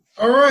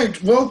All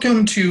right,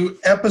 welcome to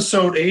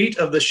episode 8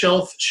 of the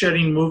Shelf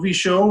Shedding Movie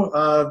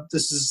Show.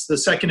 This is the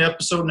second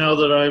episode now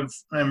that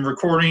I'm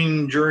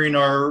recording during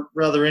our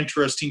rather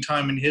interesting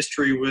time in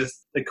history with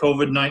the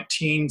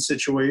COVID-19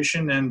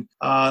 situation. And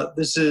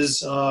this is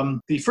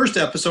the first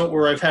episode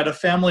where I've had a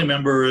family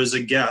member as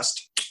a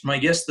guest. My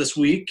guest this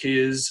week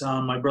is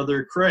my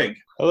brother, Craig.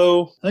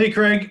 Hello. Hey,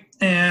 Craig.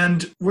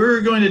 And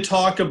we're going to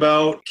talk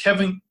about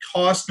Kevin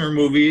Costner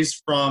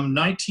movies from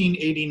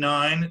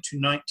 1989 to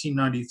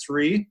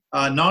 1993.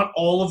 Not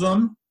all of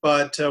them,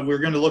 but we're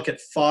going to look at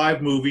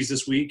 5 movies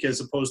this week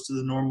as opposed to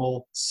the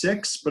normal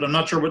 6. But I'm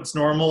not sure what's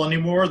normal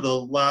anymore. The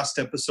last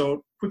episode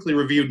quickly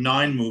reviewed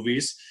 9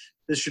 movies.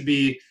 This should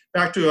be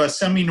back to a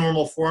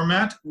semi-normal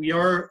format. We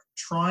are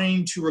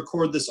trying to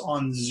record this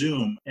on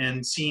Zoom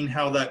and seeing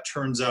how that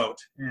turns out.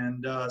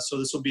 And so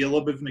this will be a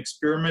little bit of an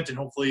experiment, and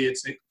hopefully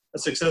it's a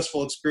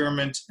successful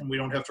experiment and we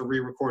don't have to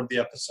re-record the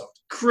episode.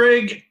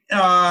 Craig,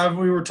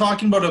 we were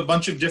talking about a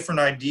bunch of different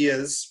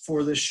ideas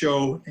for this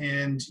show,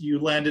 and you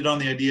landed on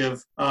the idea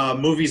of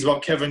movies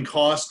about Kevin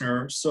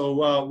Costner.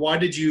 So why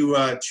did you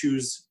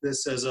choose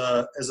this as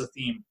a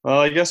theme? Well,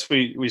 I guess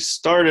we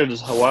started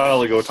a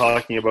while ago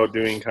talking about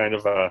doing kind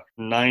of a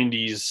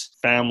 90s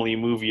family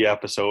movie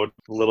episode,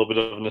 a little bit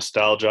of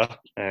nostalgia.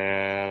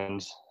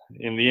 And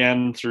in the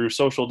end, through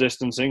social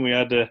distancing, we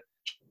had to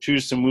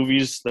choose some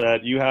movies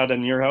that you had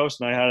in your house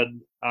and I had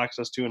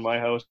access to in my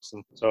house.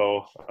 And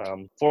so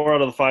 4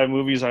 out of the 5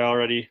 movies I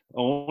already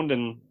owned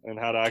and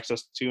had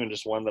access to, and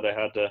just one that I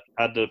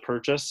had to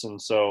purchase.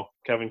 And so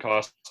Kevin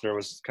Costner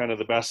was kind of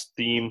the best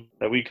theme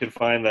that we could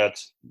find that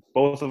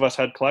both of us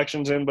had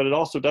collections in, but it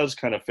also does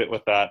kind of fit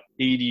with that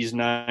 80s,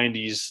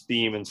 90s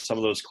theme and some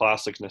of those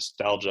classic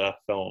nostalgia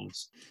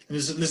films. And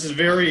this is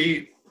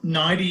very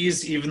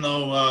 90s, even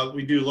though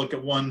we do look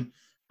at one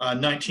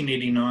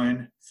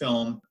 1989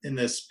 film in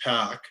this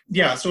pack.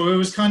 Yeah, so it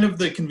was kind of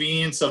the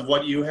convenience of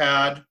what you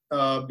had,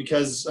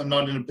 because I'm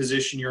not in a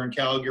position, you're in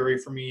Calgary,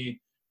 for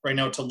me right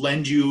now to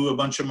lend you a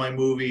bunch of my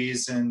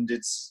movies, and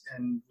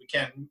we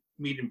can't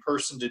meet in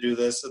person to do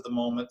this at the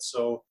moment.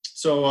 So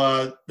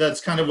that's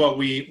kind of what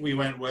we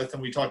went with,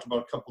 and we talked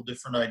about a couple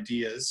different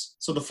ideas.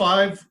 So the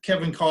 5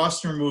 Kevin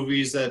Costner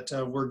movies that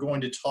we're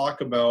going to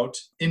talk about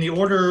in the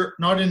order,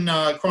 not in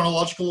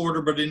chronological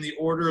order, but in the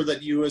order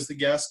that you as the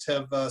guest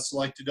have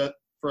selected it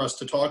for us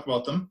to talk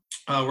about them.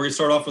 We're going to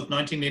start off with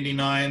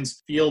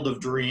 1989's Field of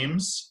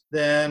Dreams.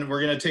 Then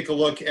we're going to take a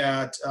look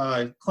at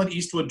Clint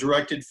Eastwood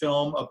directed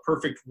film A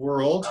Perfect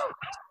World,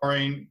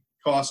 starring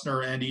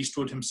Costner and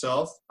Eastwood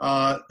himself.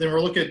 Then we're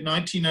looking at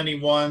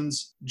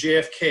 1991's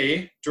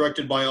JFK,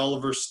 directed by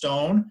Oliver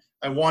Stone.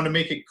 I want to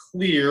make it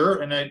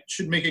clear, and I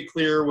should make it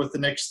clear with the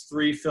next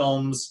 3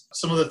 films,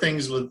 some of the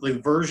things with the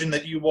version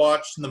that you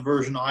watched and the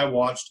version I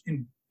watched.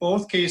 In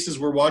both cases,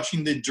 we're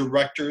watching the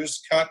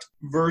director's cut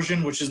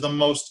version, which is the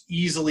most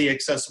easily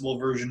accessible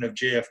version of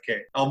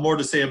JFK. I'll have more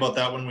to say about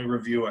that when we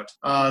review it.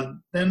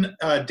 Then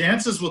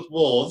Dances with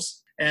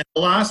Wolves. And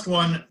the last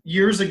one,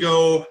 years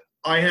ago,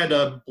 I had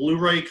a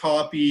Blu-ray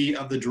copy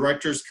of the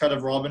director's cut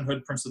of Robin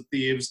Hood, Prince of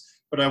Thieves,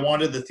 but I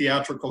wanted the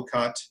theatrical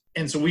cut.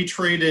 And so we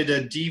traded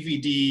a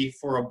DVD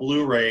for a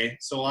Blu-ray.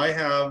 So I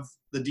have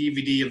the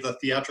DVD of the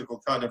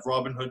theatrical cut of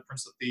Robin Hood,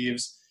 Prince of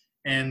Thieves.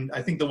 And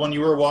I think the one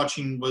you were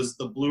watching was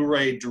the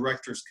Blu-ray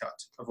director's cut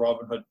of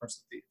Robin Hood, Prince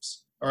of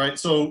Thieves. All right,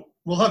 so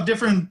we'll have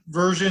different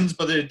versions,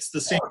 but it's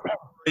the same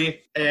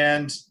story,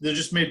 and there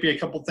just may be a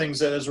couple things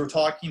that, as we're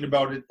talking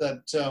about it, that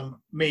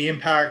may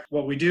impact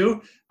what we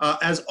do.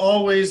 As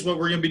always, what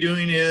we're going to be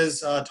doing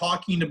is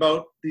talking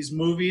about these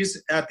movies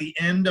at the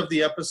end of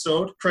the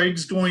episode.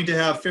 Craig's going to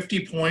have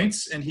 50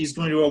 points, and he's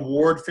going to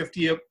award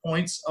 50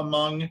 points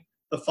among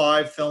the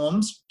 5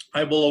 films.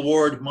 I will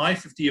award my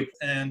 50,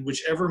 and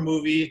whichever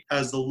movie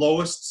has the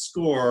lowest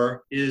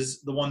score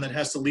is the one that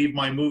has to leave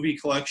my movie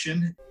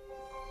collection.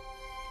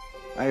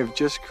 I have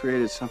just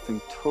created something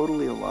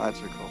totally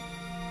illogical.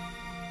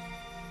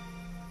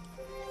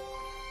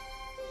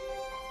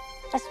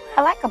 That's what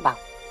I like about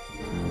it.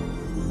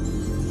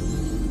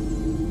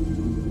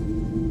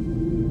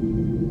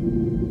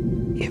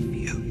 If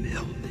you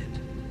build it,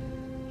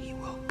 he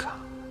will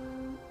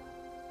come.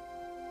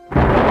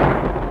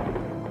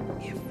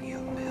 If you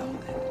build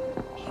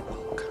it, he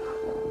will come.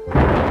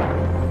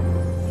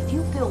 If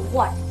you build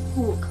what,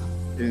 who will come?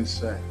 You didn't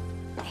say.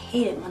 I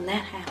hate it when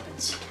that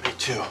happens. Me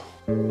too.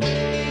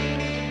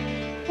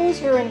 Who's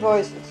hearing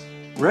voices?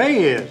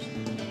 Ray is.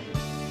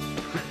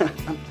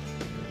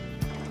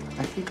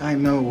 I think I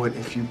know what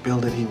 "if you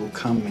build it, he will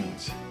come"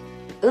 means.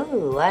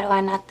 Ooh, why do I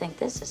not think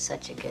this is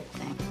such a good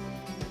thing?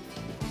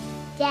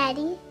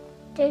 Daddy,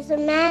 there's a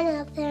man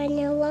out there on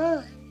your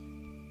lawn.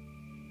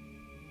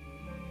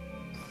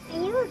 Are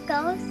you a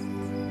ghost?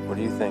 What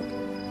do you think?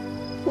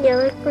 You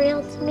look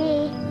real to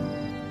me.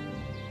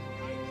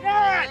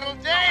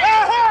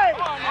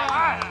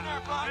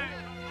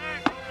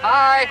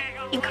 Hi!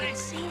 You couldn't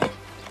see it.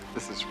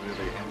 This is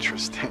really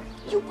interesting.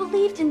 You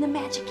believed in the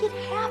magic. It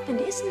happened.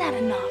 Isn't that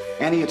enough?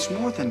 Annie, it's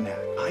more than that.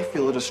 I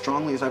feel it as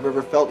strongly as I've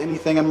ever felt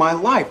anything in my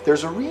life.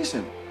 There's a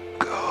reason.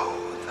 Go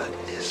the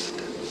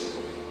distance.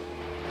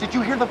 Did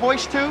you hear the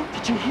voice too?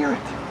 Did you hear it?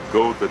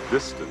 Go the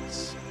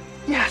distance.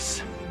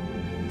 Yes.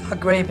 Our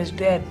Grave is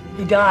dead.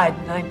 He died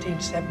in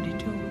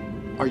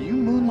 1972. Are you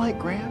Moonlight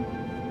Graham?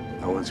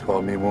 No one's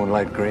called me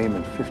Moonlight Graham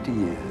in 50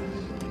 years.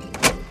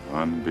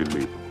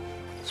 Unbelievable.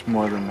 It's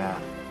more than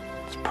that.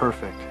 It's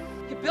perfect.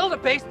 You build a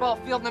baseball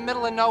field in the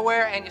middle of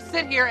nowhere, and you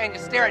sit here and you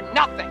stare at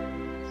nothing.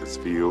 This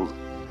field,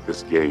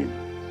 this game,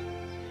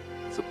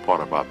 it's a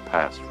part of our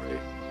past, Ray.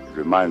 It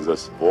reminds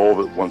us of all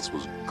that once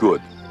was good.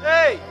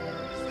 Hey,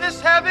 is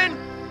this heaven?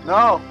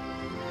 No.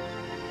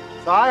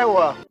 It's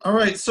Iowa. All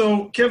right,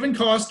 so Kevin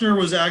Costner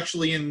was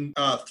actually in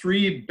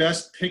 3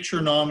 Best Picture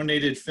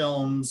nominated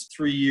films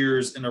 3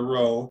 years in a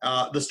row.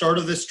 The start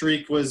of this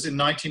streak was in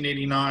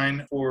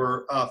 1989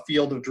 for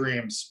Field of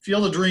Dreams.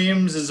 Field of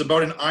Dreams is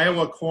about an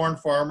Iowa corn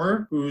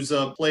farmer who's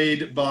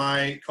played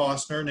by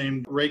Costner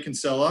named Ray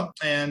Kinsella,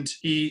 and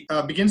he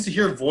begins to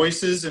hear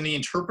voices and he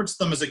interprets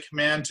them as a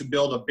command to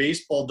build a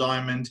baseball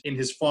diamond in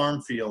his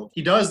farm field.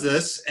 He does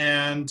this,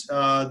 and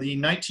the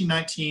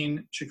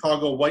 1919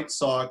 Chicago White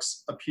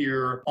Sox appear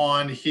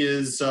on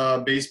his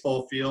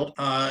baseball field.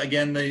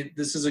 Again,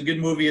 this is a good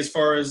movie as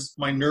far as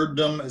my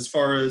nerddom, as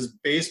far as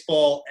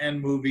baseball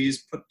and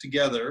movies put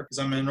together, because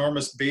I'm an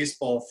enormous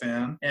baseball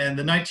fan. And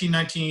the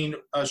 1919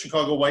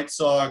 Chicago White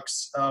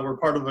Sox were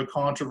part of a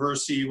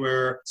controversy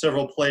where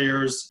several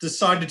players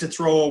decided to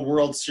throw a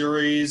World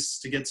Series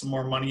to get some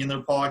more money in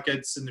their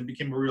pockets, and it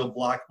became a real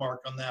black mark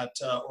on that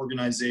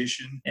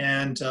organization.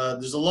 And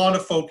there's a lot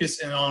of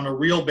focus on a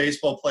real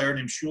baseball player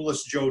named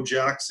Shoeless Joe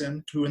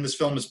Jackson, who in this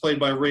film is played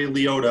by Ray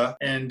Liotta.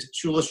 And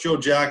Shoeless Joe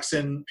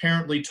Jackson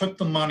apparently took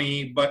the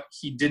money, but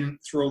he didn't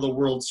throw the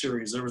World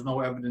Series. There was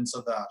no evidence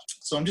of that.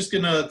 So I'm just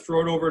going to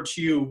throw it over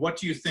to you. What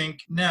do you think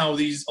now,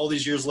 all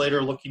these years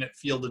later, looking at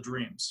Field of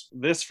Dreams?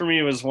 This for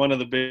me was one of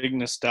the big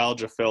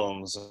nostalgia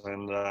films,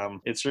 and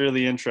it's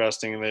really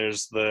interesting.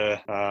 There's the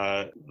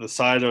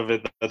side of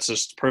it that's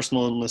just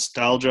personal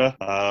nostalgia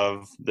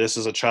of this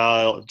is a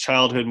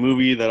childhood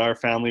movie that our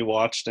family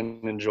watched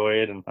and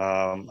enjoyed, and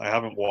I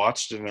haven't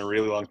watched it in a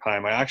really long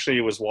time. I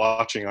actually was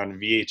watching on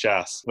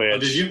VHS,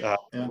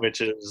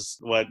 which is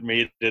what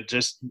made it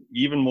just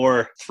even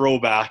more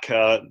throwback.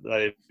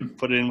 I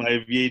put it in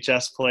my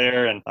VHS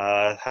player and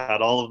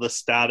had all of the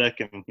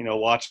static, and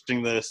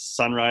watching the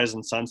sunrise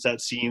and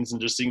sunset scenes and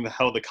just seeing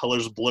how the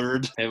colors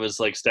blurred. It was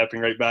like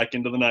stepping right back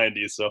into the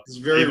 90s. So it's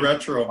very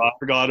retro. I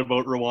forgot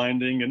about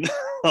rewinding and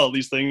all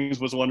these things.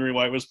 Was wondering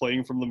why it was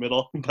playing from the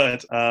middle.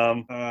 But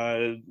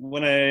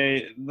when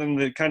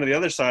the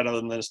other side of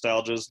the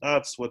nostalgia is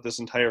that's what this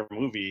entire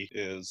movie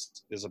is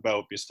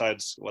about.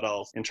 Besides what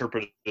I'll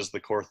interpret as the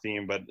core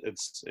theme, but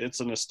it's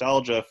a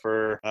nostalgia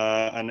for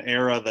an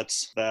era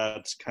that's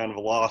kind of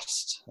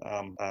lost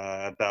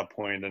at that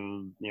point,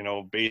 and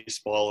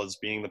baseball as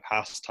being the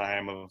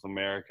pastime of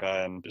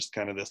America, and just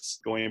kind of this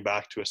going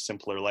back to a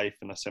simpler life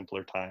in a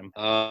simpler time.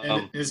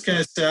 And it's kind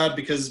of sad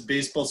because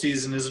baseball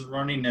season isn't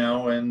running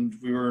now, and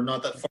we were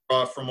not that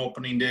far off from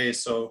opening day,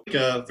 so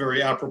a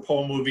very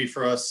apropos movie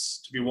for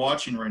us to be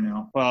watching right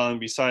now. Well, and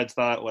besides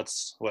that,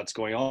 what's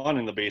going on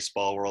in the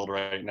baseball world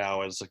right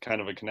now is a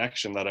kind of a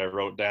connection that I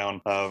wrote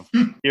down of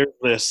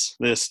here's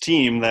this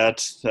team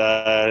that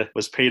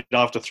was paid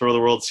off to throw the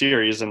World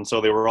Series, and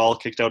so they were all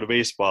kicked out of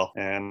baseball.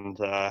 And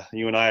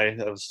you and I,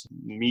 as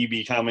me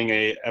becoming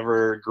a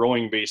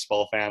ever-growing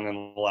baseball fan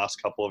in the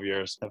last couple of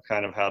years, have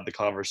kind of had the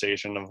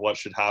conversation of what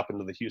should happen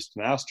to the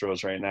Houston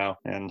Astros right now.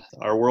 And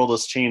our world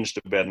has changed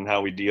a bit in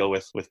how we deal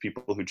with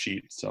people who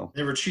cheat. So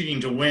they were cheating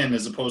to win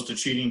as opposed to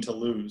cheating to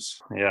lose.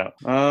 Yeah.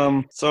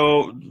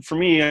 So for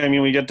me, I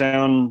mean, we get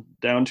down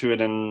to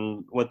it,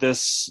 and what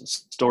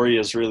this story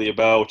is really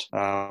about,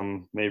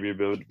 maybe a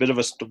bit of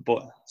a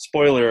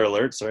spoiler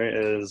alert, sorry,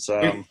 is...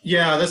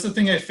 yeah, that's the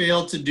thing I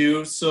failed to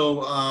do.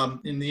 So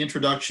in the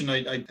introduction,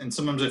 I and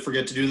sometimes I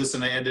forget to do this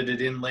and I edit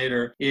it in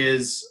later,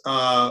 is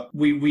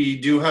we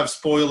do have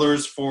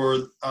spoilers for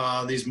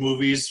these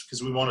movies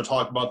because we want to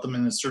talk about them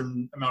in a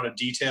certain amount of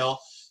detail.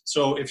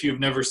 So if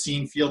you've never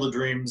seen Field of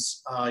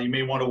Dreams, you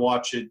may want to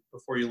watch it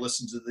before you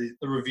listen to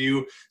the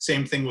review.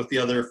 Same thing with the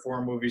other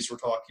 4 movies we're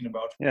talking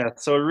about. Yeah,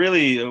 so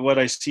really what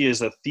I see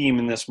as a theme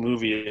in this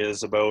movie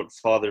is about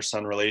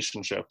father-son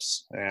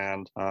relationships,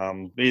 and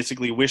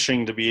basically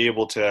wishing to be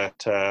able to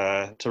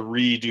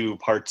redo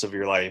parts of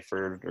your life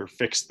or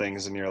fix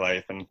things in your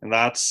life. And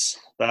that's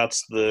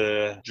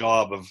the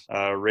job of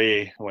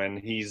Ray when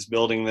he's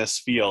building this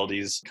field.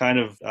 He's kind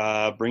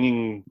of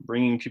bringing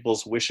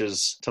people's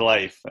wishes to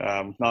life,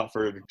 not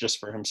just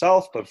for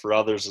himself, but for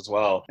others as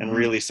well. And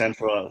really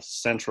central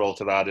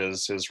to that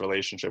is his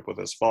relationship with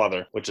his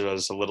father, which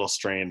is a little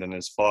strained. And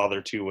his father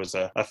too was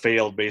a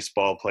failed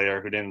baseball player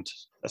who didn't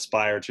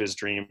aspire to his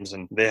dreams,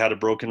 and they had a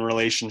broken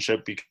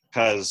relationship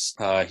because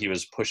he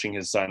was pushing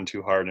his son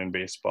too hard in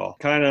baseball.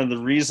 Kind of the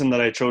reason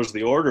that I chose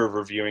the order of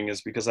reviewing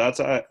is because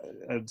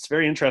it's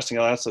very interesting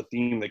how that's a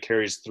theme that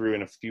carries through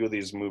in a few of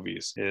these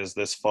movies, is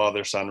this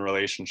father-son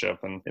relationship.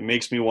 And it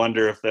makes me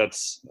wonder if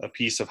that's a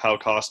piece of how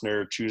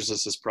Costner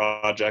chooses his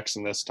projects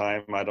in this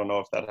time. I don't know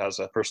if that has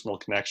a personal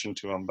connection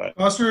to him, but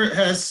Costner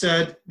has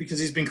said, because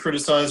he's been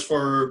criticized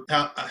for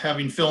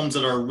having films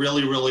that are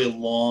really, really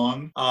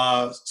long,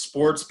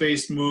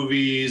 sports-based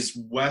movies,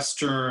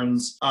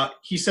 westerns.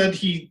 He said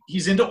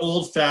he's into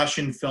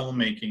old-fashioned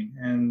filmmaking,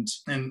 and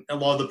a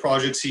lot of the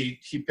projects he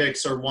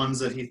picks are ones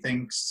that he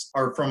thinks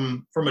are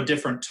from a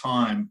different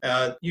time.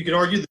 You could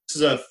argue this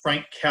is a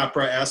Frank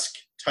Capra-esque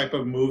type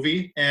of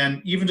movie,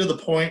 and even to the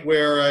point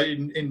where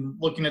in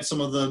looking at some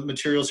of the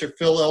materials here,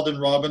 Phil Eldon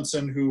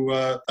Robinson, who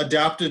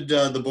adapted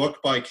the book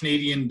by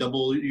Canadian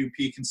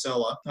W.P.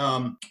 Kinsella,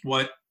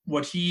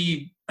 what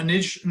he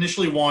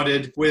initially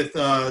wanted with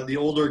the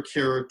older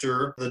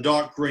character, the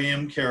Doc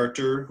Graham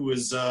character, who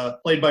was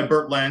played by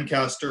Burt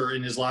Lancaster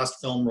in his last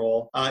film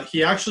role,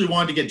 he actually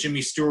wanted to get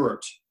Jimmy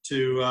Stewart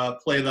to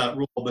play that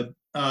role, but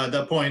at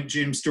that point,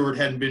 Jim Stewart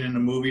hadn't been in a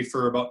movie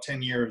for about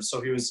 10 years, so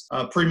he was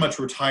pretty much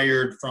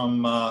retired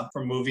from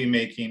movie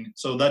making.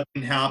 So that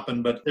didn't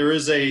happen, but there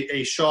is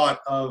a shot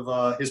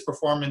of his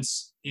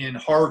performance in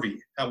Harvey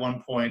at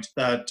one point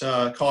that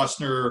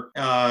Costner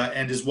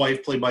and his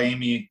wife, played by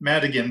Amy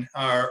Madigan,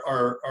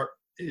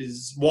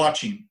 is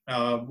watching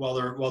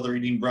while they're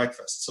eating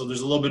breakfast. So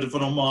there's a little bit of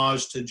an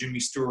homage to Jimmy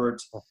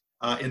Stewart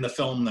in the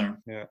film there.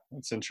 Yeah,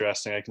 it's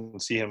interesting. I can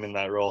see him in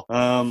that role.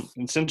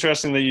 It's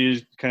interesting that you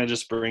kind of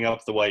just bring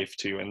up the wife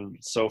too. And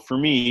so for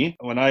me,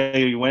 when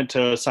I went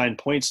to assign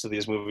points to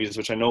these movies,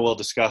 which I know we'll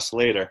discuss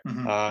later,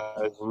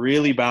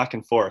 really back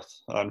and forth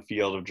on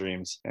Field of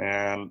Dreams.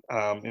 And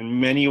in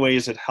many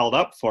ways it held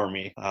up for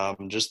me.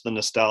 Just the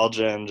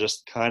nostalgia and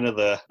just kind of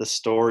the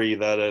story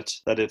that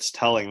it's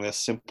telling, this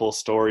simple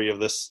story of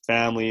this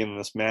family and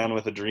this man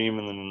with a dream,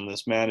 and then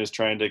this man who's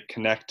trying to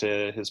connect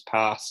to his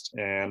past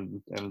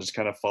and just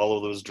kind of follow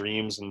those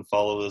dreams and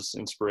follow those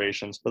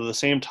inspirations. But at the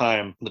same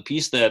time, the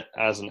piece that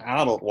as an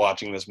adult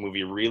watching this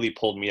movie really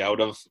pulled me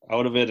out of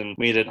it and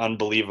made it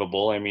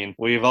unbelievable. I mean,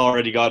 we've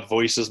already got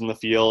voices in the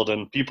field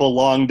and people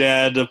long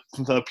dead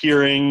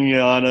appearing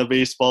on a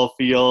baseball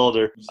field,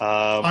 or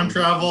time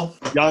travel,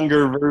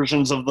 younger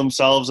versions of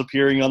themselves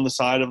appearing on the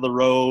side of the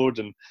road,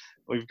 and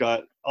we've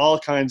got all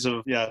kinds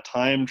of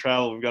time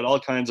travel. We've got all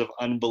kinds of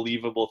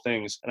unbelievable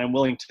things, and I'm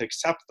willing to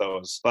accept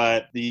those.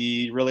 But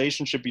the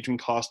relationship between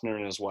Costner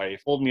and his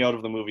wife pulled me out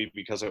of the movie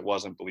because it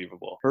wasn't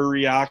believable. Her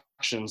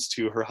reactions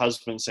to her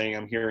husband saying,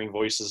 "I'm hearing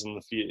voices in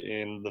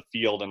the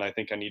field, and I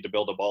think I need to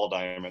build a ball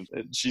diamond."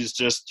 She's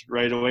just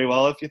right away,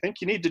 "Well, if you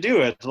think you need to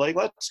do it, like,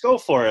 let's go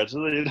for it."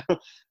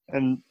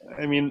 And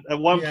I mean, at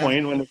one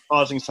point when it's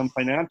causing some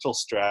financial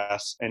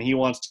stress and he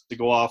wants to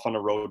go off on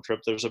a road trip,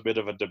 there's a bit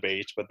of a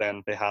debate, but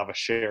then they have a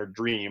shared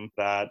dream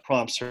that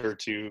prompts her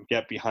to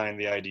get behind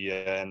the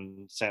idea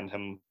and send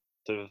him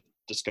to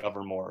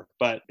discover more.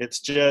 But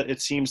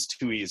it seems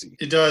too easy.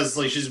 It does.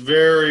 Like, she's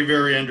very,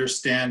 very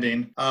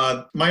understanding.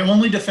 My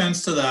only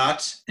defense to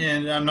that,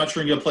 and I'm not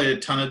sure I'm going to play a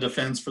ton of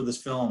defense for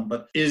this film,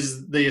 but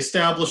is they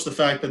establish the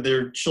fact that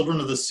they're children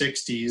of the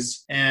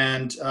 60s,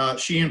 and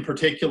she in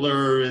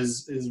particular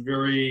is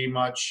very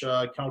much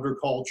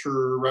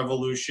counterculture,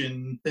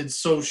 revolution. And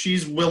so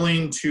she's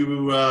willing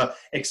to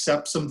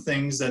accept some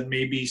things that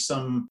maybe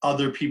some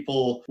other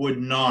people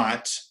would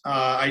not.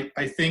 I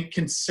think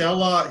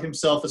Kinsella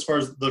himself, as far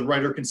as the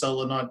writer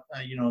Kinsella, not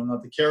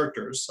the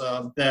characters,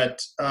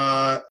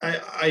 I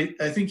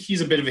think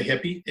he's a bit of a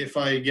hippie, if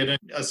I get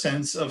a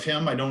sense of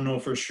him. I don't know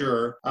for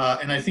sure.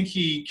 And I think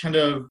he kind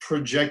of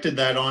projected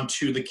that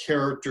onto the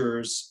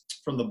characters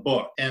from the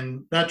book,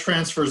 and that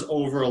transfers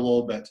over a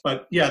little bit.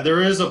 But yeah,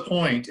 there is a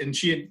point, and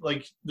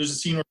there's a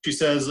scene where she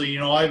says,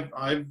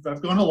 I've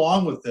gone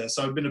along with this.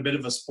 I've been a bit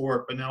of a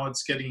sport, but now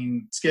it's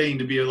getting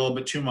to be a little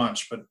bit too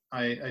much. But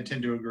I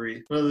tend to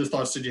agree. What other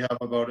thoughts did you have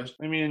about it?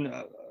 I mean,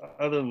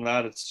 other than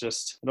that, it's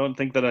just, I don't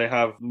think that I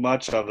have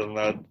much other than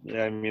that.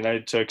 I mean, I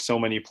took so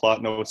many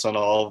plot notes on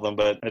all of them,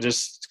 but I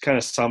just kind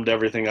of summed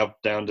everything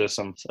up down to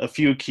a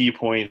few key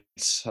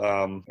points.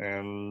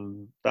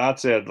 And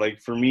that's it.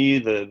 Like, for me,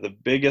 the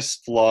biggest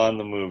flaw in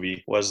the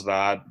movie was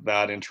that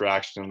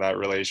interaction and that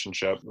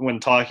relationship. When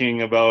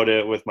talking about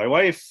it with my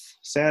wife,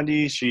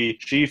 Sandy,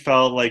 she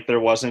felt like there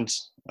wasn't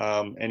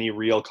any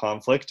real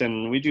conflict,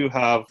 and we do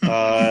have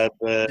the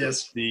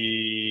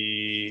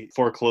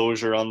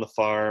foreclosure on the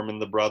farm,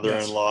 and the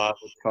brother-in-law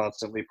was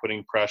constantly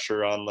putting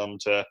pressure on them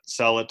to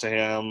sell it to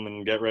him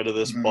and get rid of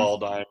this ball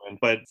diamond.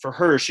 But for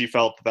her, she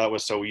felt that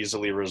was so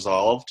easily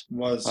resolved.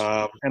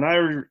 And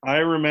I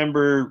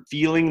remember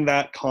feeling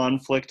that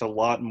conflict a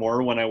lot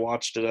more when I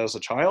watched it as a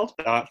child.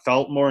 That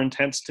felt more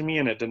intense to me,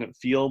 and it didn't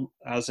feel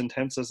as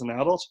intense as an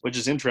adult, which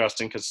is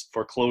interesting because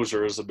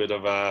foreclosure is a bit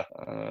of a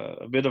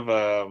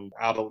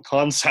adult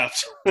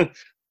concept.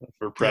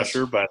 for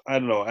pressure, but I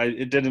don't know.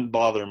 It didn't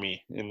bother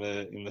me in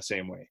the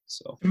same way.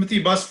 So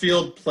Timothy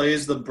Busfield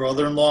plays the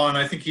brother-in-law, and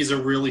I think he's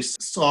a really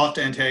soft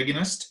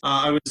antagonist.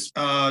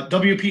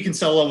 W.P.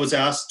 Kinsella was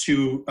asked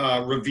to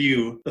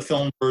review the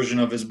film version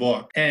of his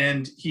book,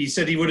 and he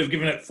said he would have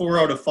given it 4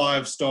 out of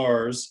 5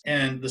 stars,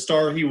 and the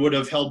star he would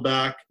have held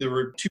back, there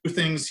were 2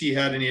 things he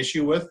had an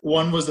issue with.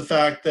 One was the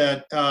fact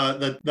that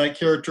that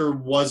character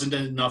wasn't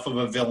enough of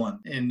a villain,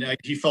 and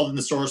he felt in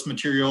the source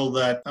material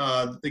that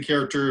the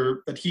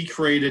character that he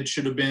created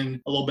should have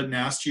been a little bit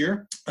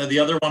nastier. The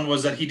other one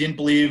was that he didn't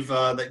believe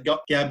that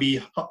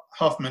Gabby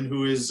Huffman,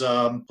 who is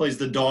plays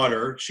the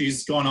daughter,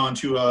 she's gone on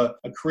to a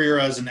career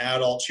as an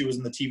adult. She was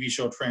in the TV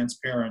show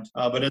Transparent,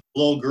 but as a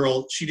little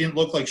girl, she didn't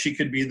look like she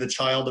could be the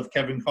child of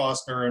Kevin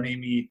Costner and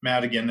Amy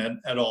Madigan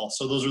at all.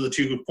 So those are the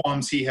 2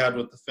 qualms he had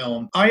with the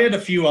film. I had a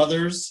few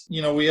others.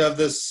 You know, we have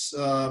this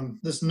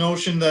this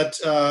notion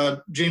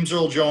that James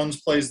Earl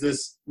Jones plays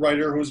this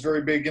writer who was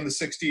very big in the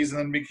 60s and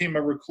then became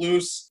a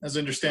recluse. As I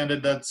understand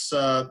it, that's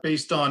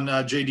based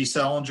on J.D.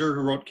 Salinger,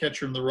 who wrote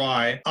Catcher in the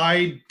Rye.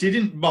 I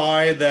didn't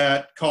buy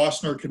that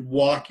Costner could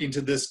walk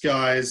into this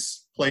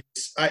guy's place.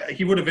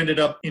 He would have ended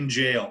up in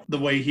jail the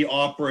way he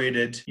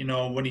operated, you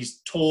know, when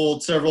he's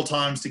told several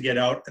times to get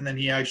out and then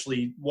he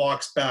actually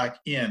walks back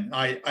in.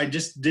 I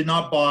just did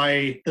not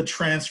buy the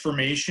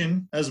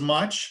transformation as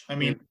much. I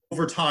mean,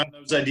 over time, there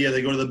was the idea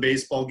they go to the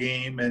baseball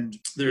game and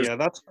there's... Yeah,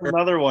 that's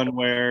another one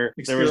where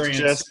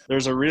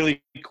there's a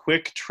really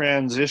quick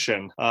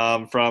transition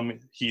from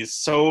he's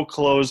so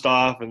closed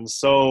off and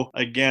so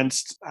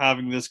against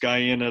having this guy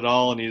in at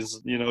all, and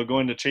he's, you know,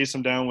 going to chase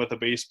him down with a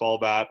baseball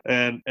bat,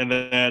 and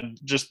then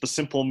just the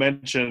simple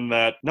mention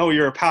that, no,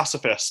 you're a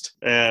pacifist,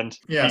 and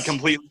he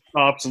completely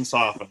stops and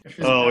softens.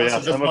 Oh,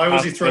 yes. Why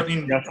was he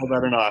threatening... Yes, I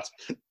better not.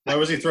 Why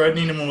was he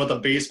threatening him with a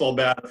baseball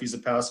bat if he's a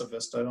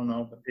pacifist? I don't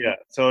know. But... Yeah,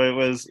 so it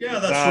was... Yeah,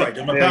 that's right.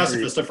 I'm a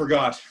pacifist. I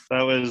forgot.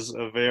 That was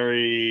a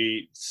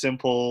very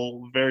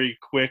simple, very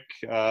quick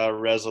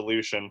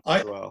resolution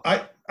as well.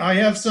 I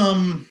have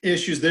some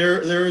issues.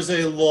 There is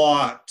a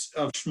lot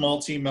of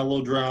schmaltzy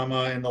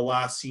melodrama in the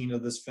last scene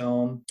of this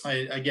film.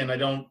 I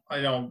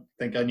don't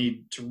think I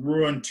need to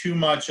ruin too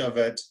much of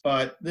it,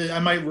 but I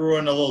might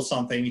ruin a little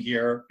something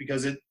here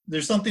because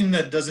there's something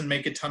that doesn't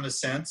make a ton of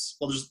sense.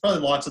 Well, there's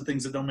probably lots of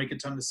things that don't make a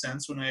ton of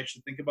sense when I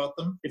actually think about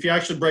them. If you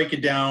actually break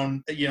it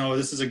down, you know,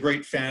 this is a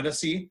great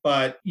fantasy,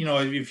 but, you know,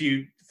 if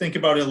you think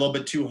about it a little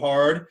bit too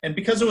hard, and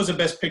because it was a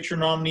Best Picture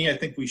nominee, I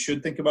think we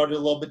should think about it a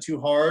little bit too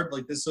hard.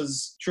 Like, this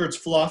is, sure, it's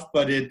fluff,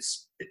 but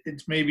it's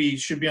maybe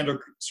should be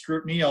under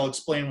scrutiny. I'll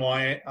explain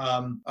why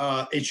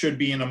it should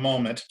be in a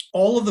moment.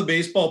 All of the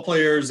baseball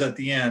players at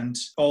the end,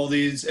 all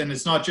these, and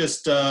it's not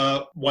just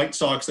White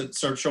Sox that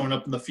start showing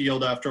up in the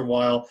field after a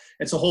while.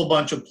 It's a whole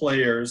bunch of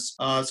players.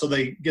 So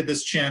they get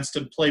this chance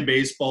to play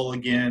baseball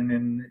again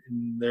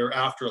in their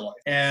afterlife.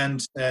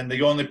 And they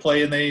go and they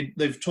play, and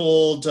they've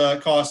told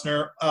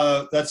Costner,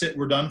 that's it,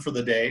 we're done for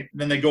the day. And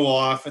then they go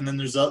off, and then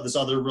there's this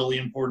other really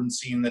important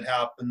scene that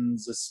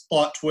happens, this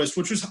plot twist,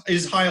 which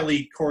is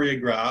highly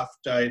choreographed.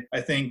 I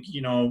think,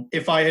 you know,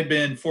 if I had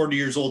been 40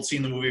 years old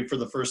seeing the movie for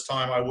the first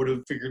time, I would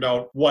have figured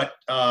out what,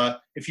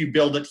 if you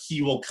build it,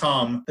 he will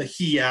come, the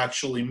he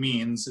actually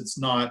means. It's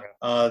not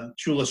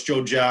Shoeless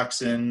Joe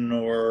Jackson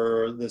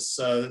or this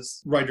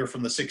writer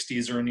from the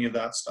 60s or any of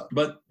that stuff.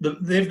 But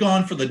they've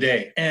gone for the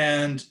day.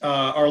 And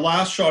our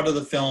last shot of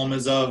the film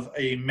is of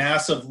a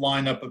massive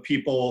lineup of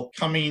people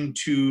coming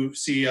to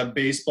see a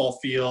baseball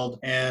field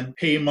and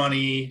pay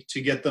money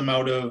to get them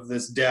out of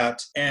this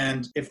debt.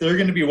 And if they're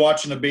going to be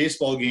watching a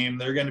baseball game,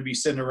 they're going to be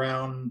sitting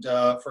around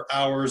for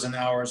hours and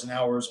hours and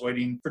hours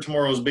waiting for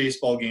tomorrow's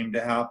baseball game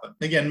to happen.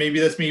 Again, maybe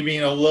that's me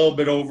being a little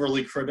bit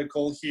overly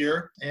critical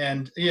here.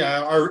 And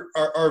yeah,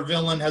 our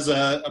villain has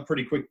a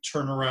pretty quick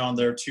turnaround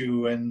there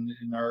too. And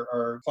in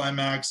our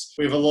climax,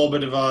 we have a little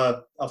bit of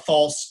a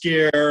false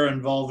scare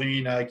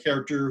involving a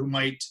character who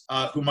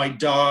might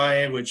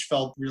die, which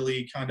felt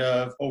really kind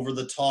of over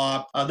the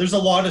top. There's a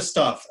lot of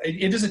stuff.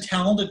 It is a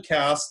talented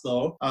cast,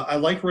 though. I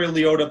like Ray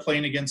Liotta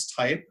playing against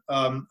type.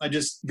 I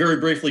just very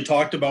briefly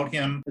talked about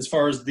him as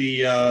far as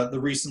the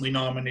recently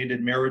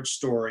nominated Marriage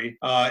Story,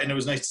 and it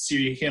was nice to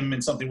see him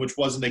in something which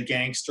wasn't a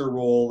gangster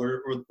role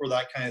or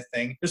that kind of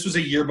thing. This was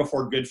a year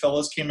before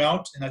Goodfellas came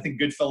out, and I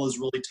think Goodfellas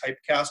really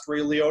typecast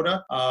Ray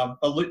Liotta.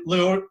 But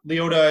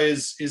Liotta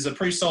is a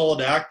pretty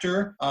solid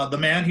actor. The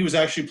man he was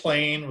actually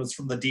playing was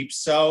from the Deep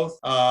South,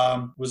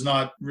 was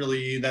not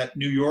really that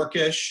New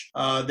Yorkish.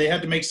 They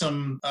had to make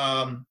some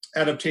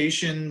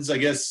adaptations. I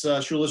guess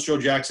Shoeless Joe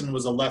Jackson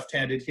was a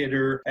left-handed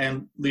hitter,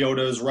 and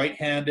Liotta is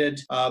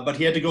right-handed, but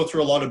he had to go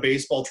through a lot of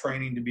baseball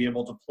training to be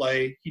able to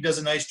play. He does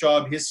a nice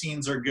job. His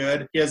scenes are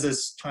good. He has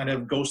this kind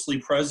of ghostly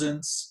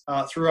presence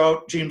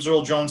throughout. James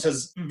Earl Jones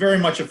has very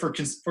much a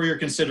for your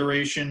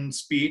consideration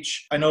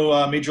speech. I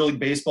know Major League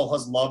Baseball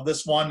has loved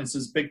this one. It's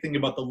this big thing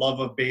about the love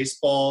of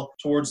baseball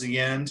towards the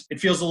end. It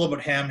feels a little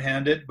bit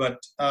ham-handed, but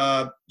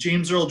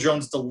James Earl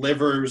Jones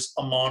delivers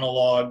a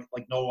monologue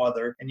like no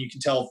other, and you can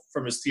tell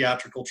from his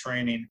theatrical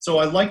training. So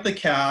I like the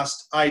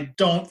cast. I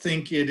don't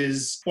think it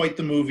is quite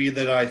the movie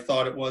that I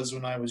thought it was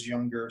when I was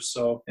younger.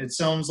 So it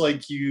sounds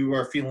like you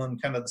are feeling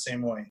kind of the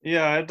same way.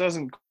 Yeah, it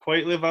doesn't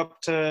quite live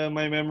up to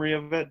my memory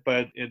of it,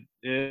 but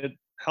it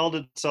held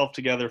itself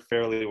together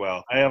fairly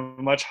well. I have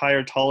a much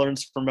higher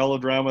tolerance for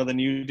melodrama than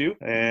you do,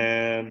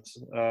 and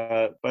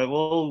but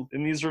we'll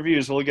in these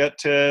reviews we'll get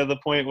to the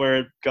point where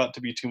it got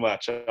to be too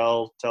much.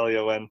 I'll tell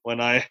you when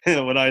I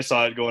when I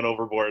saw it going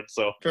overboard.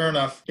 So fair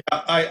enough.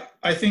 Yeah,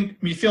 I think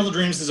Field of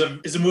Dreams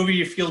is a movie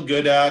you feel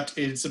good at.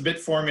 It's a bit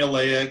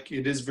formulaic.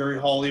 It is very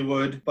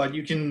Hollywood, but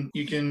you can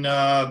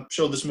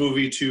show this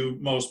movie to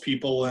most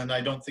people, and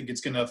I don't think it's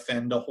going to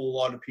offend a whole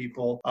lot of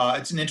people.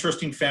 It's an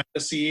interesting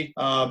fantasy.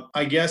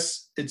 I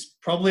guess it's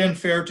probably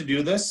unfair to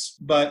do this,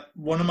 but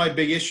one of my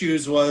big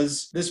issues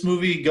was this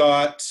movie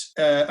got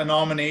a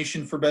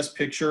nomination for Best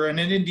Picture, and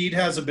it indeed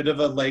has a bit of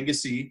a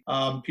legacy.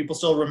 People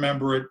still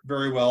remember it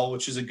very well,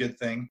 which is a good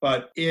thing,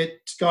 but it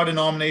got a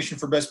nomination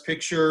for Best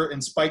Picture,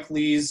 and Spike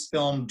Lee's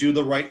film Do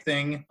the Right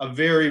Thing, a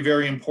very,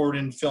 very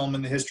important film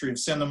in the history of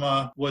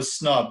cinema, was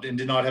snubbed and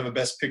did not have a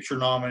Best Picture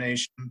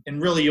nomination,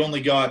 and really only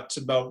got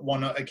about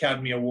one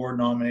Academy Award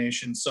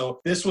nomination.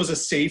 So this was a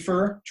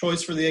safer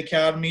choice for the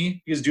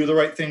Academy, because Do the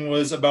Right Thing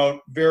was about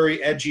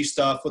very edgy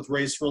stuff with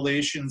race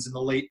relations in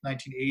the late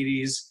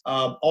 1980s,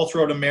 all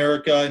throughout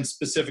America, in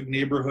specific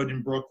neighborhood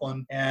in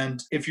Brooklyn.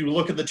 And if you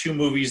look at the two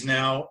movies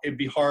now, it'd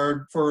be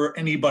hard for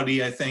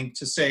anybody, I think,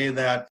 to say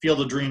that Field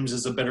of Dreams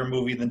is a better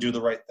movie than Do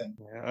the Right Thing.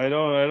 Yeah, I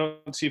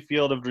don't see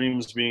Field of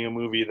Dreams being a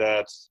movie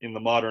that in the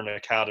modern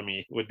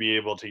Academy would be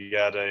able to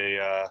get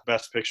a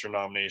Best Picture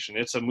nomination.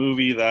 It's a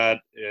movie that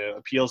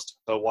appeals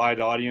to a wide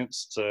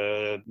audience. It's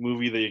a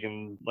movie that you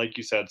can, like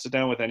you said, sit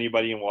down with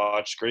anybody and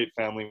watch. Great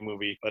family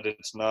movie, but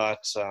it's not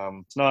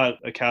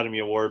Academy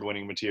Award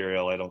winning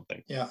material, I don't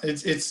think. Yeah,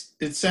 it's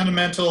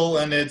sentimental,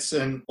 and it's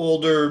an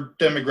older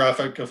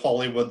demographic of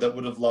Hollywood that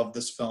would have loved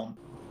this film.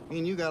 Me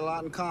and you got a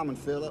lot in common,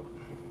 Philip.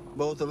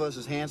 Both of us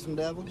is handsome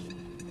devils.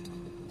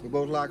 We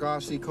both like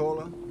RC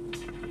Cola,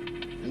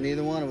 and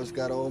neither one of us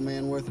got old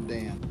man worth a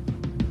damn.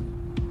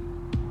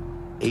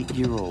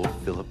 8-year-old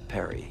Philip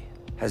Perry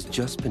has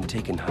just been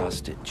taken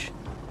hostage.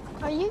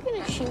 Are you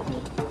gonna shoot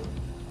me?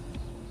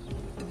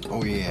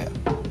 Oh, yeah.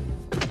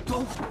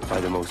 By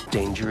the most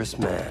dangerous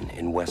man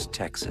in West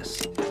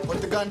Texas.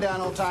 Put the gun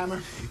down, old-timer.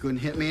 You couldn't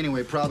hit me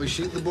anyway. Probably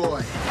shoot the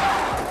boy.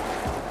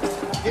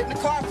 Get in the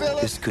car,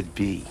 Philip. This could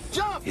be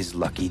his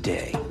lucky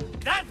day.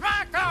 That's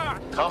my car!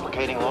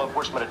 Complicating law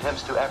enforcement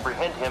attempts to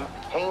apprehend him,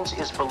 Haynes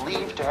is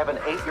believed to have an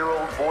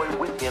 8-year-old boy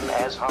with him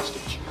as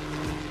hostage.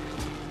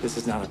 This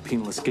is not a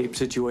penal escape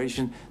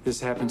situation. This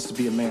happens to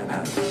be a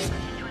manhunt.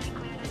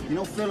 You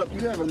know, Philip,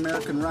 you have an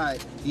American right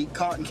to eat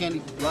cotton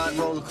candy, ride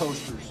roller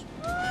coasters.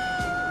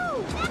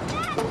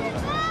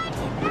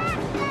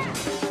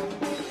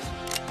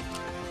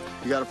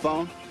 You got a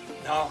phone?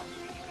 No.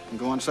 And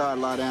go inside,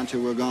 lie down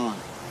till we're gone.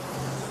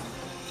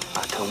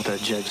 I told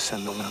that judge to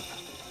send them up.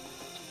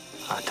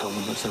 I told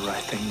him it was the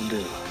right thing to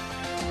do.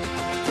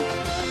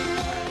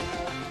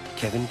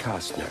 Kevin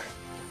Costner.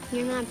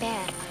 You're not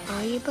bad,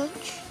 are you,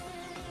 Butch?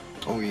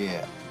 Oh,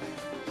 yeah.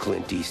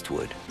 Clint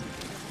Eastwood.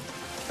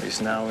 At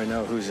least now we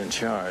know who's in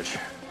charge.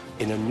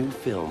 In a new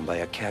film by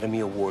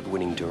Academy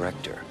Award-winning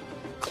director,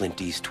 Clint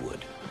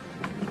Eastwood.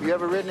 You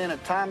ever ridden in a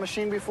time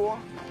machine before?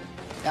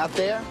 Out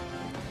there,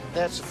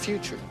 that's the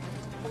future.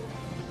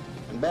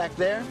 And back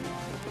there,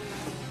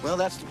 well,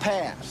 that's the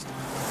past.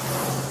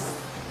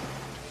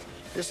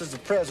 This is the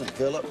present,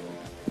 Philip.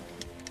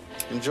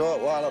 Enjoy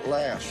it while it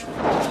lasts.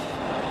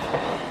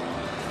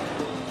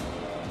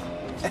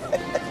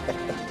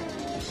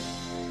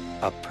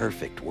 A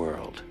Perfect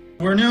World.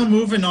 We're now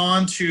moving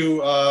on to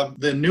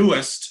the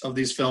newest of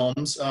these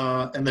films,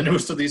 and the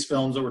newest of these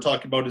films that we're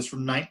talking about is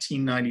from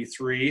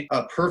 1993,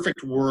 A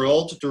Perfect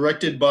World,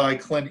 directed by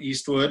Clint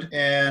Eastwood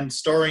and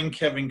starring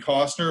Kevin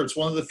Costner. It's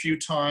one of the few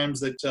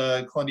times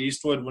that Clint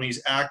Eastwood, when he's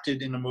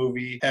acted in a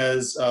movie,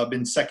 has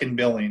been second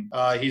billing.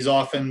 He's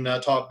often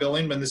top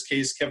billing, but in this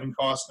case, Kevin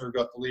Costner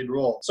got the lead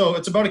role. So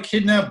it's about a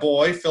kidnapped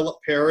boy, Philip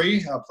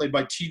Perry, played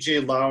by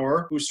T.J.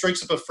 Lauer, who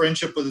strikes up a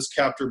friendship with his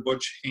captor,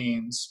 Butch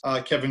Haynes,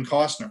 Kevin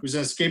Costner, who's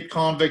an escaped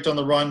convict on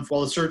the run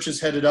while the search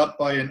is headed up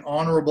by an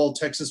honorable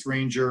Texas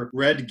Ranger,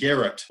 Red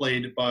Garrett,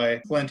 played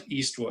by Clint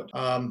Eastwood.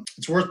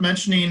 It's worth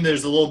mentioning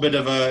there's a little bit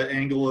of an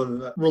angle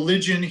of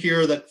religion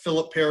here, that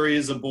Philip Perry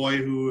is a boy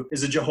who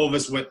is a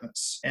Jehovah's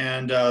Witness,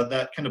 and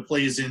that kind of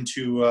plays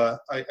into a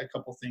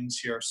couple things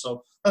here.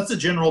 So that's the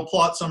general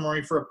plot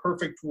summary for A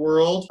Perfect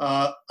World.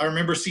 I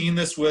remember seeing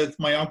this with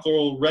my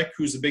uncle Rick,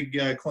 who's a big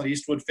Clint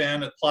Eastwood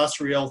fan, at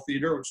Place Royale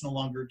Theater, which no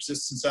longer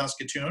exists in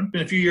Saskatoon.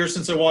 Been a few years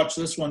since I watched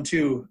this one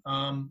too.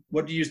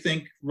 what do you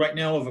think right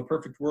now of A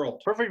Perfect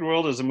World? Perfect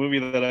World is a movie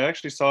that I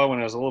actually saw when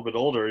I was a little bit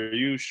older.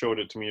 You showed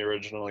it to me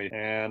originally,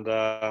 and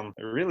I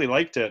really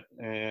liked it.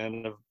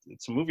 And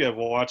it's a movie I've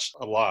watched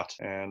a lot.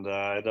 And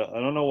I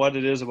don't know what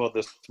it is about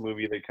this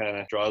movie that kind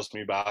of draws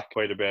me back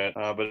quite a bit.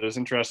 But it was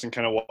interesting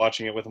kind of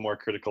watching it with a more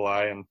critical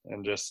eye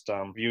and just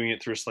viewing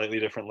it through a slightly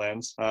different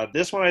lens.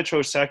 This one I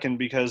chose second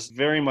because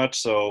very much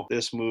so,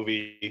 this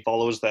movie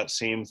follows that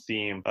same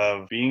theme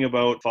of being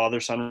about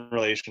father-son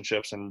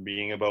relationships and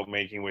being about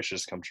making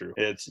wishes come true.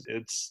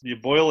 It's you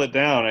boil it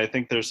down, I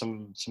think there's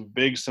some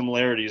big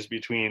similarities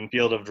between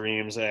Field of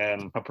Dreams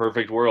and A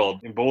Perfect World.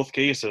 In both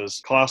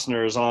cases,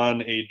 Costner is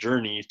on a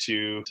journey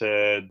to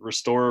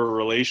restore a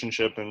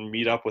relationship and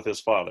meet up with his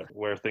father,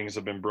 where things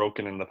have been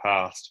broken in the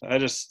past.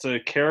 Just a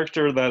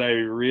character that I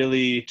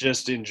really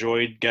just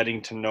enjoyed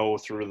getting to know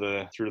through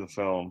the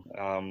film.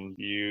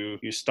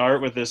 You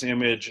start with this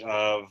image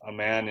of a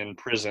man in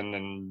prison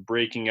and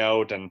breaking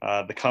out, and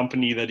the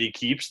company that he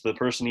keeps, the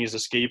person he's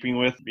escaping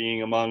with,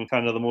 being among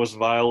kind of the most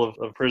vile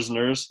of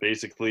prisoners,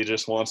 basically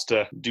just wants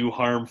to do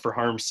harm for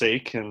harm's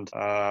sake. And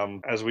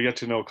as we get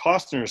to know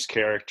Costner's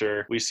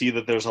character, we see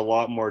that there's a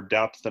lot more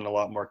depth and a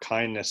lot more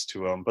kindness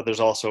to him, but there's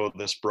also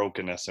this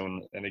brokenness,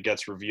 and it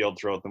gets revealed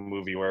throughout the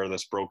movie where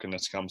this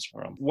brokenness comes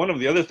from. One of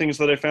the other things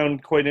that I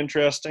found quite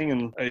interesting,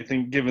 and I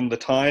think given the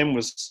time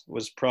was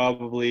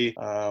probably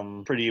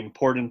pretty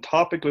important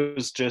topic,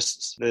 was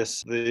just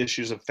the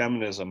issues of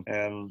feminism.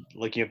 And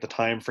looking at the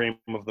time frame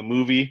of the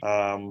movie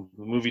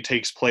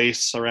takes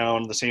place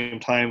around the same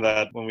time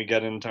that when we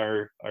get into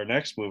our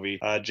next movie,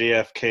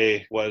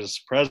 JFK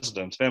was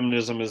president.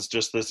 Feminism is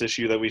just this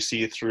issue that we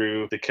see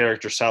through the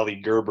character Sally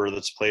Gerber,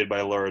 that's played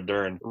by Laura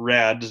Dern.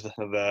 Red,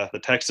 the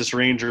Texas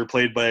Ranger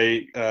played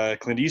by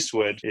Clint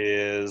Eastwood,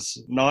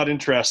 is not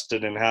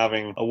interested in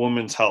having a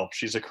woman's help.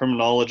 She's a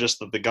criminologist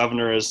that the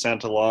governor has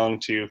sent along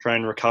to try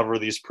and recover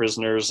these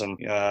prisoners and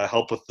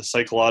help with the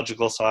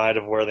psychological side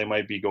of where they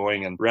might be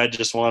going. And Red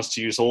just wants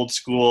to use old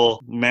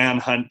school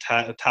manhunt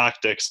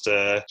tactics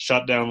to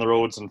shut down the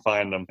roads and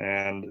find them.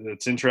 And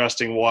it's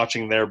interesting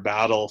watching their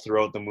battle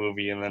throughout the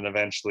movie, and then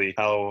eventually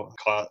how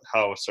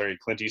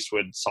Clint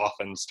Eastwood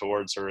softens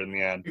towards her in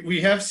the end.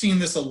 We have seen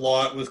this a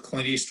lot with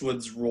Clint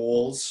Eastwood's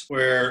roles,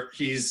 where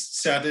he's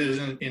set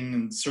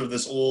in sort of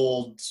this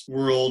old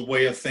world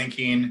way of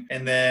thinking,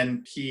 and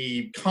then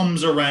he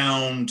comes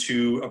around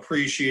to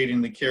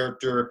appreciating the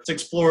character. It's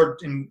explored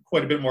in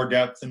quite a bit more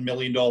depth than $1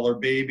 Million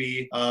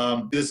Baby.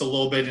 This a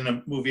little bit in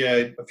a movie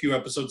a few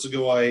episodes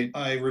ago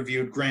I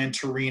reviewed, Gran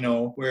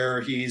Torino,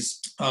 where he's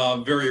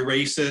very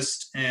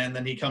racist, and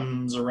then he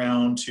comes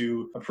around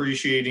to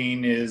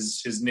appreciating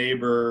his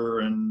neighbor,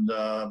 and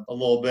a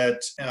little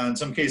bit, in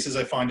some cases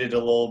I find it a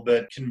little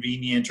bit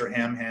convenient or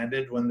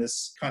ham-handed when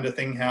this kind of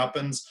thing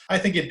happens. I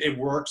think it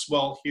works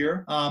well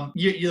here.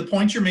 The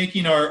points you're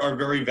making are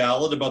very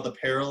valid about the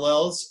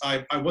parallels.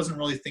 I wasn't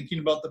really thinking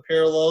about the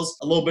parallels.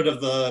 A little bit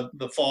of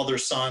the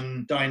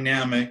father-son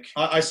dynamic.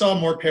 I saw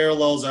more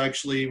parallels,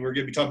 actually. We're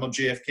going to be talking about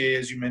JFK,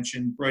 as you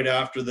mentioned, right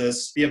after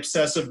this. The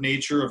obsessive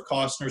nature of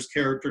Costner's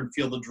character in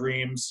Field of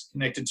Dreams,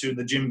 connected to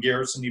the Jim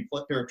Garrison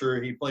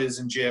character he plays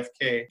in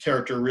JFK,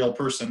 character, real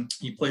person.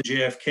 He played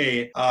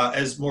JFK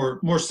as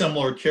more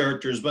similar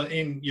characters, but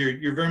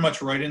you're very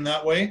much right in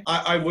that way.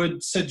 I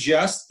would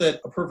suggest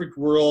that A Perfect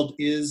World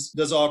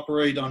does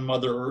operate on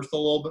Mother Earth a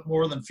little bit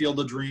more than Field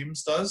of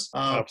Dreams does.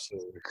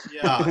 Absolutely.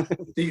 Yeah.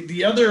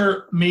 The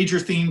other major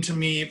theme to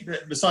me,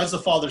 besides the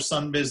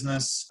father-son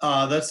business,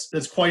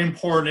 that's quite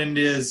important,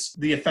 is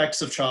the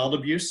effects of child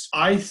abuse.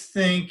 I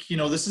think,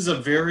 this is a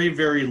very,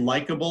 very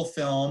likable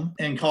film,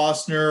 and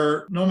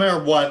Costner, no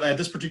matter what, at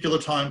this particular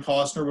time,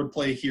 Costner would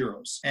play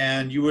heroes,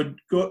 and you would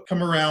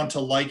come around to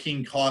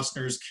liking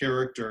Costner's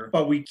character.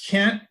 But we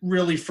can't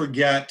really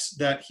forget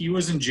that he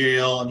was in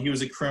jail and he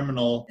was a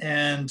criminal.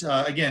 And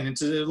again,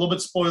 it's a little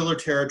bit spoiler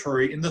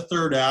territory. In the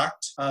third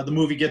act, the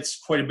movie gets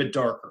quite a bit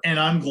darker. And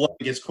I'm glad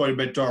it gets quite a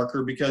bit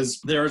darker, because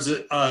there's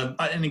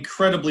an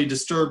incredibly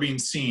disturbing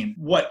scene.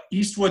 What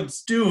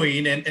Eastwood's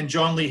doing, and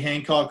John Lee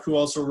Hancock, who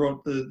also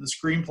wrote the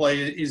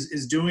screenplay,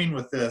 is doing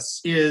with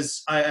this,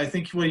 is I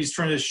think what he's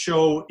trying to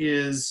show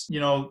is,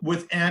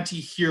 with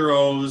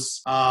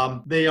anti-heroes,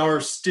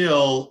 they're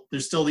still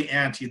the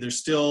anti. There's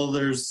still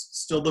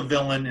the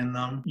villain in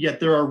them. Yet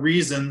there are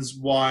reasons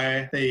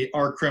why they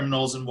are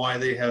criminals and why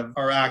they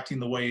are acting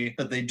the way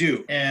that they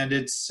do. And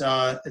it's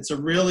a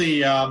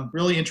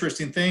really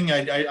interesting thing.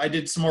 I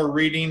did some more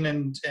reading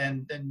and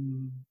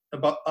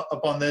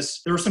upon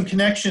this. There were some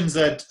connections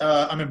that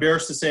I'm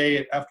embarrassed to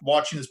say, after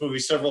watching this movie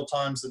several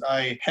times, that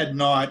I had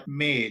not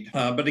made.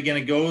 But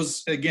again,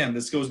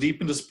 this goes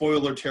deep into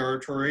spoiler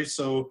territory.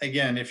 So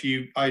again,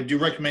 I do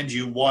recommend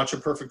you watch A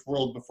Perfect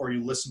World before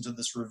you listen to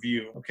this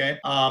review. Okay.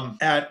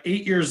 At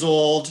 8 years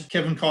old,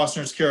 Kevin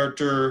Costner's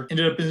character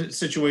ended up in a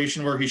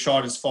situation where he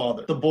shot his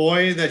father. The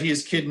boy that he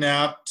has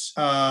kidnapped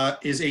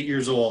is 8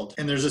 years old,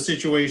 and there's a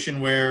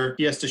situation where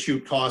he has to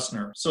shoot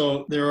Costner.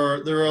 So there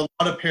are a lot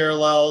of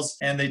parallels,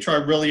 and they try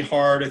really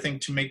hard, I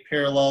think, to make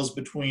parallels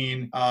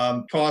between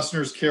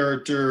Costner's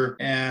character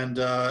and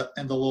the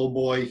little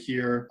boy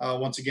here.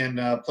 Once again,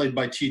 played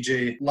by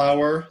T.J.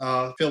 Lauer,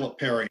 Philip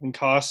Perry. And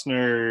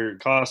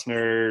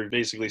Costner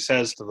basically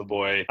says to the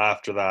boy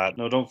after that,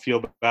 "No, don't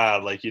feel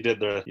bad. Like you did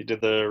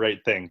the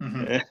right thing."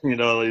 Mm-hmm. You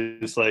know,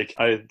 it's like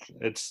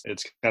it's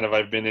kind of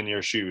I've been in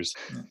your shoes.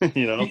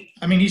 You know,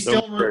 I mean, he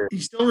still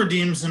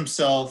redeems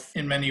himself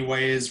in many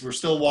ways. We're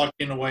still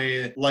walking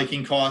away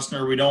liking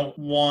Costner. We don't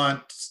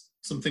want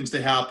some things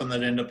to happen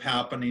that end up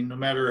happening. No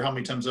matter how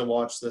many times I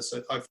watch this,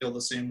 I feel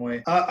the same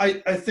way. I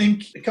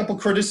think a couple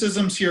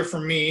criticisms here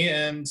from me,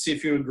 and see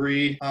if you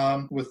agree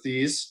with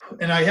these.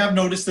 And I have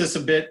noticed this a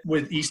bit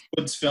with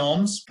Eastwood's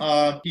films.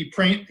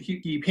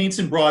 He paints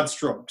in broad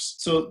strokes.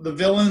 So the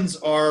villains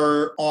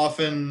are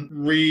often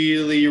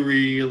really,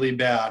 really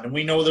bad. And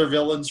we know they're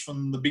villains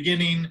from the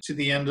beginning to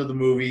the end of the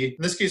movie.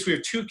 In this case, we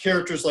have two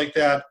characters like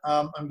that.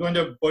 I'm going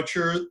to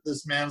butcher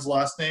this man's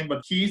last name,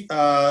 but Keith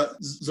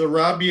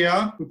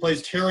Zarabia, who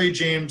plays Terry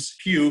James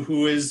Pugh,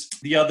 who is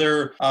the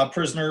other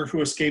prisoner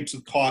who escapes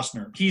with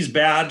Costner. He's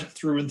bad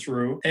through and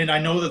through. And I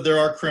know that there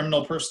are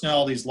criminal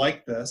personalities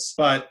like this,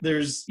 but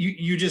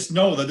you just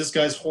know that this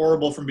guy's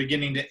horrible from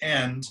beginning to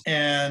end.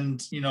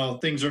 And, you know,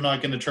 things are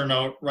not going to turn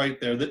out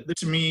right there.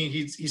 To me,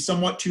 he's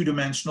somewhat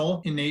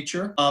two-dimensional in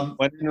nature.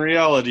 But in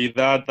reality,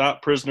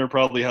 that prisoner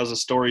probably has a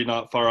story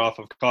not far off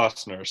of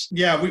Costner's.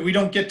 Yeah, we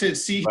don't get to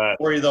see his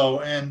story,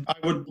 though. And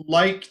I would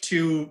like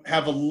to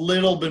have a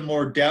little bit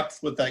more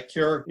depth with that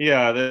character.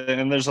 Yeah,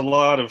 and there's a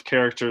lot of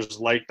characters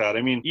like that.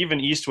 I mean, even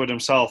Eastwood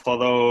himself,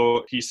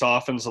 although he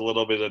softens a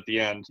little bit at the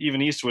end,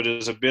 even Eastwood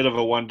is a bit of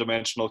a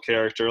one-dimensional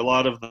character. A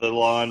lot of the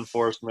law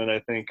enforcement, I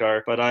think,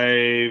 are. But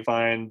I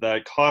find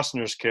that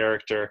Costner's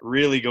character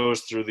really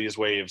goes through these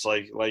waves,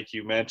 like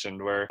you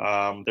mentioned, where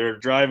they're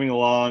driving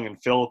along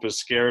and Philip is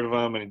scared of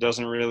him and he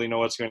doesn't really know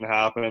what's going to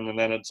happen. And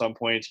then at some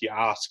point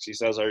he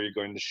says, "Are you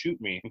going to shoot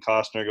me?" And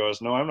Costner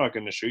goes, "No, I'm not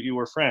going to shoot you.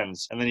 We're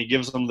friends." And then he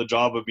gives him the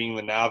job of being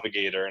the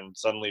navigator, and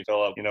suddenly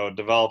Philip,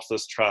 develops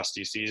this trust.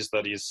 He sees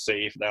that he's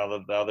safe now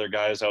that the other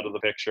guy's out of the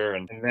picture.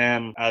 And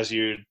then, as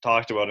you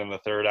talked about in the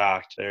third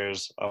act,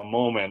 there's a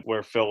moment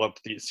where Philip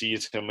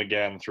sees him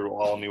again through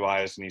all new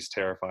eyes, and he's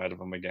terrified of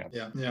him again.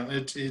 Yeah,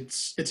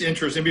 it's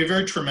interesting. It'd be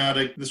very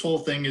traumatic. This whole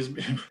thing is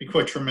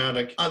quite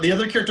traumatic. The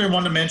other character I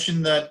want to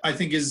mention that I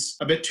think is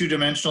a bit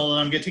two-dimensional,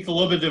 and I'm going to take a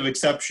little bit of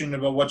exception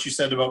about what you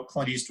said about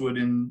Clint Eastwood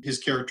and his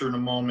character in a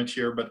moment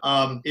here, but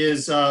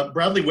is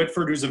Bradley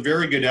Whitford, who's a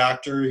very good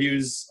actor. He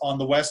was on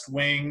The West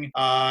Wing.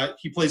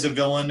 He plays a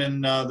villain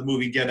in the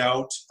movie Get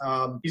Out.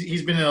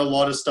 He's been in a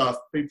lot of stuff.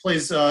 He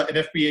plays an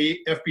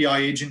FBI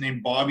agent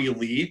named Bobby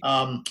Lee,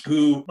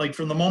 who, like,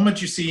 from the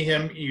moment you see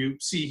him, you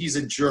see he's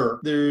a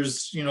jerk.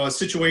 There's, a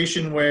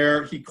situation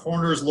where he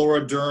corners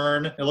Laura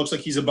Dern. It looks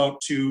like he's about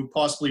to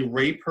possibly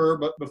rape her,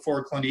 but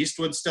before Clint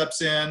Eastwood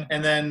steps in.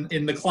 And then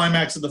in the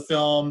climax of the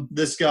film,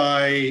 this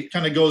guy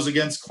kind of goes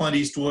against Clint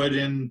Eastwood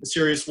in a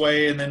serious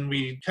way. And then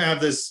we have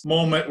this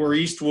moment where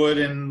Eastwood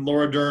and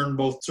Laura Dern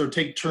both sort of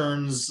take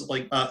turns,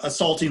 like,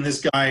 assaulting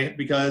this guy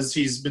because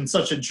he's been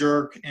such a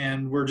jerk,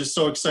 and we're just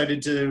so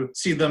excited to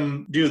see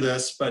them do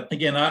this. But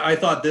again, I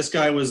thought this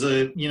guy was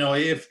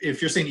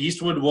if you're saying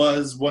Eastwood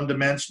was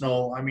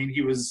one-dimensional, I mean,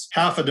 he was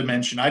half a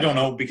dimension. I don't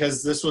know,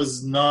 because this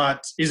was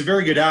not, he's a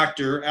very good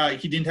actor.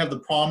 He didn't have the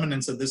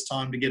prominence at this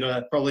time to get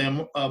probably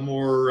a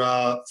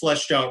more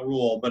fleshed out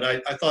role, but I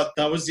thought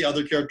that was the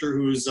other character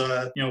who's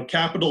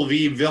capital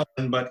V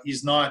villain, but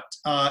he's not.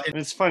 And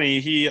it's funny,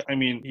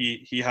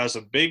 he has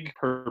a big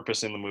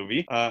purpose in the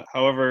movie.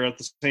 However, at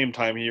the same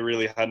time, he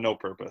really had no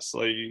purpose.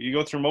 Like, you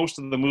go through most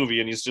of the movie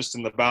and he's just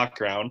in the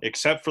background,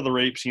 except for the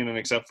rape scene and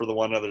except for the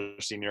one other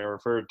scene you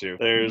referred to.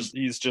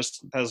 He's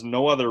just has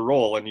no other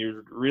role, and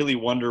you really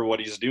wonder what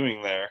he's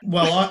doing there.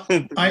 Well,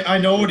 I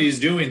know what he's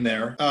doing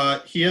there.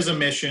 He has a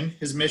mission.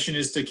 His mission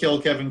is to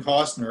kill Kevin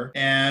Costner,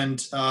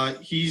 and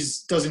he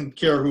doesn't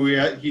care who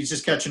he's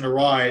just catching a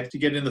ride to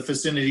get in the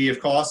vicinity of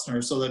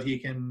Costner so that he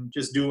can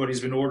just do what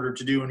he's been ordered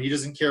to do, and he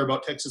doesn't care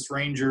about Texas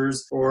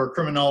Rangers or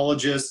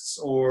criminologists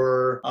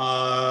or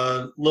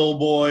little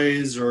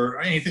boys or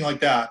anything like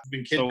that.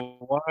 So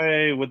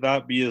why would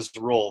that be his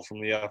role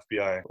from the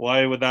FBI?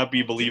 Why would that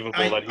be believable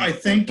that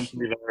he's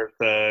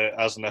there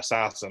as an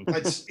assassin?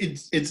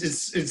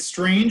 It's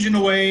strange in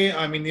a way.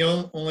 I mean, the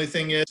only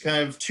thing is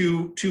kind of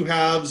two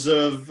halves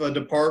of a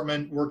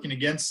department working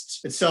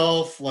against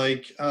itself.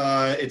 Like,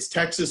 it's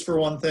Texas for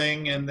one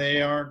thing, and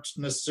they aren't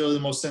necessarily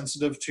the most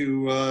sensitive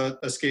to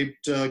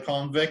escaped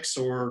convicts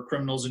or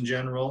criminals in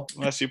general.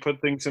 Unless you put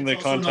things in the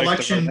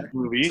context of that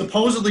movie.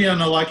 Supposedly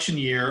an election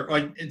year.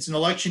 It's an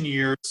election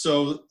year,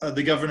 so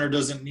the governor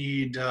doesn't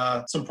need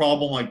some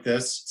problem like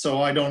this.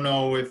 So I don't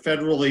know if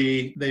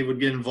federally they would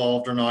get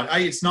involved or not.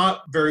 It's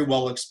not very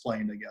well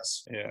explained, I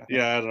guess.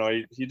 Yeah, I don't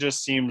know. He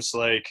just seems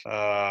like,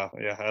 I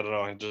don't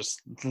know. It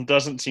just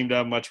doesn't seem to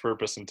have much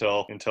purpose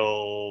until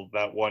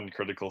that one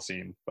critical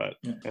scene. But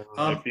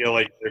I feel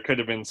like there could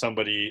have been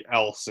somebody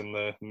else in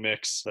the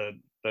mix that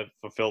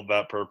fulfilled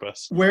that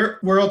purpose. Where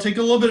I'll take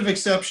a little bit of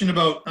exception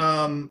about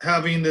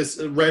having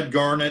this Red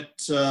Garnet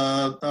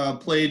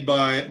played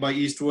by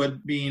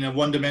Eastwood being a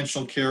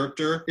one-dimensional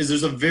character is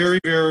there's a very,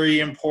 very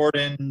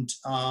important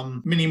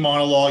mini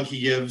monologue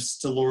he gives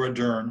to Laura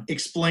Dern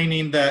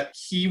explaining that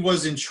he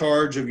was in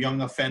charge of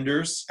young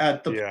offenders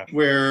at the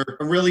where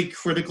a really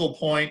critical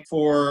point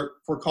for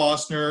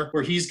Costner,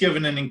 where he's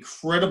given an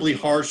incredibly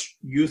harsh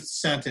youth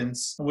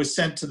sentence and was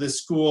sent to this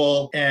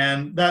school,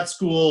 and that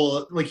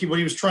school, what he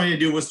was trying to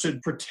do was to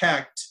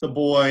protect the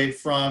boy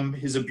from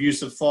his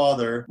abusive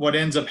father. What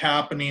ends up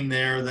happening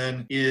there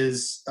then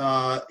is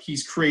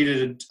he's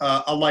created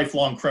a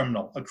lifelong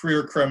criminal, a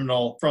career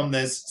criminal from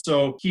this.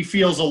 So he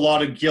feels a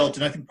lot of guilt,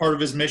 and I think part of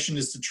his mission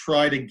is to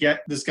try to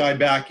get this guy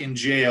back in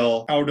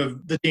jail out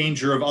of the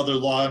danger of other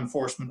law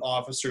enforcement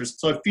officers.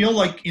 So I feel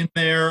like in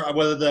there,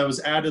 whether that was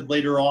added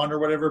later on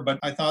or whatever, but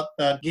I thought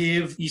that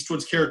gave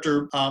Eastwood's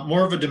character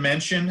more of a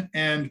dimension.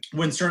 And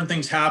when certain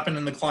things happen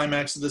in the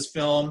climax of this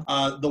film,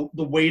 the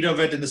weight of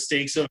it and the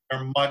stakes of it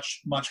are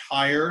much, much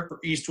higher for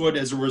Eastwood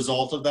as a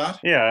result of that.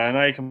 Yeah, and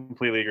I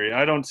completely agree.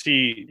 I don't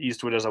see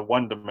Eastwood as a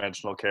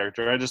one-dimensional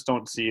character. I just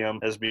don't see him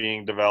as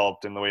being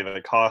developed in the way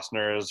that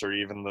Costner is, or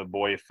even the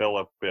boy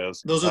Philip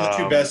is. Those are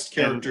the two best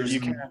characters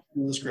in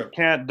the script.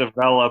 You can't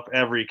develop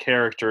every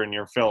character in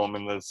your film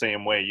in the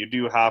same way. You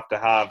do have to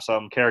have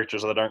some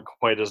characters that aren't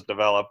quite as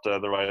developed,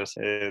 otherwise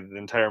the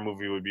entire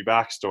movie would be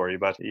backstory.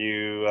 But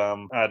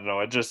I don't know,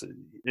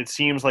 it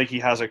seems like he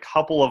has a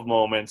couple of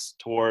moments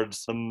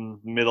towards the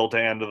middle to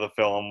end of the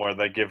film where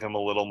they give him a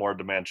little more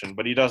dimension,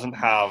 but he doesn't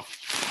have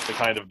the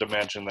kind of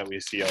dimension that we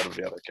see out of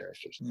the other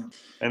characters. Yeah.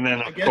 And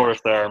then, of course,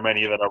 there are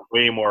many that are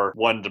way more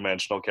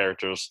one-dimensional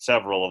characters,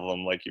 several of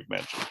them, like you've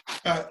mentioned.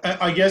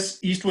 I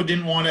guess Eastwood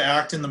didn't want to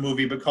act in the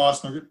movie, but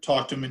Costner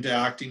talked him into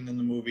acting in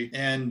the movie.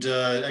 And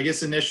I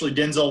guess initially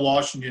Denzel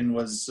Washington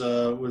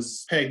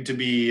was pegged to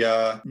be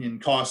in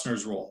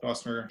Costner's role.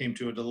 Costner came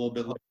to it a little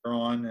bit later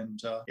on.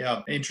 And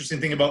interesting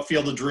thing about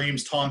Field of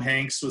Dreams, Tom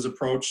Hanks was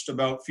approached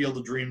about Field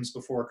of Dreams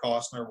before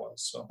Costner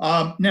was. So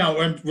now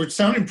we're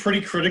sounding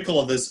pretty critical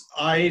of this.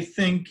 I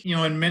think,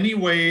 in many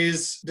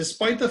ways,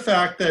 despite the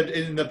fact that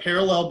in the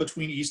parallel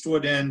between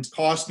Eastwood and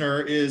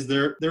Costner is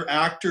they're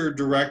actor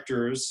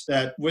directors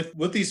that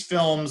with these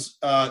films,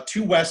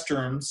 two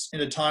Westerns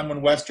in a time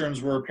when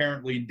Westerns were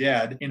apparently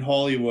dead in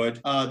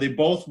Hollywood, they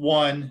both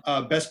won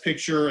Best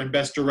Picture and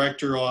Best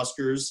Director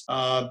Oscars.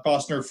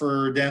 Costner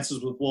for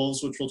Dances with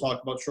Wolves, which we'll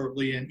talk about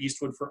shortly, and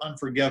Eastwood for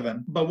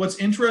Unforgiven. But what's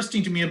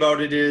interesting to me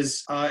about it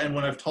is, and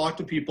when I've talked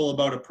to people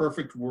about A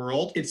Perfect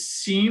World, it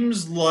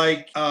seems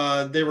like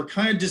they were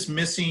kind of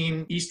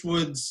dismissing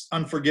Eastwood's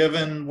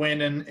Unforgiven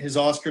win and his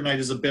Oscar night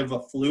as a bit of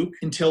a fluke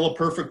until A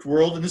Perfect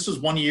World, and this was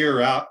 1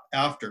 year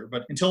after,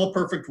 but until A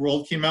Perfect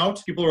World came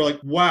out, people were like,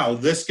 wow,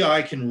 this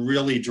guy can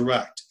really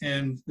direct.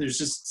 And there's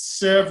just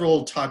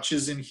several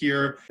touches in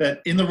here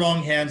that in the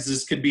wrong hands,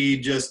 this could be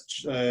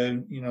just,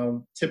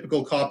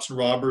 typical cops and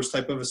robbers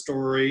type of a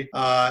story.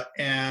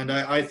 And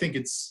I think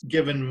it's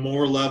given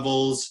more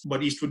levels.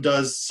 What Eastwood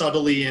does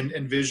subtly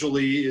and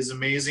visually is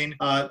amazing.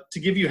 To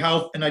give you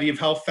an idea of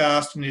how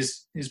fast in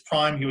his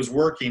prime he was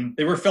working,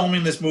 they were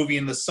filming this movie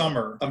in the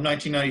summer of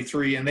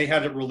 1993, and they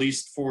had it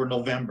released for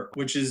November,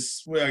 which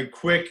is a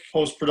quick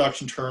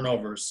post-production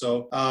turnover.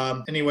 So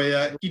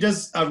anyway, he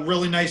does a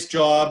really nice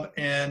job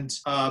and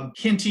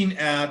hinting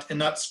at and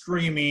not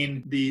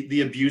screaming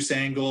the abuse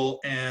angle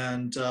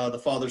and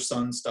the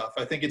father-son stuff.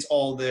 I think it's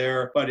all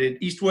there, but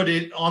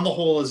Eastwood, on the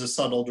whole, is a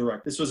subtle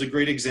director. This was a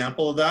great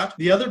example of that.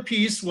 The other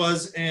piece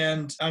was,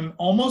 and I'm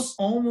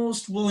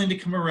almost willing to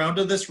come around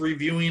to this,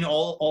 reviewing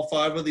all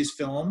five of these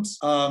films.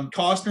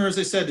 Costner, as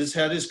I said, has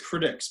had his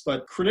critics,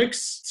 but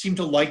critics seem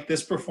to like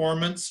this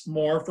performance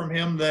more from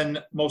him than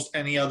most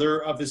any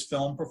other of his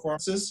film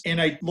performances.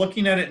 And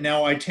looking at it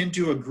now, I tend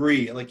to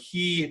agree. Like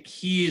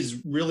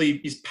he's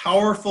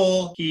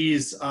powerful.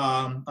 He's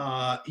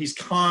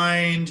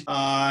kind.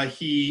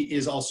 He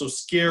is also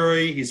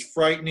scary. He's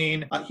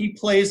frightening. He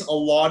plays a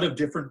lot of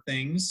different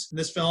things in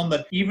this film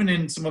that even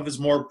in some of his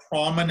more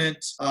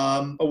prominent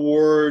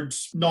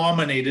awards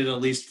nominated,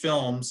 at least,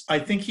 films, I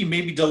think he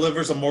maybe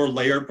delivers a more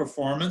layered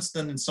performance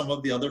than in some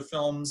of the other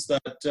films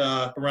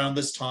that around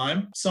this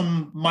time.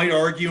 Some might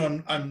argue,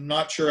 and I'm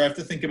not sure, I have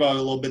to think about it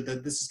a little bit,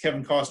 that this is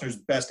Kevin Costner's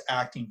best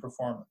acting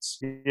performance.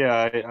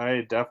 Yeah,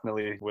 I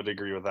definitely would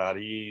agree with that.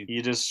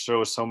 He just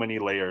shows so many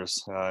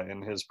layers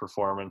in his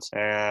performance,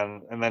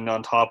 and then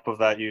on top of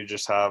that, you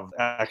just have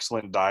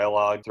excellent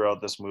dialogue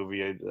throughout this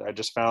movie. I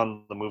just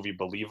found the movie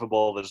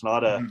believable. There's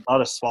not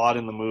a spot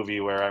in the movie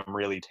where I'm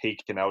really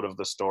taken out of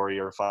the story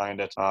or find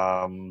it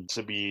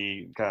to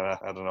be kind of,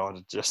 I don't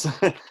know, just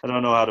I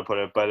don't know how to put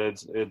it, but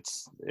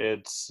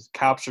it's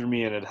captured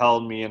me and it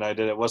held me, and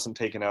it wasn't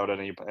taken out at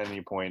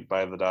any point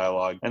by the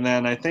dialogue. And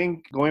then I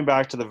think going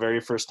back to the very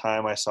first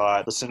time I saw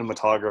it, the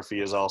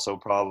cinematography is also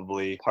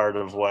probably part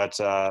of what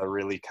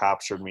really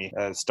captured me,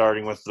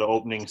 starting with the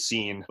opening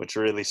scene, which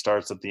really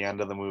starts at the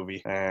end of the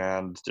movie,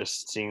 and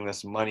just seeing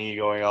this money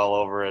going all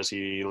over as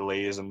he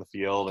lays in the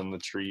field and the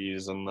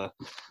trees and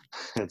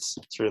it's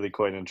really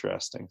quite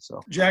interesting.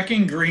 So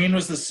Jackie Green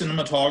was the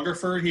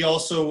cinematographer. He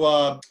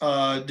also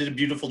did a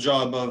beautiful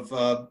job of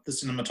the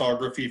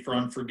cinematography for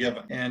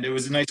Unforgiven, and it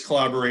was a nice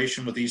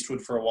collaboration with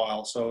Eastwood for a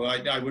while. So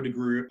I would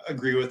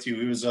agree with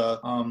you. It was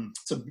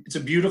it's a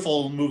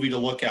beautiful movie to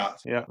look at.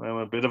 Yeah, I'm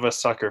a bit of a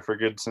sucker for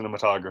good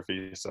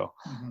cinematography. So.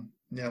 Mm-hmm.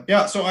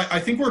 Yeah. So I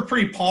think we're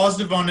pretty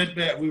positive on it.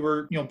 That we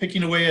were,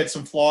 picking away at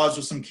some flaws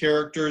with some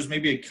characters,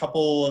 maybe a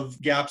couple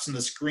of gaps in the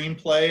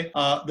screenplay.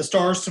 The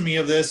stars to me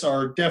of this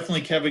are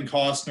definitely Kevin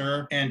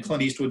Costner and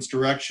Clint Eastwood's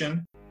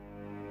direction.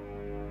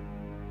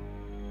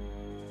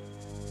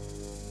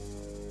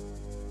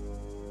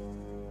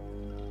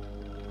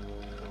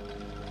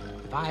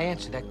 If I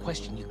answer that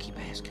question you keep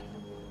asking,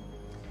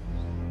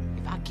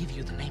 if I give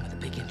you the name of the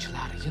big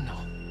enchilada,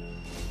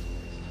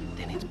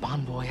 then it's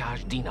Bon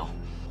Voyage Dino.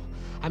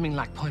 I mean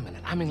like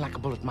permanent. I mean like a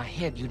bullet in my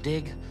head, you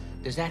dig?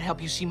 Does that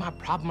help you see my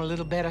problem a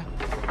little better?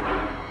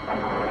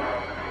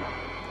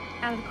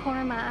 Out of the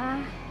corner of my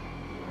eye,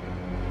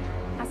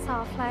 I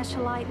saw a flash of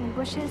light in the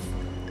bushes,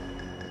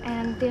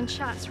 and then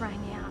shots rang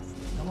out.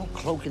 No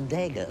cloak and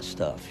dagger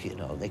stuff,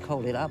 They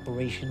called it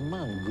Operation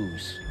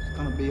Mongoose. It's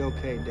gonna be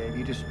okay, Dave.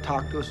 You just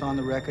talk to us on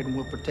the record and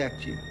we'll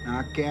protect you.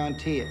 I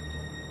guarantee it.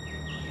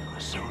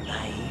 You're so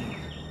naive.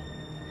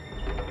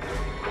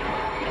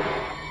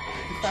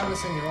 You found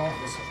this in your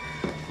office.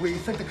 We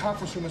think the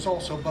conference room is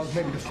also bugged,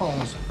 maybe the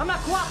phones. I'm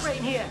not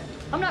cooperating here.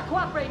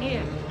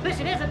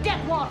 Listen, there's a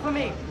death warrant for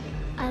me.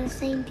 Are the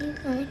same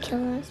people gonna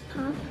kill us,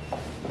 Pop?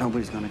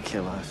 Nobody's gonna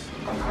kill us.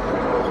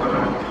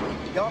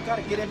 Y'all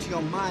gotta get into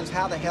your minds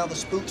how the hell the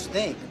spooks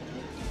think.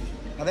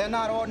 Now, they're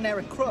not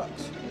ordinary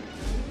crooks.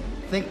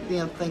 Think the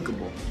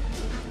unthinkable.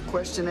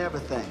 Question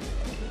everything.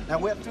 Now,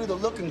 we're through the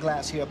looking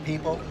glass here,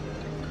 people.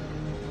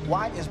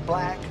 White is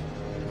black,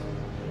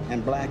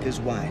 and black is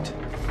white.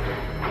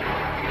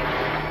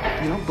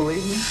 You don't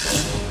believe me?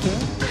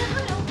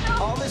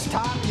 All this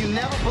time, you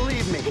never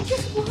believed me. I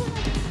just want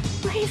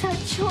to raise our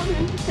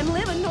children and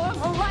live a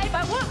normal life.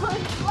 I want my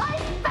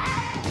life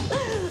back.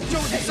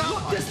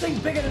 Look, this thing's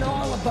bigger than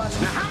all of us.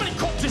 Now, how many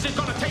courts is it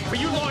going to take for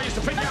you lawyers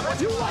to figure out what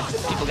you want?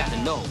 People got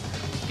to know.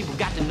 People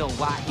got to know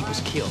why he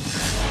was killed.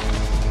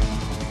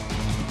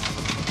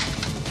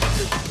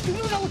 Do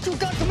you know what you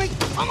done to me?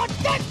 I'm a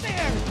dead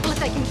man! Well, if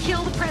they can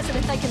kill the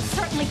president, they can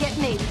certainly get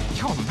me.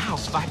 You're a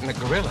mouse fighting a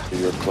gorilla.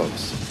 You're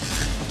close.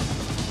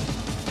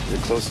 You're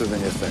closer than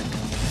you think.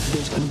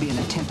 There's going to be an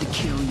attempt to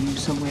kill you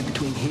somewhere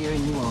between here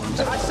and New Orleans.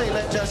 I say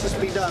let justice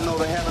be done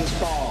over heaven's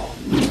fall.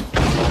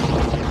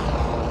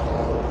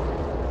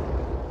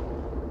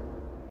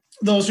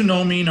 Those who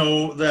know me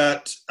know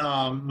that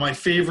my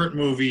favorite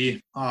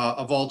movie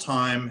of all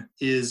time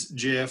is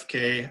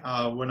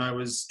JFK. When I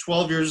was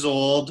 12 years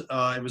old,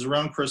 it was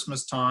around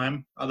Christmas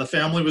time. The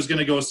family was going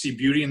to go see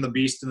Beauty and the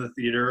Beast in the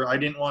theater. I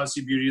didn't want to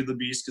see Beauty and the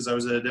Beast because I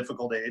was at a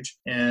difficult age,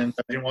 and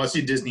I didn't want to see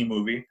a Disney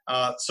movie.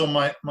 So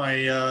my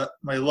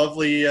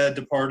lovely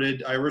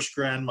departed Irish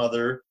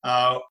grandmother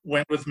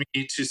went with me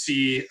to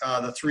see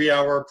the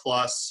 3-hour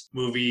plus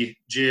movie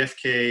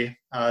JFK,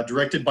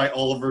 directed by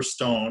Oliver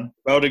Stone.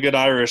 About a good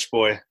Irish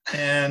boy.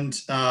 And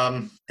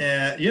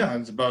yeah,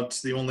 it's about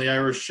the only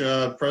Irish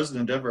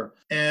president ever.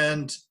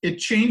 And it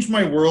changed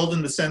my world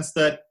in the sense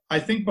that I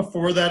think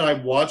before that I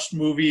watched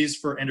movies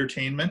for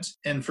entertainment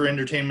and for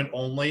entertainment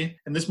only.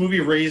 And this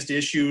movie raised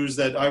issues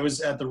that I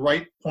was at the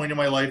right point in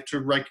my life to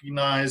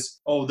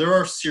recognize, oh, there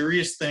are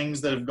serious things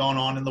that have gone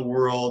on in the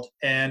world.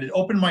 And it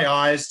opened my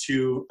eyes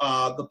to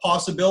the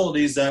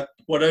possibilities that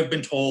what I've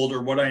been told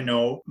or what I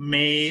know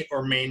may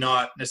or may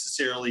not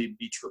necessarily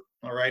be true.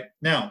 All right.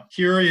 Now,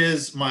 here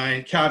is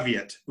my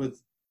caveat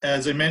with,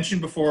 as I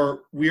mentioned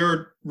before, we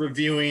are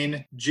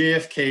reviewing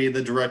JFK,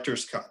 the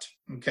director's cut.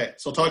 Okay,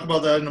 so I'll talk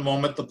about that in a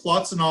moment. The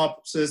plot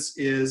synopsis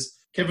is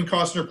Kevin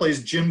Costner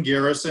plays Jim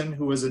Garrison,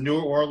 who was a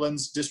New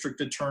Orleans district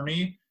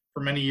attorney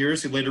for many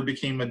years. He later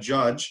became a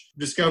judge.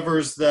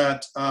 Discovers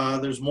that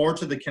there's more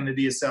to the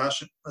Kennedy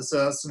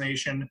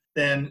assassination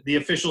than the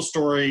official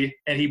story,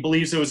 and he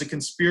believes it was a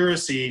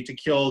conspiracy to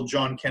kill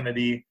John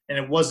Kennedy, and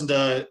it wasn't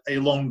a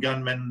lone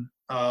gunman,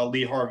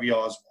 Lee Harvey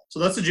Oswald. So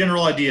that's the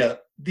general idea.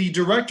 The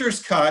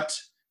director's cut,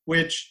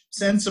 which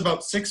since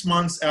about 6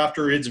 months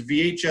after its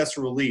VHS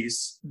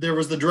release, there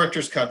was the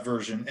director's cut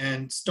version,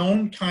 and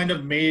Stone kind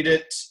of made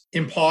it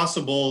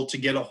impossible to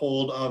get a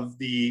hold of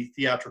the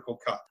theatrical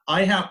cut.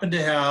 I happen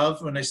to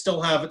have, and I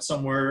still have it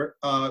somewhere,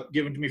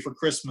 given to me for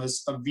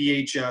Christmas, a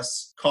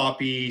VHS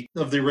copy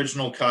of the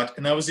original cut,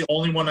 and that was the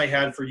only one I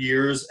had for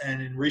years,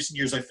 and in recent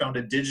years I found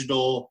a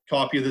digital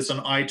copy of this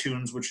on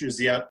iTunes, which is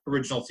the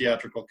original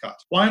theatrical cut.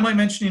 Why am I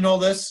mentioning all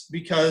this?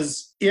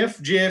 Because if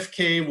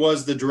JFK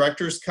was the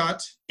director's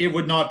cut, it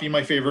would not be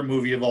my favorite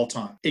movie of all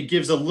time. It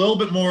gives a little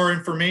bit more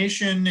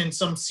information in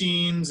some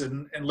scenes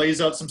and lays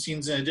out some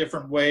scenes in a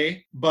different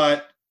way,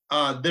 but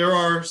There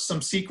are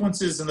some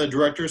sequences in the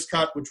director's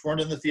cut which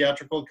weren't in the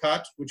theatrical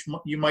cut, which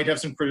you might have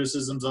some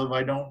criticisms of,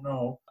 I don't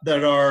know,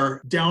 that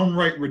are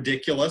downright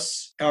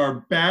ridiculous,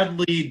 are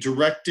badly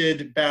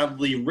directed,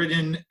 badly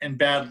written, and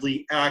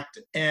badly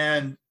acted.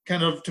 And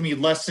kind of, to me,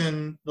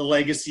 lessen the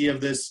legacy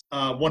of this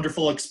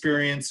wonderful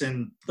experience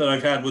that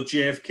I've had with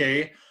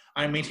JFK.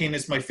 I maintain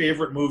it's my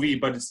favorite movie,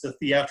 but it's the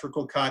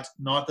theatrical cut,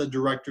 not the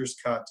director's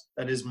cut.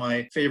 That is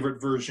my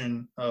favorite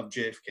version of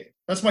JFK.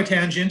 That's my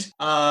tangent.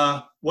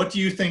 What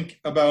do you think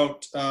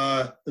about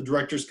the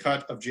director's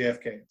cut of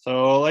JFK?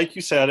 So, like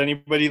you said,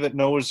 anybody that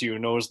knows you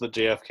knows that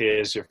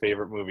JFK is your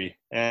favorite movie.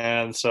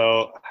 And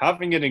so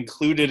having it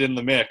included in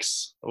the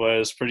mix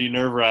was pretty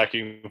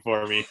nerve-wracking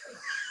for me.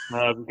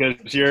 Because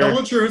Tell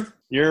the truth.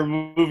 Your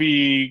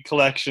movie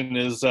collection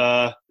is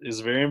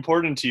very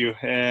important to you,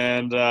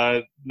 and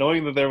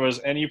knowing that there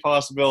was any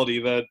possibility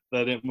that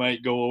it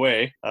might go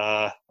away,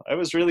 I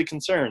was really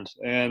concerned.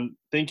 And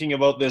thinking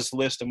about this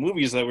list of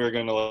movies that we were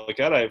going to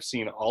look at, I've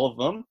seen all of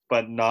them,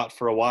 but not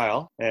for a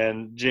while.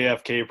 And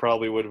JFK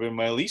probably would have been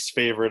my least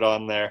favorite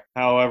on there.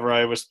 However,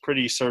 I was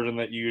pretty certain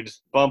that you'd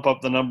bump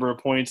up the number of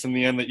points in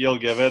the end that you'll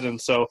give it,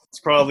 and so it's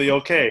probably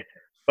okay.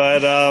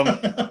 But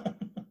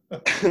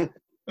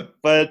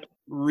but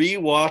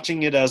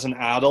rewatching it as an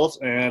adult,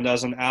 and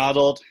as an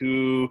adult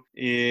who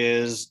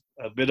is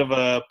a bit of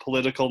a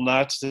political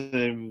nut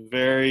and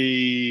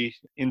very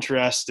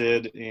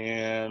interested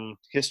in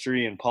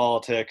history and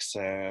politics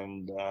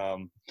and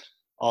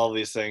all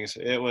these things,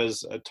 it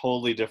was a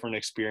totally different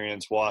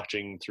experience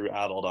watching through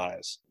adult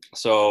eyes.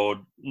 So,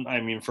 I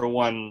mean, for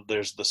one,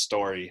 there's the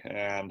story,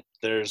 and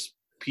there's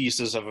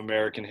pieces of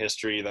American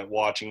history that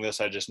watching this,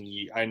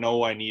 I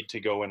know I need to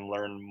go and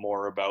learn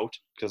more about,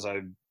 because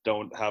I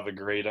don't have a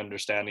great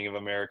understanding of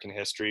American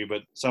history,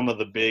 but some of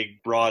the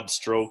big broad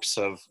strokes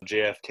of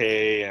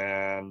JFK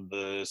and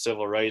the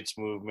civil rights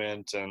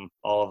movement and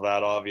all of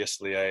that,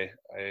 obviously I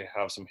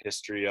have some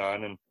history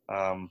on.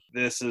 And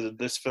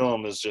this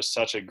film is just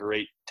such a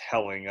great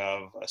telling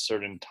of a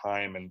certain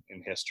time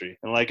in history.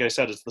 And like I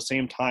said, it's the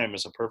same time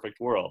as A Perfect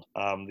World.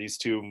 These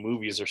two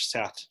movies are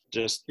set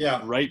just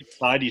right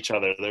beside each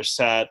other. They're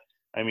set,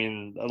 I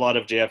mean, a lot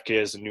of JFK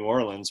is in New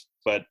Orleans,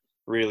 but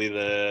really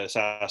the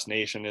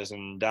assassination is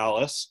in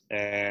Dallas,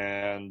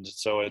 and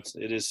so it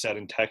is set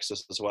in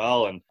Texas as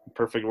well, and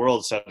Perfect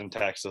World set in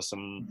Texas.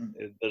 And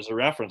there's a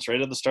reference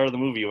right at the start of the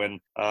movie when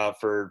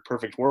for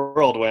Perfect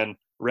World, when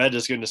Red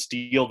is going to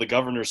steal the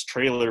governor's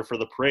trailer for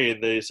the parade,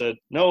 they said,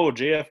 no,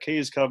 JFK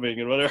is coming,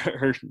 and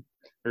whatever,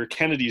 or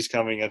Kennedy's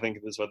coming, I think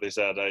is what they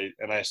said. I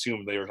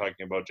assumed they were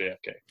talking about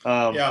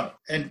JFK. Yeah,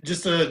 and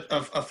just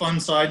a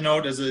fun side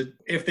note,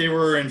 if they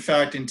were in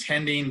fact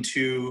intending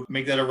to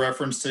make that a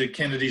reference to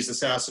Kennedy's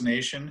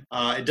assassination,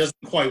 it doesn't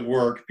quite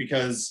work,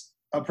 because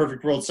A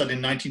Perfect World set in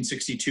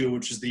 1962,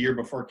 which is the year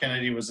before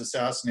Kennedy was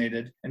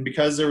assassinated. And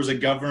because there was a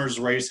governor's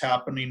race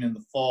happening in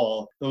the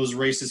fall, those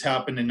races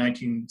happened in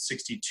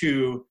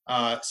 1962.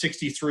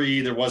 63,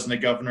 there wasn't a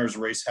governor's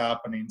race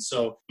happening.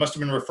 So must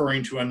have been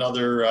referring to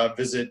another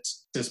visit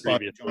by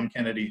John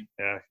Kennedy.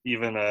 Yeah,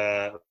 even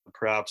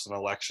perhaps an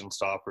election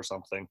stop or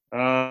something.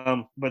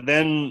 But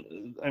then,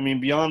 I mean,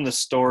 beyond the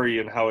story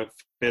and how it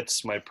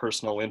fits my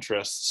personal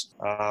interests,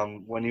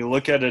 when you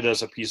look at it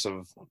as a piece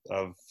of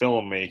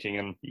filmmaking,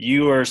 and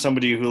you are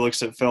somebody who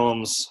looks at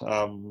films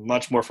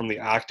much more from the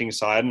acting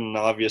side, and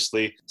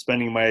obviously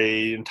spending my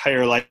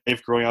entire life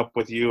growing up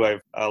with you,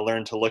 I've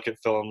learned to look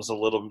at films a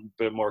little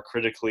bit more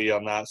critically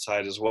on that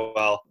side as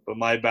well. But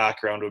my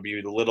background would be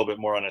a little bit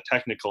more on a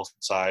technical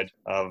side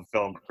of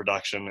film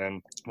production.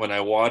 And when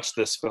I watch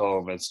this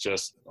film, it's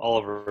just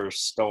Oliver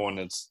Stone,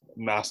 it's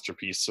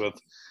masterpiece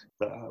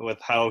with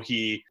how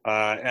he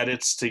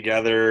edits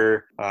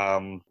together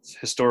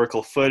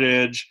historical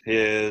footage,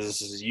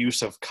 his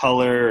use of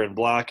color and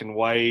black and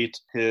white,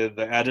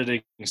 the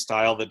editing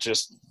style that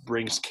just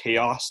brings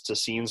chaos to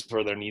scenes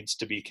where there needs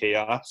to be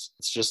chaos.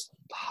 It's just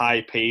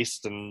high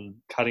paced and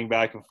cutting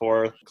back and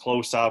forth,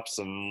 close-ups,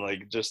 and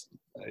like just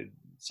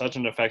such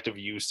an effective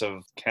use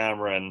of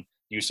camera and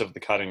use of the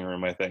cutting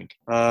room, I think.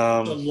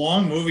 It's a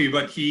long movie,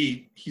 but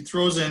he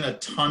throws in a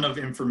ton of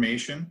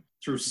information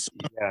through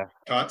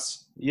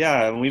cuts.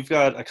 Yeah, and we've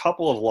got a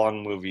couple of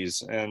long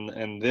movies,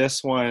 and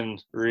this one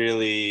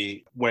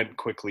really went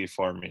quickly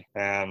for me,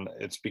 and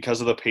it's because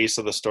of the pace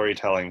of the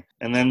storytelling.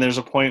 And then there's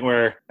a point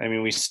where, I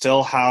mean, we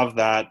still have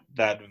that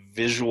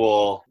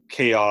visual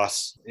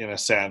chaos in a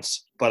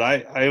sense, but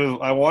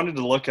I wanted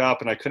to look up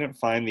and I couldn't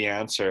find the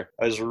answer.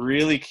 I was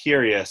really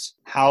curious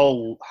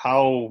how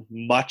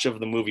much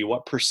of the movie,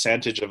 what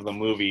percentage of the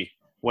movie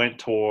went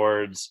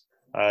towards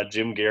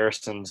Jim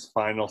Garrison's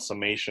final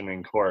summation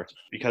in court,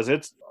 because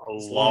it's a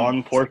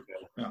long portion.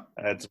 Yeah.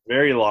 It's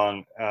very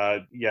long,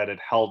 yet it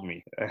held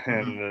me.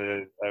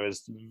 And I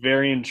was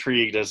very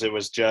intrigued, as it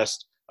was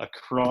just a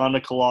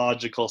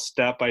chronological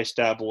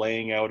step-by-step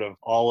laying out of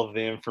all of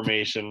the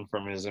information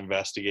from his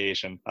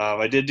investigation.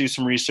 I did do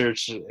some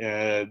research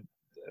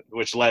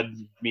which led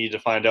me to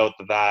find out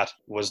that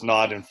was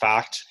not, in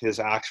fact, his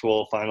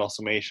actual final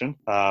summation.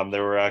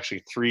 There were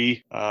actually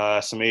 3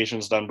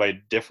 summations done by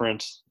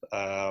different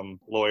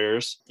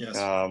lawyers, Yes.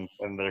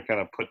 and they're kind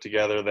of put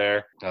together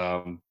there.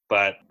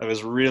 But I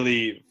was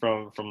really,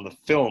 from the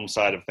film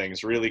side of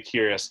things, really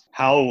curious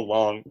how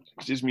long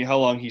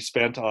he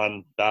spent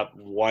on that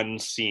one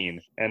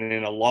scene. And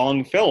in a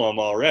long film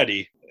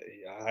already,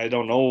 I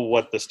don't know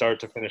what the start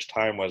to finish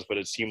time was, but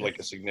it seemed like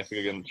a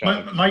significant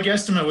chunk. My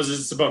guesstimate was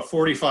it's about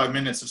 45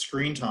 minutes of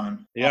screen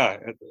time. Yeah,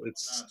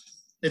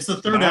 it's the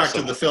third act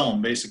of the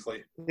film,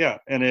 basically. Yeah,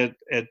 and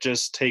it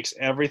just takes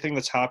everything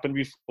that's happened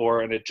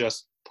before and it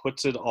just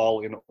puts it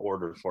all in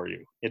order for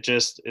you. It's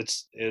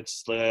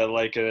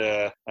like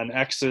an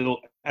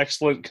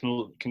excellent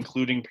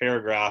concluding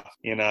paragraph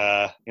in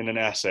an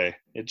essay.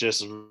 It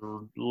just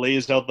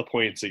lays out the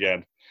points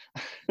again.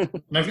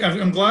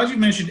 I'm glad you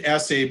mentioned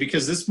essay,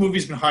 because this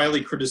movie's been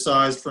highly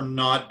criticized for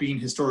not being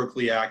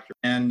historically accurate,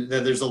 and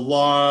that there's a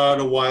lot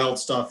of wild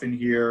stuff in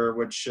here.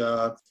 Which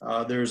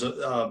there's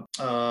a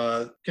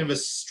kind of a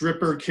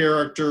stripper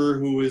character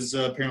who is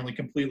apparently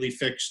completely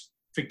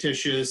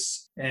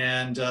fictitious,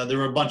 and there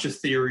were a bunch of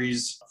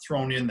theories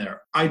thrown in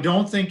there. I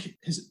don't think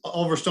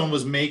Oliver Stone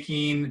was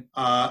making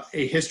a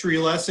history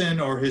lesson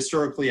or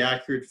historically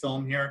accurate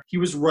film here. He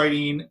was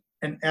writing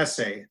an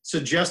essay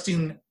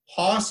suggesting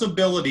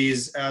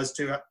possibilities as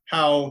to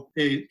how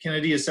the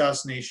Kennedy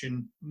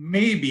assassination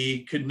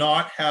maybe could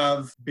not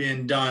have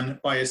been done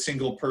by a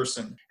single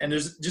person. And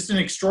there's just an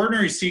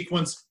extraordinary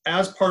sequence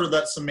as part of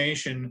that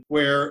summation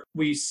where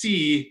we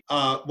see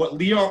what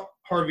Lee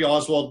Harvey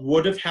Oswald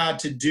would have had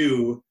to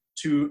do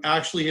to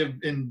actually have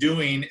been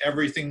doing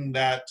everything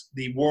that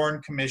the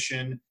Warren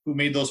Commission, who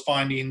made those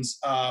findings,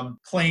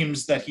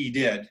 claims that he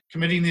did.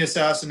 Committing the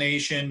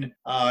assassination,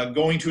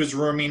 going to his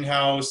rooming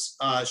house,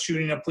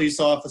 shooting a police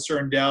officer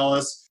in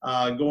Dallas,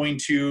 going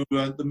to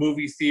the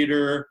movie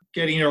theater,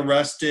 getting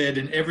arrested,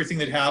 and everything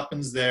that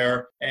happens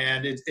there.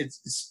 And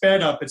it's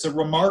sped up. It's a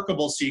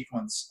remarkable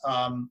sequence,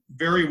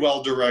 very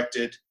well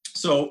directed.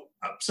 So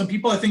some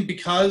people, I think,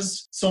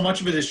 because so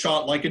much of it is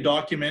shot like a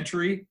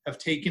documentary, have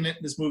taken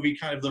this movie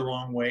kind of the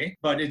wrong way,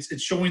 but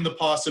it's showing the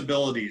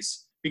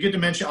possibilities. Be good to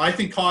mention, I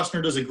think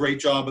Costner does a great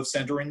job of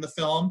centering the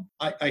film.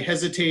 I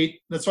hesitate,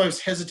 that's why I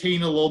was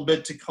hesitating a little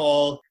bit to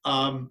call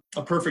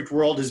A Perfect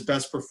World his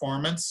best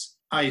performance.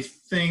 I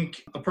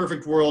think A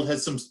Perfect World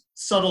has some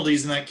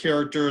subtleties in that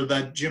character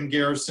that Jim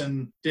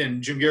Garrison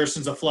didn't. Jim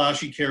Garrison's a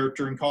flashy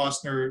character and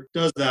Costner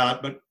does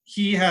that, but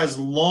he has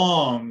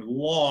long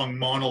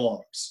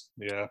monologues.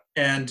 Yeah.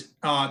 And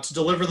to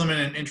deliver them in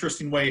an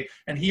interesting way.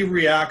 And he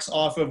reacts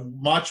off of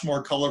much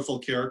more colorful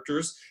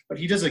characters, but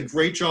he does a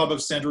great job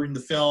of centering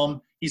the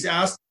film. He's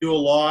asked to do a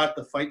lot.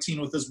 The fight scene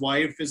with his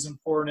wife is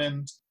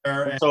important.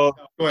 So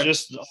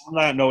just on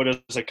that note,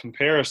 as a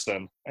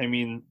comparison, I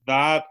mean,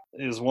 that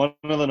is one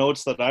of the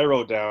notes that I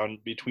wrote down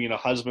between a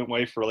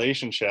husband-wife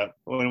relationship.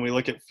 When we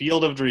look at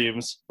Field of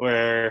Dreams,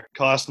 where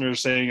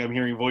Costner's saying, I'm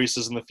hearing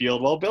voices in the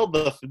field, well, build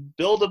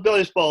a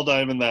baseball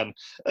diamond then.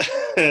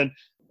 And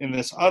in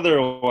this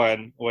other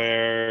one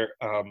where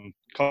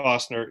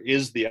Costner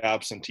is the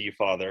absentee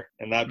father,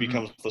 and that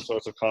becomes the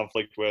source of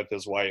conflict with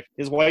his wife.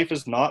 His wife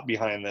is not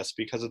behind this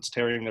because it's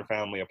tearing their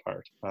family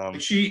apart.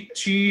 She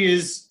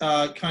is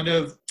kind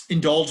of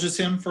indulges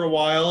him for a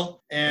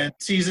while and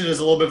sees it as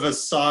a little bit of a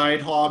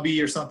side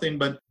hobby or something,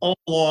 but all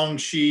along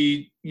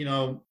she's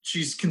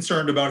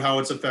concerned about how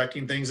it's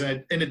affecting things,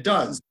 and it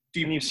does.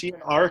 And you see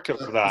an arc of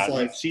that.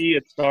 You see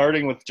it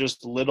starting with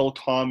just little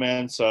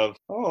comments of,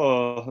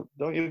 oh,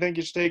 don't you think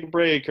you should take a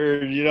break?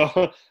 Or,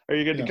 are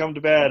you good to come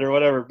to bed or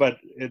whatever? But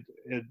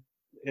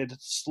it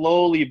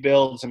slowly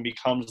builds and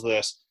becomes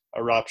this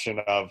eruption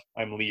of,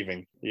 I'm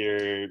leaving.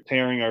 You're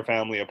tearing our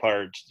family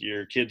apart.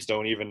 Your kids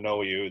don't even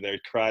know you. They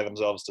cry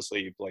themselves to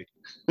sleep,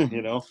 And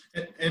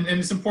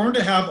it's important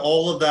to have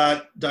all of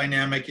that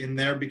dynamic in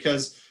there,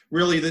 because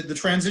really the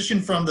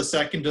transition from the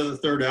second to the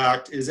third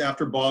act is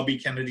after Bobby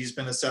Kennedy's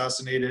been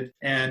assassinated,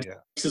 and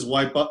picks his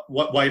wife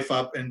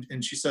up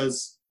and she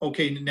says,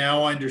 okay,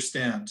 now I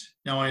understand.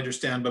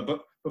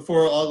 But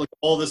before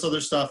all this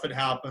other stuff had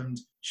happened,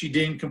 she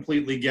didn't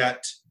completely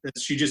get that.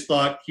 She just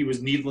thought he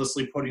was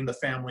needlessly putting the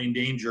family in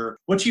danger,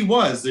 which he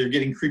was. They're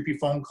getting creepy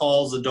phone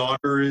calls. The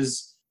daughter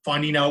is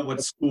finding out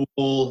what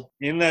school.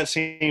 In that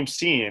same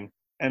scene,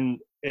 and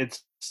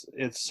it's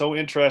so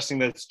interesting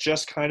that it's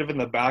just kind of in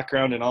the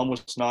background and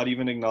almost not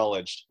even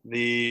acknowledged.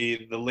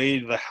 The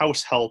lady, the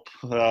house help,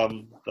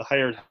 the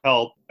hired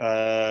help,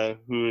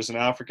 who is an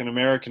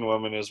African-American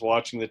woman, is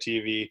watching the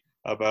TV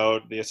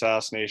about the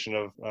assassination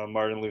of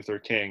Martin Luther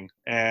King.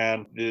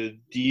 And the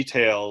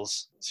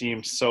details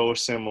seem so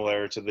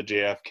similar to the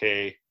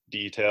JFK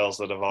details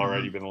that have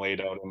already been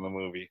laid out in the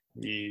movie.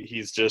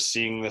 He's just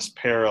seeing this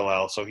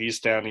parallel. So he's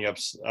standing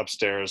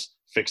upstairs,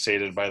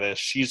 fixated by this.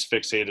 She's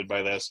fixated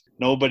by this.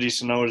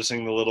 Nobody's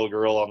noticing the little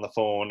girl on the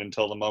phone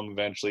until the mom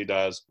eventually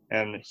does.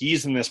 And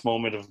he's in this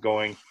moment of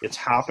going, it's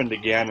happened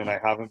again and I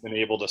haven't been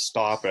able to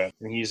stop it.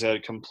 And he's at a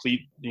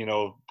complete,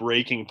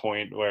 breaking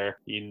point where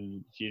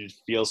he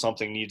feels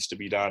something needs to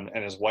be done.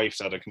 And his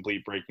wife's at a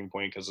complete breaking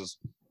point because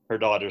her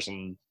daughter's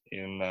in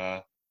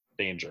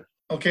danger.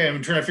 Okay,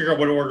 I'm trying to figure out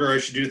what order I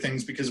should do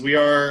things because we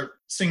are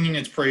singing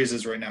its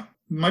praises right now.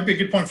 Might be a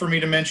good point for me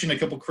to mention a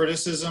couple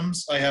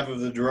criticisms I have of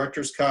the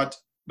director's cut,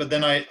 but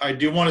then I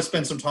do want to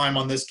spend some time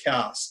on this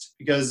cast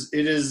because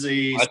it is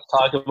Let's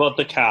talk about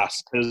the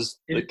cast because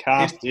the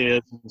cast is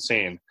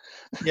insane.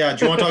 Yeah,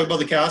 do you want to talk about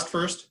the cast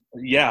first?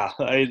 Yeah,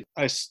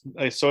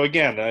 so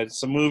again,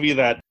 it's a movie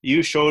that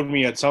you showed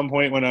me at some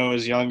point when I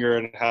was younger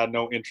and had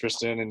no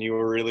interest in, and you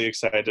were really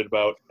excited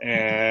about,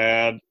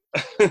 and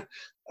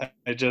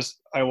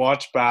I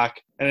watch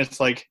back, and it's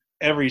like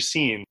every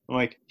scene, I'm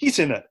like, he's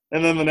in it.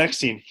 And then the next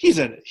scene, he's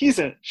in it, she's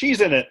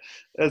in it.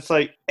 It's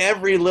like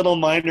every little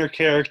minor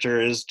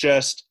character is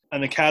just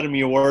an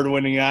Academy Award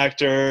winning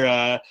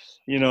actor.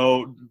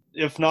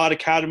 If not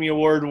Academy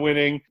Award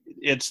winning,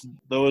 it's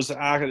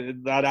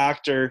that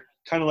actor,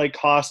 kind of like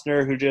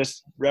Costner, who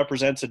just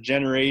represents a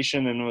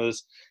generation and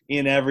was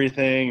in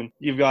everything. And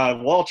you've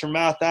got Walter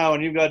Matthau,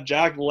 and you've got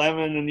Jack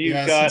Lemmon, and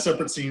you've got some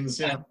separate scenes,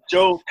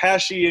 Joe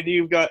Pesci,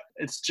 and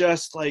it's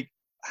just like,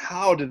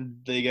 how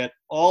did they get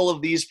all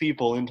of these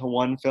people into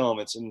one film?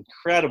 It's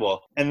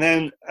incredible. And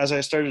then as I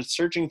started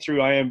searching through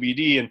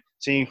IMDb and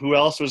seeing who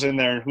else was in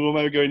there and who am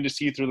I going to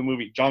see through the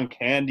movie, John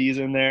Candy's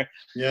in there.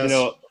 Yes.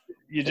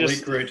 You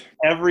just great.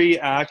 Every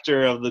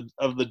actor of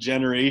the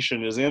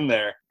generation is in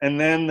there. And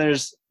then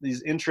there's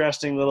these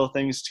interesting little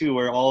things too,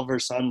 where Oliver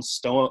Stone's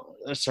son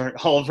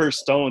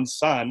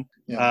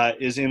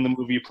is in the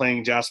movie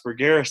playing Jasper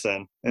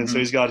Garrison, and so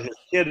he's got his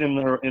kid in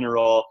a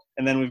role.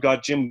 And then we've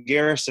got Jim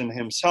Garrison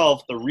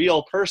himself, the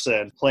real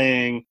person,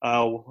 playing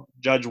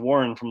Judge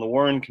Warren from the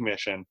Warren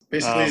Commission.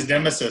 Basically his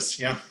nemesis,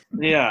 yeah.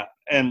 Yeah,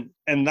 and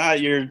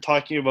that you're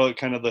talking about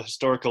kind of the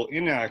historical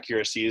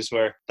inaccuracies,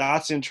 where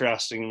that's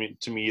interesting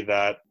to me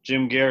that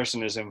Jim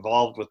Garrison is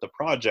involved with the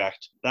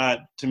project. That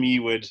to me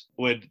would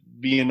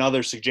be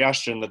another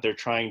suggestion that they're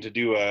trying to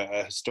do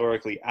a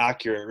historically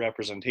accurate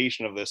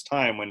representation of this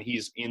time when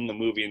he's in the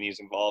movie and he's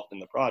involved in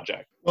the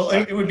project. Well,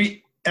 it would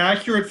be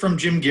accurate from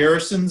Jim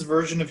Garrison's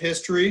version of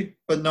history,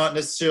 but not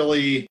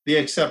necessarily the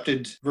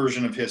accepted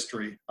version of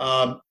history.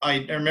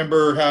 I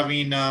remember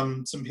having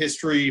some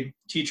history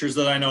teachers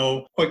that I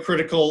know quite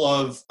critical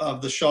of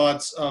the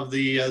shots of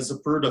the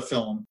Zapruder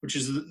film, which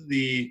is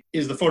the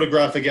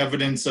photographic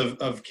evidence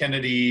of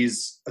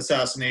Kennedy's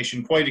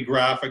assassination. Quite a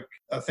graphic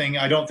thing.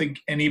 I don't think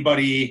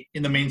anybody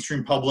in the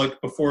mainstream public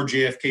before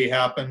JFK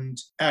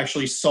happened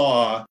actually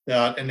saw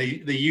that, and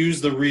they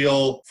use the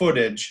real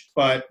footage,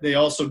 but they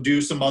also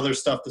do some other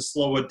stuff to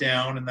slow it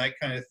down and that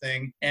kind of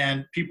thing.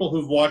 And people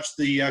who've watched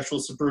the actual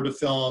Zapruder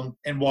film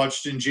and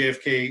watched in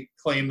JFK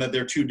claim that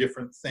they're two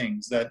different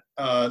things, that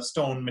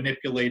Stone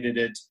manipulated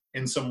it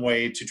in some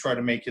way to try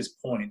to make his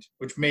point,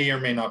 which may or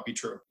may not be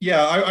true.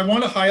 Yeah, I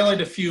want to highlight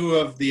a few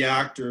of the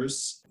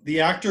actors. The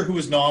actor who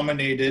was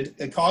nominated,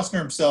 Costner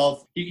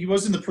himself, he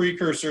was in the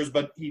precursors,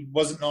 but he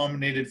wasn't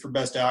nominated for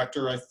Best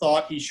Actor. I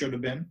thought he should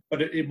have been,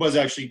 but it was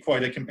actually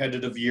quite a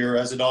competitive year,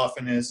 as it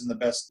often is in the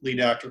Best Lead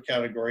Actor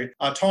category.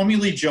 Tommy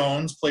Lee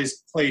Jones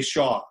plays Clay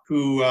Shaw,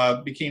 who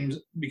becomes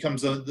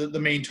the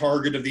main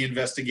target of the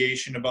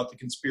investigation about the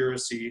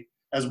conspiracy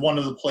as one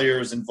of the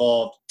players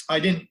involved. I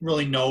didn't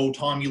really know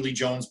Tommy Lee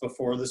Jones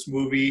before this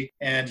movie,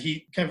 and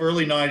he kind of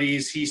early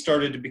 90s, he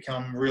started to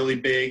become really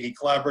big. He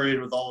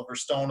collaborated with Oliver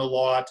Stone a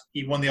lot.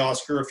 He won the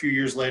Oscar a few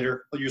years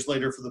later for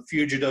The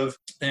Fugitive,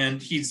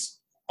 and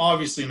he's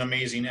obviously an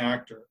amazing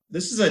actor.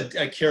 This is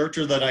a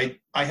character that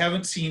I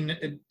haven't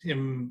seen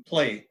him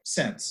play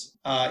since.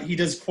 He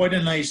does quite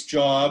a nice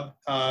job.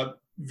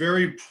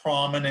 Very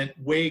prominent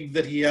wig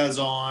that he has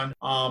on,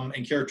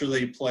 and character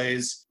that he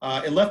plays.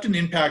 It left an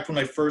impact when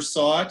I first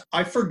saw it.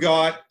 I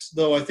forgot,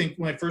 though, I think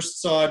when I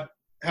first saw it,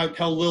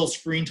 how little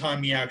screen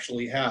time he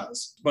actually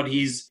has. But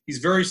he's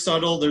very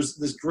subtle. There's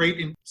this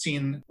great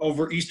scene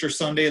over Easter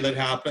Sunday that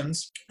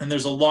happens, and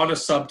there's a lot of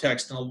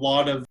subtext and a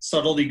lot of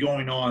subtlety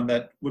going on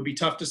that would be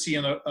tough to see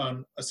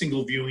on a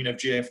single viewing of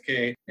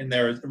JFK in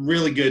there. A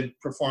really good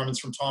performance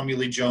from Tommy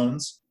Lee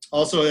Jones.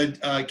 Also,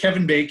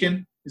 Kevin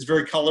Bacon is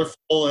very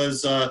colorful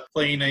as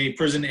playing a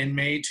prison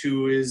inmate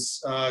who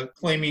is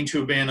claiming to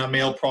have been a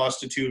male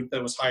prostitute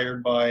that was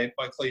hired by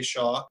Clay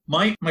Shaw.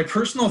 My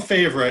personal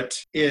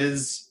favorite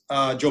is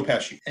Joe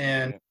Pesci.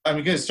 And I'm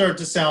going to start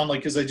to sound like,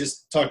 because I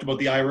just talked about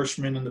The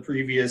Irishman in the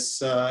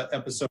previous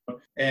episode,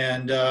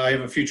 and I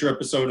have a future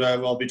episode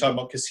I'll be talking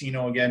about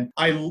Casino again.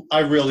 I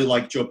really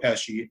like Joe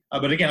Pesci.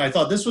 But again, I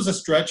thought this was a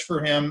stretch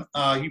for him.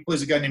 He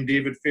plays a guy named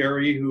David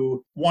Ferry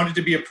who wanted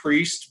to be a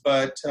priest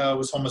but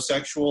was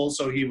homosexual,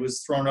 so he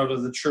was thrown out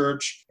of the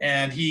church,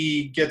 and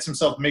he gets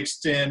himself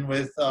mixed in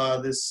with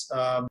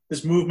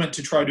this movement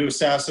to try to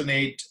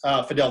assassinate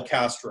Fidel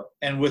Castro,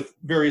 and with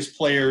various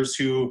players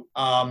who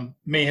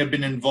may have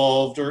been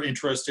involved or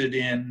interested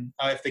in,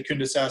 if they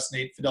couldn't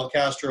assassinate Fidel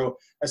Castro,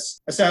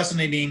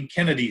 assassinating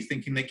Kennedy,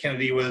 thinking that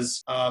Kennedy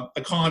was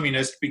a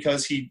communist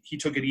because he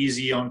took it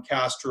easy on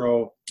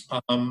Castro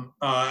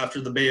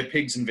after the Bay of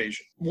Pigs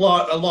invasion. A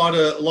lot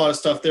of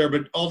stuff there,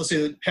 but all to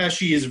say that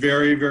Pesci is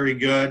very, very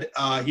good.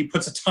 He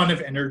puts a ton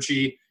of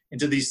energy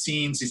into these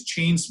scenes. He's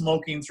chain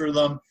smoking through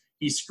them.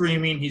 He's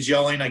screaming. He's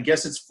yelling. I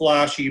guess it's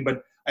flashy,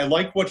 but I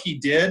like what he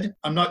did.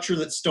 I'm not sure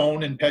that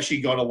Stone and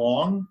Pesci got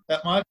along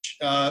that much.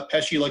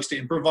 Pesci likes to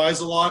improvise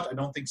a lot. I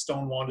don't think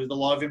Stone wanted a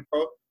lot of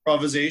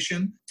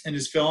improvisation in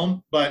his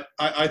film, but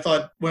I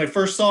thought when I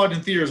first saw it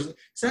in theaters, is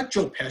that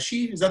Joe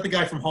Pesci? Is that the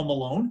guy from Home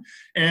Alone?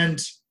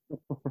 And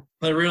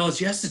I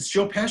realized, yes, it's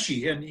Joe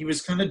Pesci, and he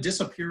was kind of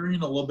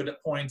disappearing a little bit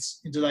at points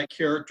into that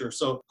character.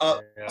 So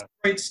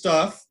great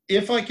stuff.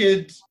 If I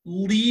could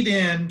lead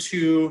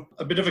into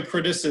a bit of a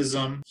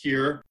criticism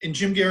here, in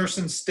Jim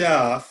Garrison's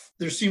staff,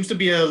 there seems to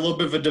be a little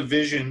bit of a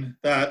division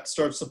that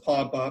starts to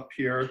pop up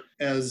here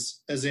as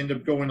they end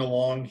up going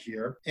along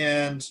here.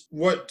 And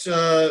what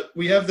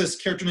we have this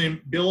character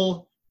named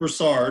Bill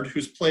Broussard,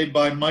 who's played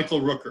by Michael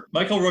Rooker.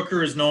 Michael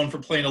Rooker is known for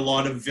playing a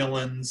lot of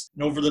villains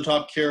and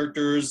over-the-top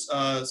characters.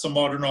 Some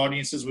modern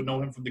audiences would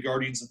know him from the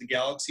Guardians of the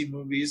Galaxy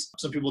movies.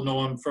 Some people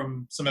know him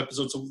from some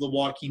episodes of The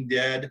Walking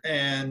Dead.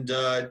 And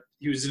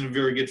he was in a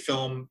very good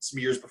film some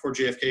years before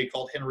JFK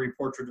called Henry,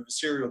 Portrait of a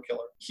Serial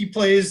Killer. He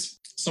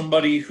plays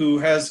somebody who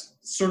has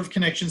sort of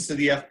connections to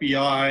the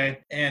FBI,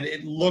 and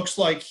it looks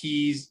like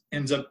he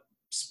ends up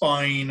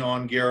spying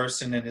on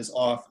Garrison in his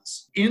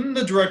office. In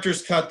the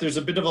director's cut, there's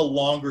a bit of a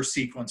longer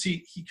sequence.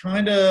 He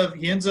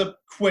ends up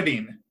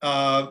quitting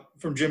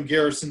from Jim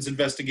Garrison's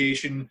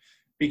investigation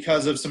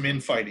because of some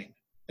infighting.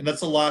 And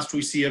that's the last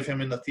we see of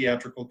him in the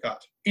theatrical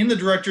cut. In the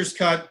director's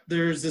cut,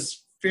 there's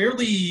this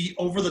fairly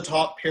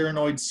over-the-top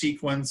paranoid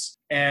sequence,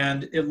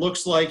 and it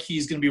looks like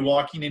he's going to be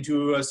walking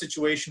into a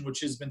situation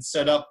which has been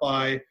set up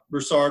by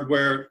Broussard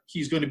where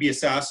he's going to be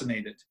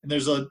assassinated. And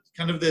there's a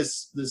kind of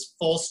this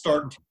false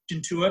start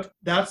to it.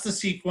 That's the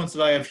sequence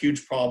that I have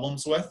huge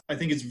problems with. I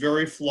think it's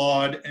very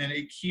flawed, and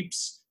it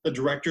keeps the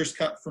director's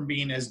cut from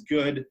being as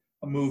good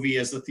a movie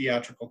as the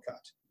theatrical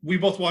cut. We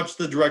both watched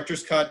the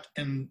director's cut,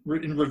 and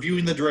in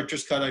reviewing the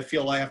director's cut, I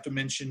feel I have to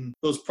mention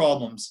those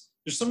problems.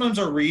 There sometimes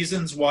are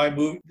reasons why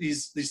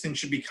these things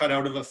should be cut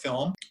out of a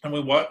film. And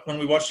when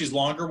we watch these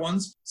longer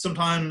ones,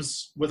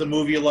 sometimes with a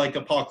movie like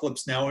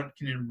Apocalypse Now, it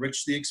can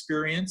enrich the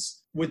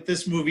experience. With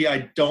this movie,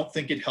 I don't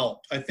think it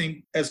helped. I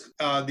think as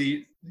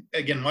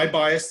my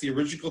bias, the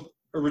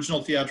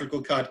original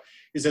theatrical cut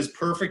is as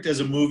perfect as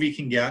a movie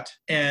can get,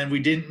 and we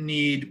didn't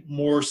need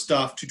more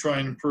stuff to try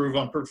and improve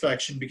on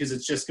perfection because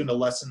it's just going to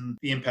lessen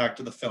the impact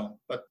of the film.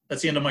 But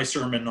that's the end of my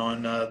sermon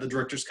on the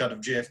director's cut of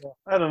JFK.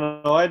 I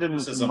don't know. I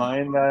didn't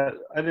mind that.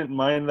 I didn't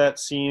mind that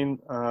scene.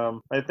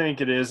 I think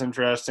it is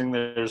interesting.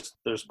 There's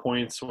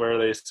points where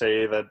they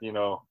say that, you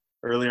know,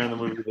 earlier in the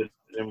movie that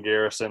Jim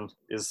Garrison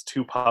is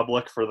too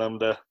public for them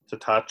to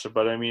touch,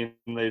 but I mean,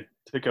 they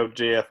took out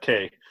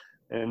JFK,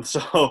 and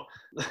so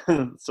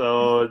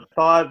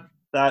thought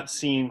that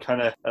scene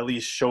kind of at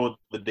least showed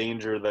the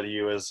danger that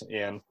he was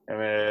in,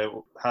 and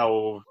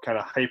how kind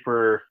of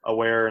hyper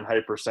aware and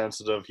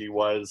hypersensitive he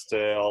was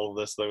to all of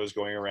this that was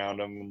going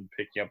around him and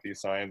picking up these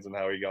signs, and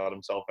how he got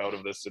himself out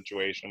of this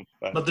situation.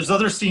 But there's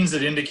other scenes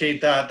that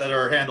indicate that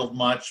are handled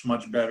much,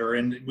 much better.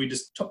 And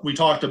we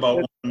talked about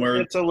one where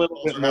it's a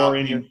little bit more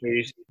in your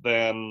face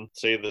than,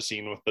 say, the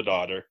scene with the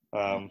daughter,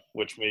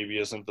 which maybe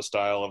isn't the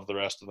style of the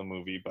rest of the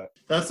movie. But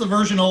that's the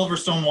version Oliver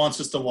Stone wants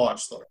us to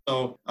watch, though.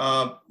 So,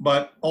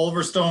 but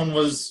Oliver Stone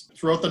was,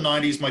 throughout the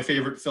 90s, my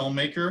favorite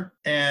filmmaker,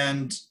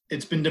 and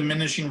it's been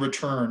diminishing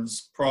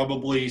returns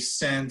probably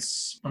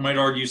since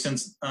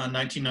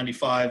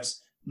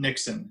 1995's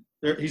Nixon.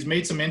 He's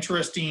made some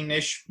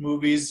interesting-ish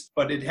movies,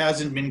 but it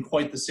hasn't been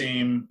quite the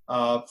same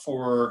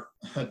for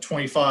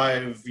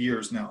 25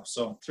 years now.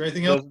 So is there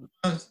anything else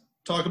to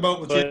talk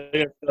about with you?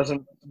 It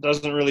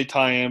doesn't really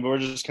tie in, but we're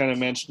just kind of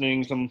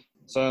mentioning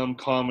some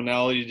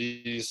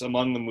commonalities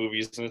among the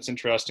movies, and it's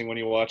interesting when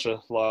you watch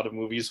a lot of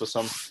movies with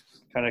some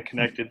kind of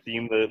connected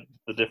theme,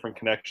 the different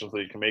connections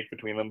that you can make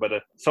between them. But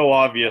so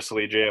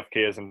obviously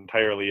JFK is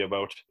entirely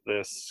about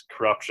this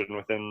corruption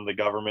within the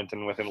government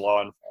and within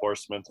law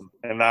enforcement,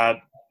 and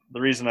that the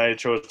reason I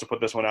chose to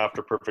put this one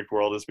after Perfect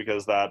World is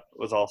because that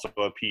was also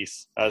a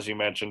piece, as you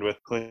mentioned,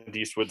 with Clint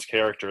Eastwood's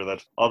character,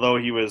 that although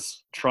he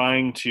was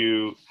trying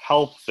to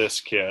help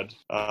this kid,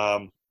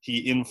 he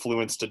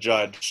influenced a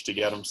judge to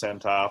get him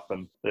sent off,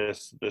 and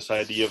this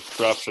idea of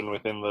corruption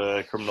within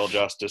the criminal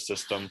justice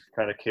system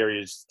kind of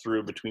carries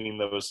through between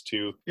those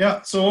two.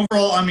 Yeah, so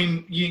overall, I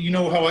mean, you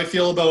know how I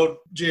feel about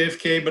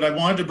JFK, but I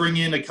wanted to bring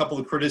in a couple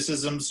of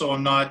criticisms so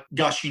I'm not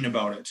gushing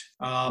about it.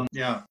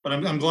 Yeah, but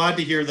I'm glad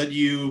to hear that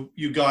you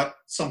got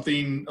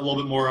something a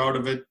little bit more out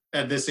of it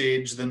at this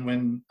age than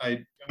when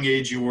young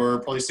age you were,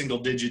 probably single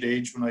digit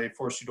age when I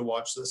forced you to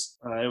watch this.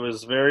 I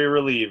was very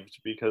relieved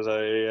because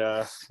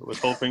I was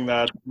hoping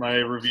that my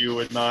review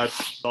would not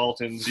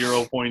result in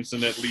 0 points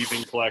in it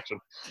leaving collection.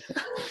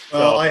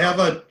 Well, I have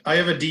a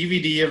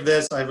DVD of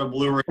this. I have a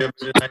Blu-ray of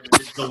it, and I have a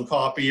digital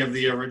copy of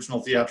the original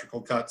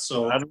theatrical cut.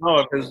 So I don't know,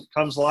 if it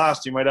comes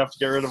last, you might have to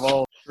get rid of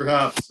all.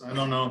 Perhaps. I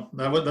don't know.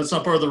 That's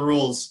not part of the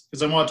rules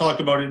because I want to talk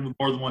about it in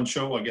more than one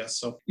show, I guess.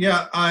 So,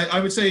 yeah, I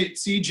would say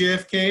see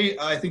JFK.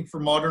 I think for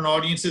modern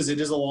audiences,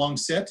 it is a long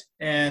sit,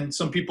 and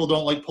some people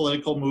don't like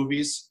political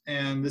movies,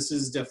 and this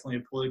is definitely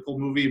a political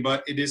movie,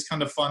 but it is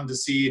kind of fun to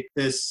see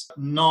this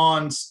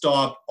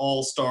non-stop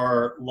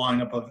all-star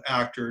lineup of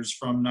actors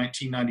from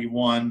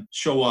 1991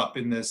 show up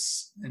in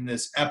this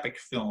epic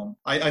film.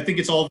 I think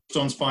it's Oliver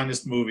Stone's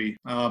finest movie.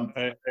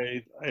 I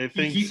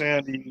think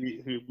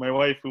Sandy, my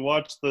wife, who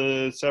watched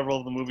several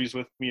of the movies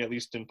with me, at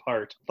least in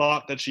part,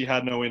 thought that she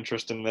had no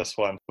interest in this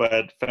one,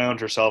 but found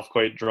herself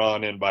quite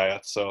drawn in by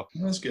it. So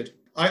that's good.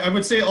 I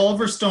would say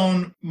Oliver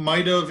Stone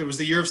might have, it was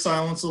the year of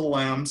Silence of the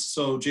Lambs,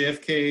 so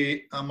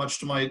JFK, much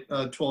to my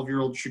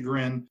 12-year-old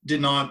chagrin, did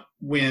not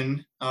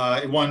win.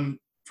 It won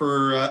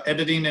for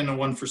editing and it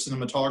won for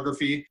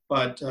cinematography,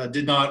 but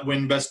did not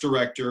win Best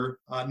Director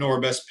nor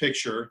Best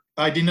Picture.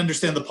 I didn't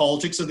understand the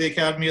politics of the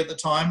Academy at the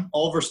time.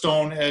 Oliver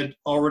Stone had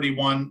already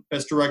won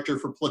Best Director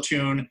for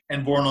Platoon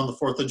and Born on the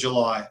 4th of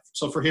July.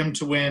 So for him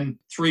to win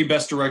 3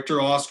 Best Director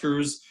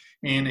Oscars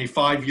in a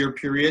 5-year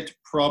period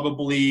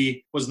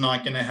probably was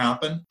not going to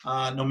happen,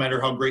 no matter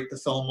how great the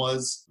film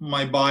was.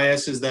 My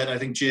bias is that I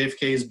think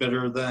JFK is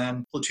better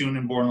than Platoon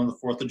and Born on the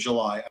 4th of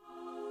July.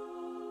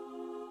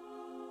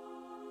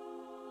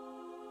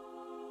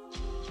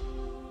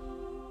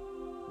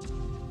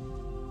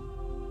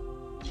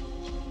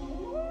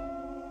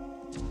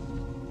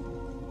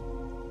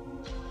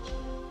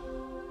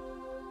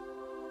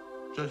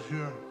 Says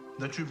here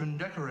that you've been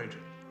decorated,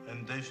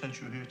 and they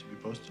sent you here to be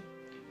posted.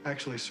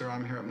 Actually, sir,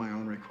 I'm here at my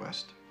own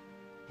request.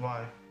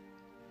 Why?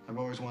 I've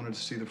always wanted to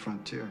see the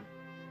frontier.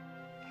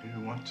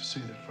 You want to see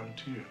the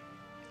frontier?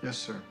 Yes,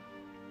 sir.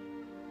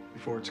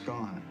 Before it's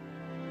gone.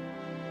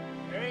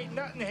 There ain't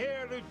nothing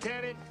here,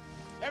 Lieutenant.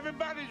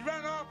 Everybody's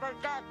run off or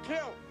got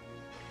killed.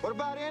 What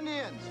about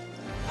Indians?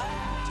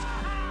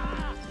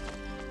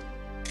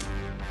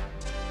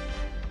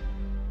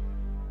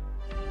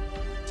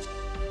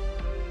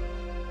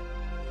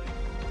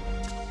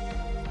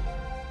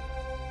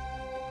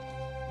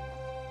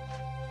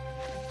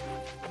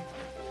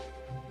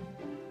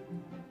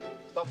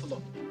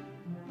 Buffalo.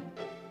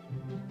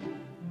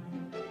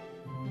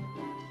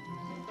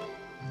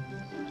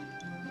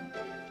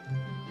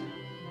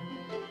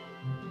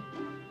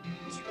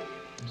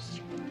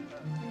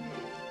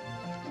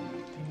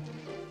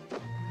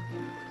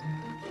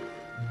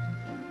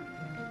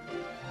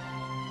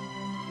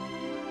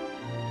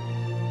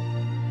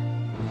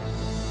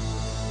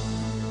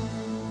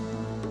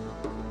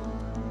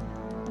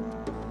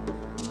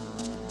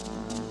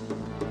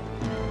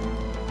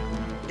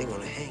 They're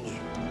gonna hang you.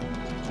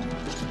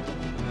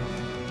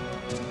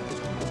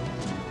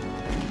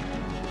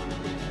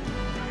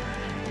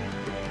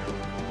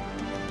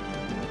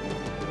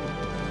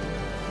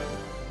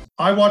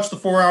 I watched the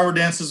 4-Hour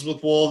Dances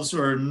with Wolves,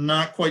 or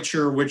not quite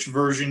sure which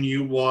version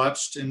you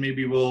watched, and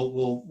maybe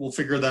we'll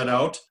figure that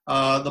out.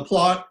 The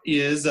plot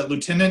is that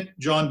Lieutenant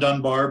John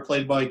Dunbar,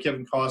 played by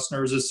Kevin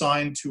Costner, is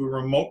assigned to a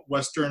remote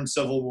Western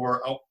Civil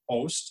War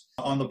outpost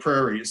on the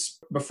prairies.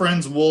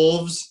 Befriends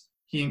wolves,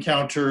 he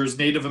encounters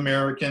Native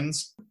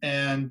Americans,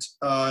 and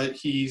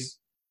he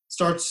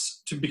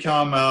starts to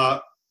become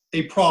a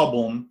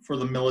problem for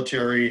the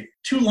military.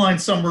 2-line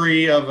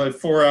summary of a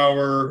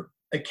 4-hour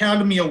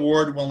Academy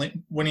Award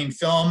winning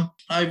film.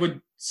 I would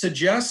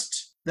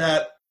suggest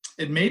that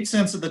it made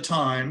sense at the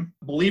time.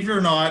 Believe it or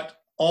not,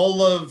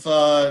 all of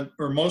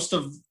or most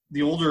of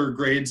the older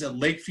grades at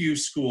Lakeview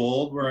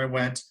School, where I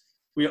went,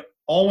 we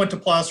all went to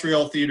Place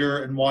Royale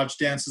Theater and watched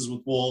Dances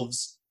with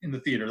Wolves in the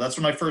theater. That's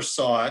when I first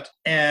saw it,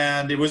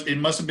 and it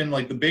must have been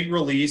like the big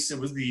release. It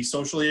was the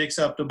socially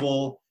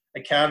acceptable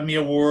Academy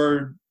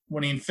Award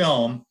winning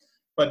film,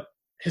 but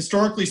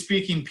historically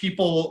speaking,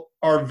 people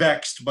are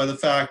vexed by the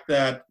fact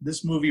that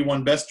this movie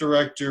won Best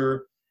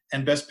Director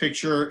and Best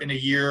Picture in a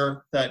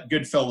year that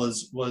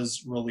Goodfellas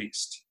was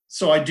released.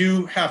 So I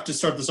do have to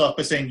start this off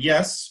by saying,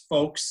 yes,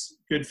 folks,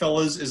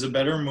 Goodfellas is a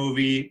better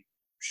movie,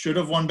 should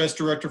have won Best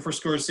Director for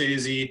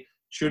Scorsese,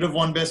 should have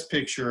won Best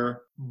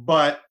Picture,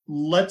 but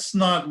let's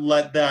not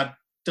let that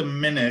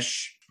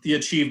diminish the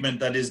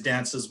achievement that is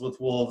Dances with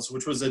Wolves,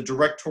 which was a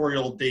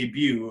directorial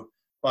debut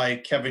by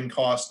Kevin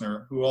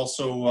Costner, who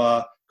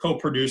also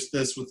co-produced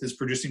this with his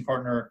producing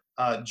partner,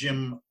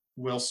 Jim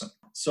Wilson.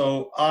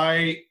 So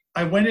I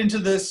I went into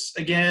this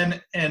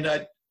again,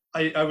 and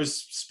I was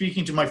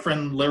speaking to my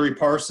friend Larry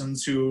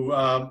Parsons, who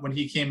when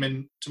he came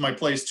in to my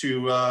place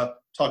to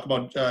talk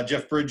about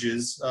Jeff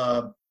Bridges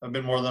a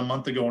bit more than a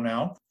month ago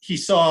now. He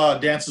saw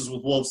Dances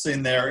with Wolves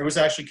in there. It was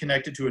actually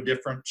connected to a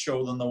different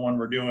show than the one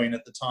we're doing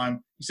at the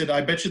time. He said,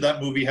 I bet you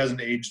that movie hasn't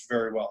aged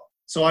very well.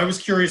 So I was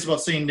curious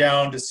about sitting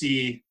down to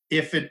see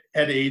if it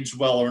had aged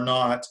well or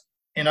not.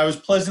 And I was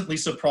pleasantly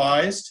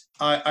surprised.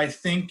 I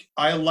think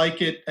I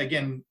like it,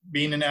 again,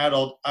 being an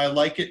adult, I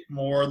like it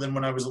more than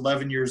when I was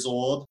 11 years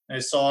old. I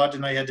saw it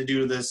and I had to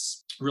do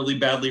this really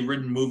badly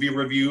written movie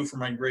review for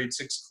my grade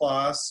 6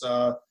 class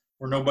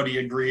where nobody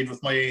agreed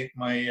with my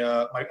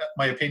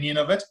opinion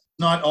of it.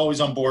 Not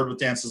always on board with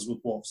Dances with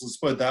Wolves, let's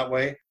put it that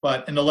way.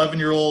 But an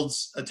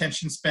 11-year-old's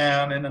attention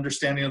span and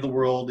understanding of the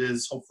world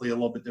is hopefully a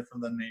little bit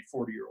different than a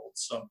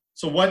 40-year-old's.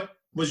 So what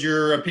was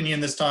your opinion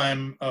this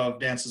time of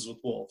Dances with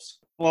Wolves?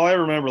 Well, I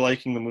remember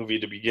liking the movie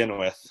to begin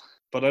with,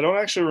 but I don't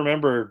actually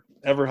remember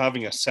ever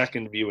having a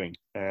second viewing.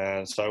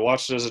 And so I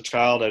watched it as a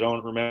child. I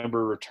don't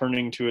remember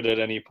returning to it at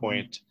any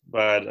point,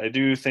 but I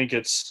do think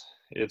it's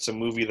a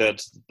movie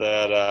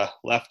that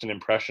left an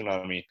impression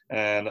on me.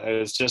 And I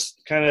was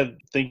just kind of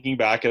thinking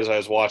back as I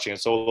was watching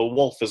it. So the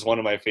wolf is one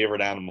of my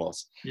favorite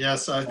animals.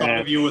 Yes, I thought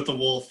of you with the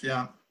wolf,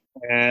 yeah.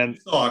 And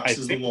I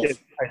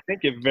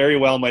think it very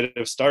well might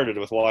have started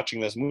with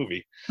watching this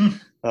movie.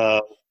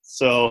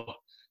 So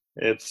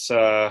it's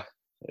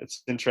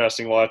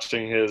interesting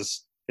watching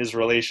his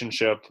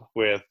relationship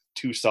with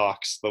Two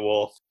Socks, the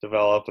wolf,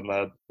 develop, and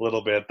that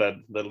little bit that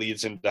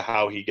leads into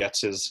how he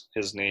gets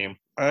his name.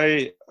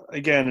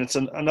 It's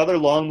another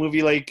long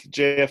movie like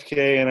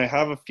JFK, and I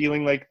have a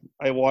feeling like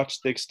I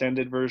watched the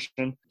extended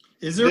version.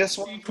 Is there a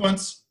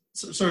sequence?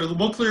 So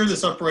we'll clear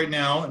this up right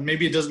now, and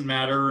maybe it doesn't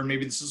matter, and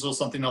maybe this is still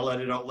something I'll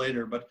edit out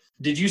later. But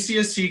did you see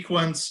a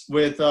sequence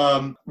with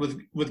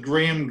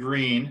Graham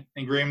Greene?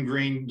 And Graham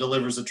Greene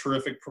delivers a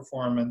terrific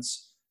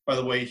performance, by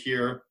the way,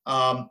 here,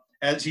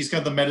 as he's kind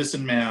of the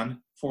medicine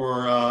man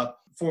for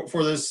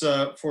this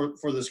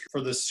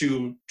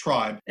Sioux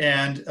tribe.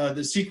 And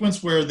the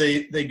sequence where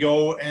they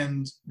go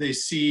and they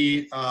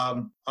see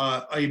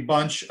a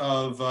bunch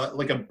of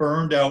like a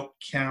burned out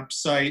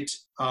campsite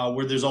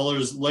where there's all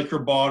those liquor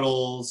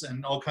bottles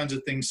and all kinds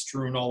of things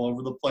strewn all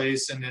over the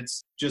place, and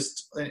it's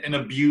just an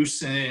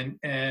abuse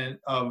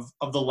of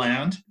the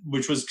land,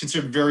 which was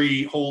considered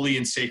very holy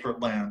and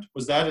sacred land.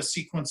 Was that a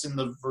sequence in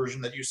the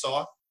version that you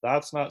saw?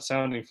 That's not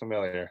sounding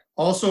familiar.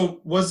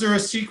 Also, was there a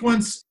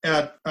sequence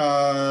at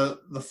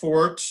the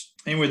fort?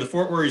 Anyway, the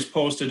fort where he's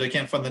posted, I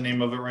can't find the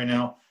name of it right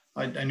now.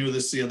 I knew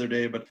this the other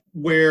day, but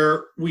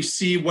where we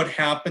see what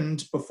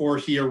happened before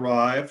he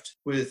arrived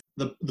with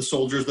the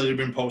soldiers that had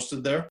been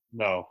posted there?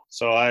 No.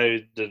 So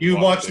I did. You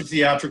watched the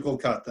theatrical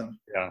cut then?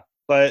 Yeah.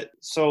 But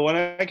so when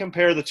I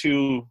compare the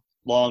two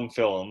long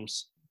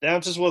films,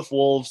 Dances with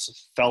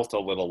Wolves felt a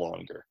little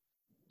longer.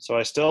 So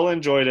I still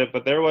enjoyed it,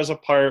 but there was a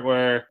part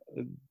where,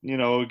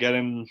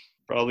 getting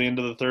probably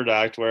into the third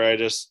act where I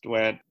just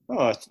went,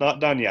 oh, it's not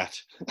done yet,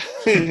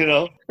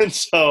 And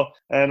so,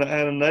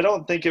 and I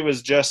don't think it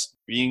was just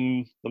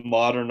being the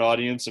modern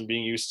audience and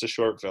being used to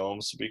short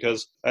films,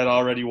 because I'd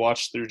already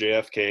watched through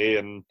JFK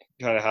and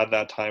kind of had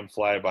that time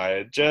fly by.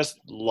 It just,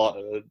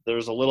 there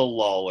was a little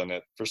lull in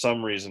it for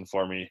some reason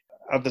for me.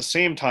 At the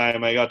same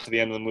time, I got to the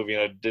end of the movie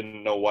and I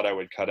didn't know what I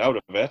would cut out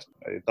of it.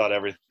 I thought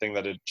everything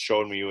that it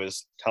showed me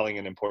was telling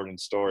an important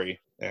story.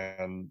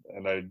 And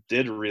I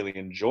did really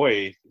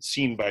enjoy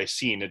scene by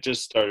scene. It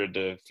just started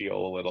to feel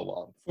a little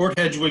long. Fort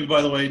Hedwig,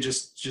 by the way,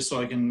 just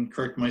so I can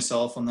correct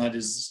myself on that,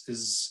 is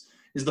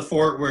the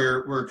fort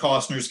where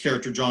Costner's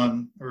character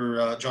John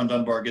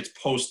Dunbar gets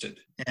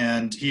posted,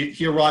 and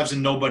he arrives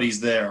and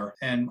nobody's there.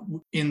 And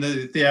in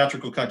the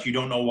theatrical cut, you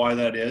don't know why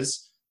that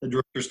is. The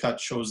director's cut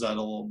shows that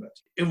a little bit.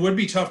 It would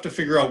be tough to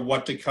figure out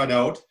what to cut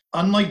out.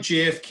 Unlike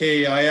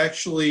JFK, I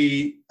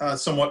actually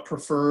somewhat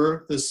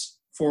prefer this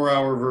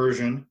 4-hour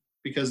version,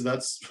 because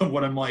that's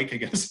what I'm like, I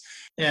guess.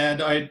 And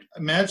I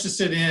managed to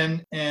sit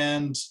in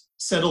and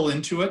settle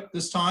into it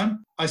this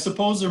time. I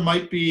suppose there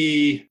might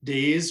be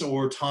days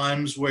or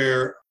times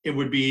where it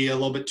would be a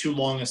little bit too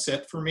long a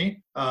sit for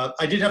me.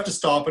 I did have to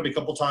stop it a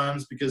couple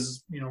times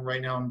because,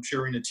 right now I'm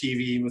sharing a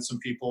TV with some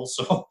people.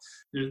 So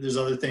there's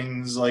other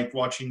things like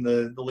watching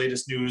the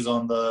latest news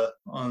on the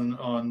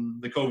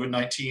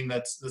COVID-19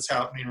 that's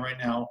happening right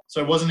now. So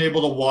I wasn't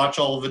able to watch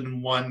all of it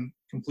in one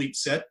complete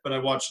sit, but I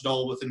watched it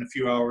all within a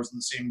few hours in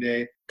the same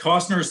day.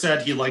 Costner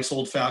said he likes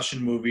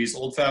old-fashioned movies.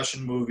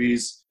 Old-fashioned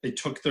movies, they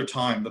took their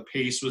time. The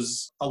pace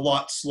was a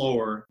lot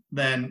slower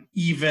than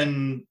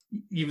even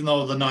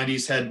though the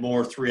 90s had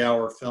more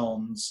 3-hour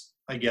films,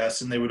 I guess,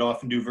 and they would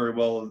often do very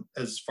well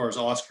as far as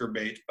Oscar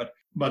bait.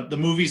 But the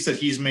movies that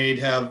he's made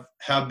have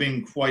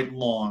been quite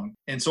long.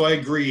 And so I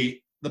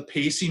agree, the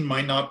pacing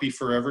might not be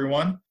for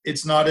everyone.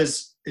 It's not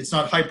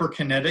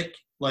hyperkinetic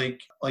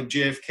like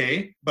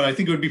JFK, but I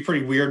think it would be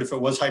pretty weird if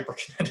it was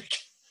hyperkinetic.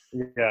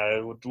 Yeah,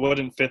 it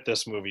wouldn't fit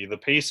this movie. The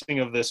pacing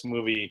of this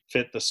movie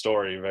fit the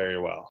story very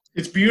well.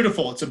 It's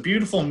beautiful. It's a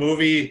beautiful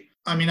movie.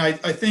 I mean, I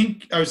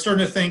think I was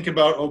starting to think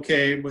about,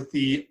 okay, with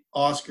the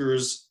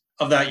Oscars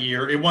of that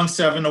year. It won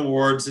 7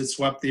 awards. It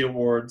swept the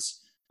awards.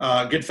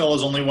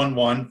 Goodfellas only won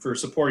 1 for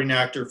supporting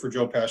actor for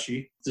Joe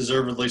Pesci,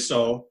 deservedly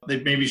so.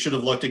 They maybe should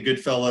have looked at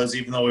Goodfellas,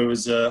 even though it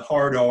was a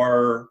hard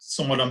R,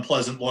 somewhat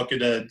unpleasant look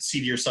at a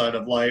seedier side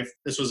of life.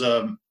 This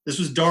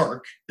was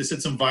dark. This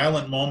had some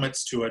violent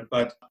moments to it,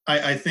 but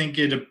I think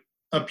it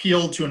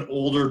appealed to an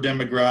older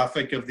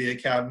demographic of the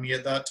Academy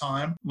at that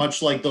time,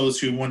 much like those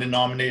who won a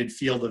nominated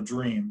Field of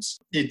Dreams.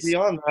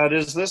 Beyond that,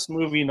 is this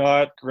movie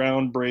not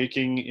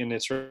groundbreaking in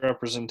its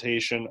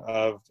representation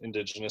of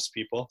Indigenous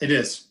people? It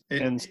is.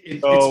 It's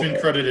been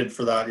credited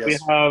for that, yes.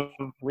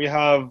 We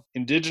have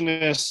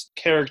Indigenous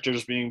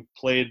characters being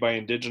played by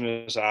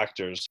Indigenous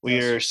actors. We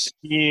are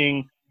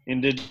seeing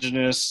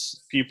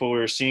Indigenous people,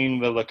 we're seeing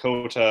the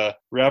Lakota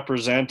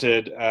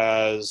represented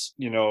as,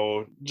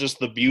 just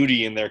the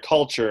beauty in their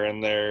culture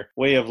and their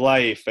way of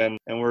life. And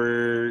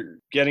we're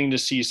getting to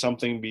see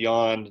something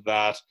beyond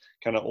that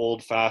kind of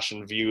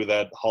old-fashioned view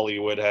that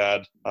Hollywood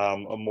had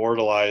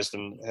immortalized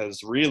and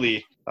has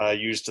really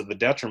used to the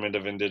detriment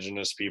of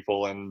Indigenous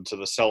people and to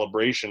the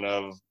celebration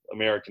of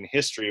American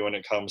history when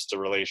it comes to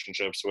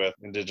relationships with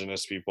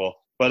Indigenous people.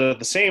 But at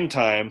the same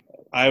time,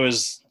 I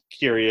was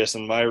curious,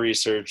 and my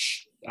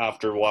research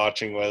after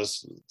watching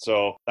was,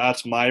 so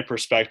that's my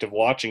perspective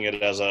watching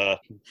it as a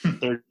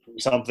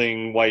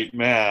 30-something white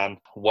man.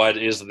 What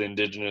is the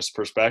Indigenous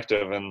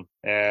perspective?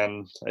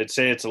 And I'd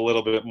say it's a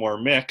little bit more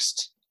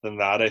mixed than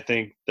that. I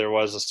think there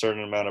was a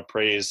certain amount of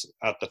praise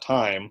at the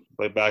time,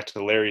 but back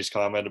to Larry's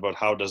comment about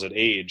how does it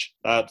age,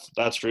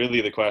 that's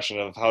really the question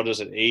of how does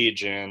it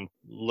age, and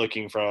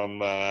looking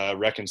from a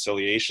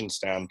reconciliation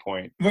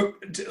standpoint.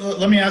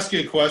 Let me ask you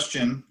a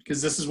question,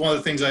 because this is one of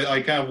the things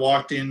I kind of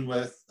walked in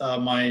with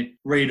my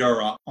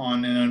radar up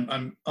on, and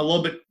I'm a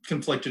little bit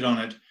conflicted on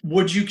it.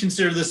 Would you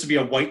consider this to be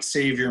a white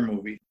savior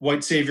movie?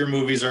 White savior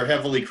movies are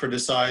heavily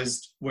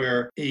criticized,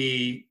 where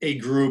a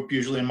group,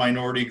 usually a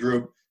minority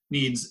group,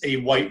 needs a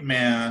white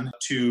man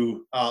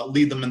to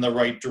lead them in the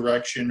right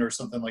direction or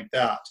something like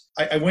that.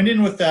 I went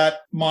in with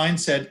that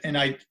mindset, and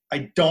I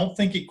don't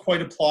think it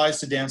quite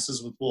applies to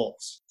Dances with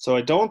Wolves. So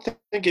I don't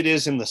think it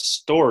is in the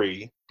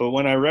story, but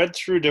when I read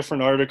through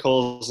different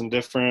articles and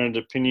different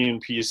opinion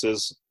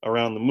pieces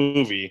around the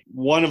movie,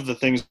 one of the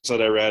things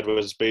that I read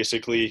was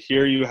basically,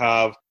 here you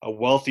have a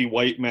wealthy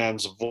white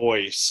man's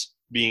voice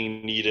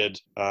being needed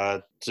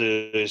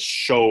to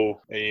show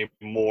a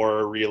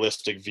more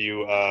realistic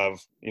view of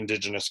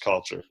Indigenous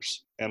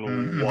cultures.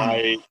 And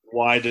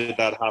why did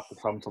that have to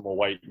come from a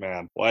white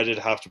man? Why did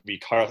it have to be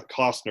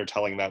Costner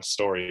telling that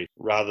story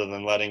rather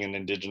than letting an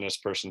Indigenous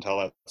person tell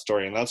that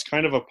story? And that's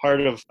kind of a part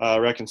of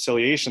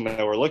reconciliation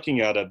that we're looking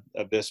at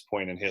this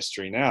point in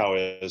history now,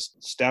 is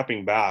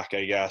stepping back,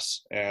 I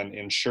guess, and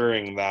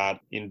ensuring that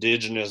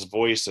Indigenous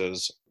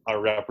voices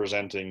are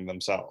representing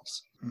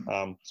themselves.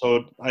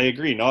 So I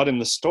agree, not in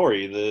the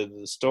story.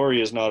 The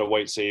story is not a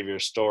white savior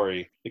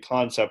story. The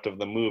concept of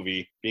the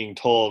movie being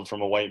told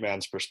from a white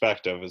man's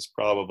perspective is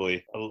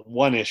probably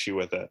one issue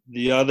with it.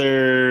 The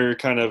other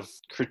kind of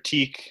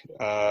critique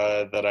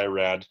that I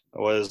read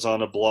was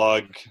on a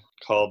blog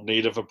called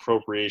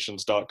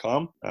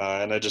nativeappropriations.com,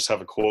 and I just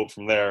have a quote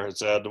from there. It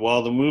said,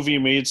 while the movie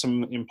made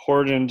some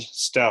important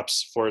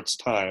steps for its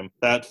time,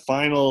 that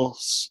final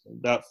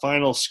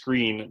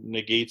screen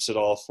negates it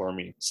all for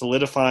me,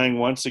 solidifying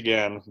once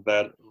again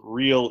that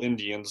real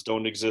Indians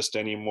don't exist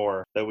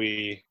anymore, that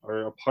we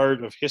are a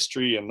part of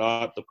history and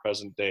not the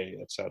present day,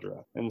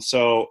 etc. And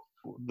so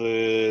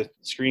the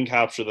screen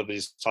capture that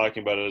he's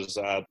talking about is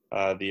at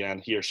the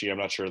end, he or she, I'm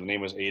not sure, the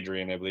name was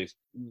Adrian, I believe,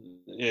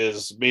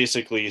 is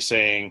basically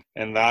saying,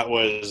 and that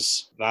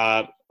was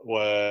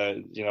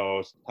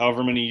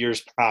however many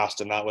years passed,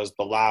 and that was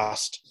the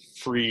last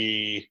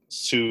free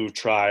Sioux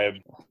tribe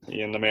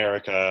in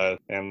America,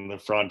 and the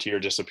frontier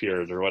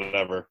disappeared or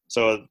whatever.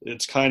 So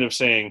it's kind of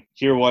saying,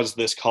 here was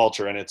this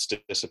culture and it's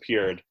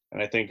disappeared.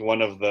 And I think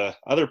one of the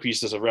other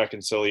pieces of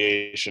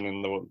reconciliation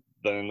in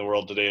the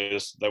world today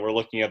is that we're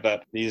looking at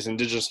that these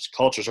Indigenous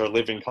cultures are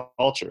living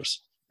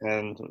cultures.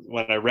 And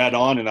when I read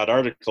on in that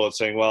article, it's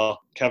saying,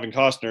 well, Kevin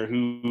Costner,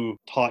 who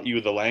taught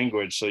you the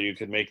language so you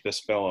could make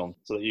this film,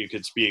 so that you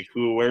could speak?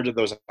 Where did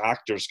those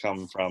actors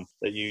come from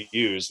that you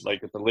use?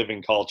 Like, it's a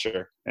living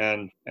culture.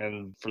 And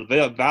for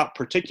that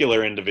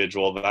particular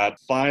individual, that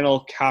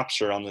final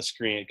caption on the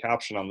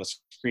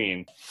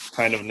screen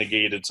kind of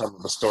negated some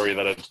of the story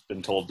that had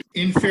been told.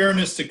 In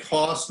fairness to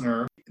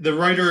Costner, the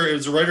writer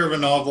is a writer of a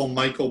novel,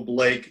 Michael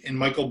Blake, and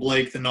Michael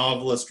Blake, the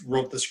novelist,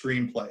 wrote the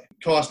screenplay.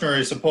 Costner,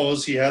 I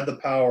suppose he had the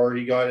power,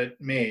 he got it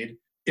made.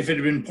 If it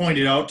had been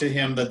pointed out to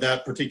him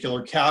that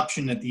particular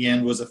caption at the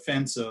end was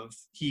offensive,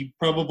 he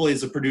probably,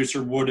 as a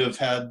producer, would have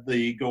had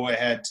the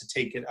go-ahead to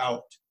take it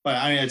out. But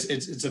I mean,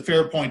 it's a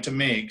fair point to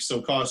make.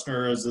 So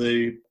Costner, as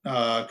the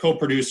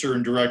co-producer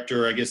and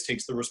director, I guess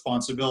takes the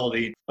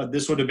responsibility. But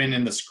this would have been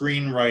in the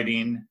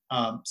screenwriting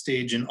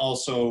stage, and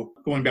also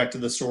going back to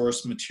the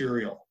source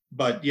material.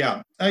 But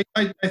yeah,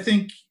 I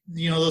think,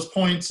 those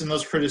points and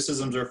those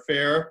criticisms are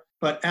fair.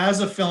 But as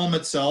a film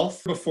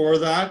itself, before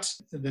that,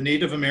 the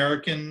Native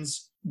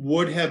Americans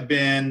would have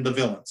been the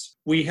villains.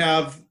 We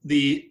have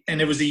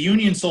and it was the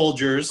Union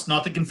soldiers,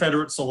 not the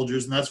Confederate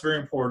soldiers, and that's very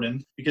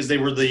important because they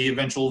were the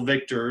eventual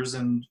victors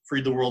and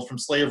freed the world from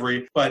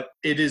slavery. But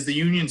it is the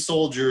Union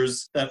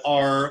soldiers that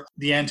are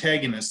the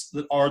antagonists,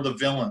 that are the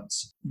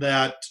villains,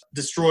 that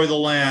destroy the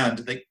land,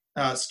 that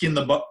skin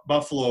the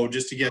buffalo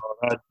just to get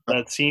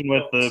that scene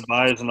with the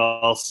bison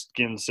all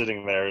skin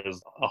sitting there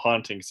is a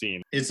haunting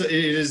scene.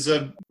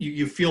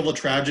 You feel the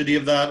tragedy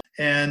of that,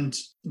 and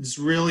it's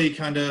really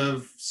kind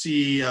of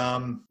see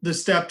the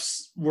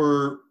steps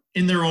were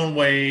in their own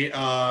way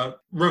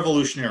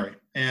revolutionary,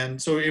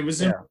 and so it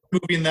was a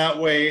movie in that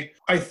way.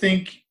 I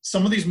think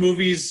some of these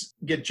movies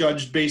get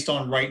judged based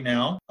on right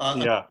now.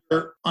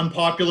 Another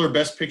unpopular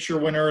Best Picture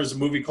winner is a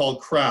movie called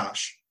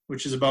Crash,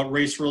 which is about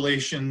race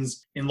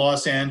relations in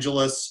Los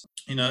Angeles.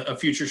 In a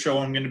future show,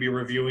 I'm going to be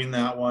reviewing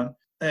that one.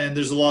 And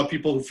there's a lot of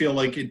people who feel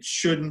like it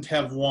shouldn't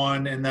have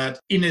won, and that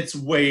in its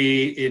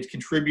way, it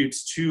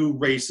contributes to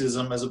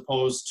racism as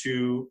opposed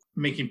to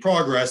making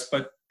progress.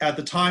 But at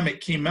the time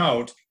it came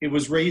out, it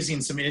was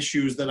raising some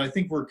issues that I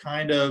think were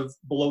kind of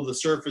below the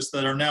surface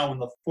that are now in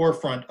the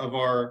forefront of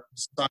our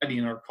society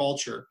and our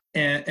culture.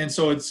 And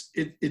so it's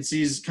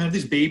these kind of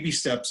these baby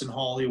steps in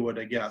Hollywood,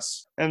 I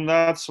guess. And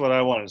that's what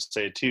I wanted to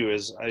say too,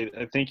 is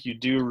I think you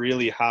do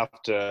really have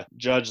to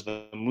judge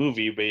the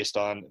movie based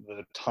on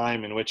the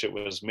time in which it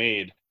was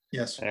made.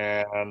 Yes.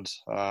 And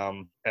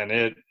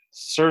it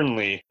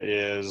certainly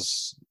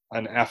is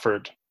an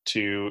effort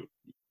to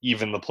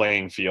even the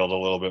playing field a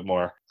little bit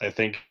more. I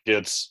think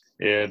it's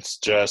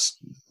just,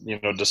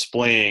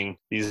 displaying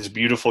these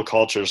beautiful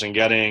cultures and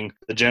getting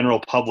the general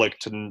public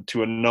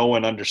to know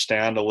and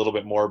understand a little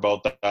bit more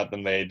about that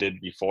than they did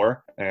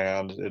before.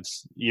 And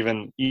it's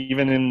even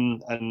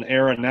in an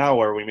era now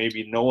where we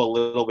maybe know a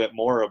little bit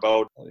more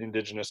about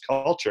Indigenous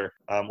culture.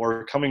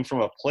 We're coming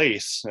from a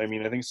place, I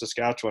think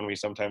Saskatchewan, we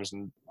sometimes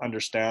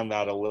understand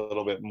that a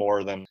little bit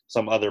more than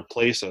some other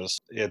places.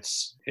 It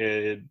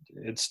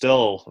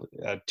still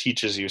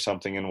teaches you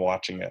something in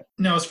watching it.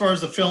 Now, as far as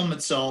the film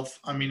itself,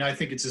 I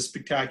think it's a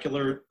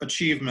spectacular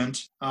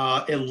achievement.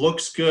 It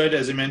looks good,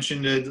 as I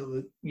mentioned. It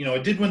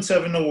did win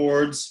 7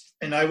 awards,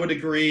 and I would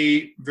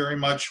agree very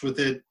much with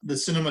it. The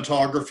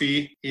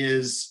cinematography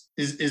is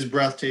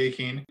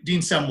breathtaking.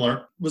 Dean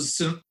Semler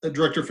was a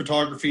director of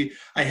photography.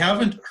 I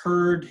haven't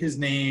heard his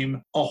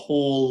name a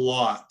whole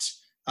lot.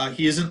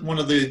 He isn't one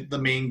of the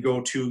main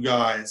go-to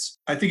guys.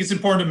 I think it's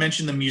important to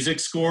mention the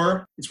music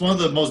score. It's one of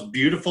the most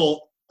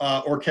beautiful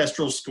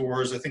orchestral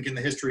scores, I think, in the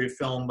history of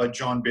film by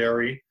John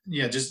Barry.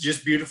 Yeah,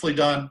 just beautifully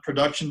done.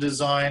 Production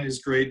design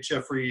is great.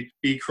 Jeffrey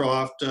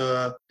Beecroft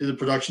did the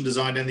production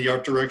design, and the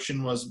art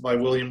direction was by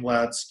William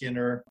Ladd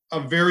Skinner. A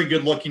very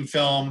good-looking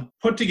film,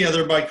 put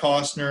together by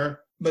Costner.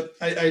 But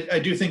I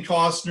do think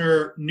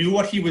Costner knew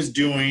what he was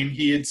doing.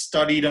 He had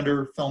studied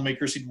under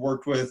filmmakers he'd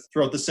worked with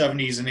throughout the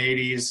 70s and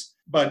 80s.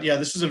 But yeah,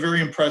 this was a very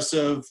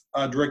impressive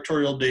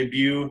directorial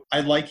debut.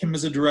 I like him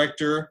as a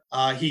director.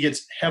 He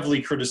gets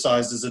heavily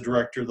criticized as a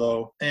director,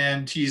 though.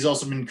 And he's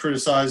also been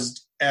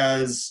criticized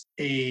as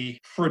a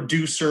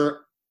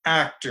producer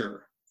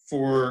actor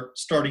for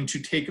starting to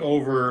take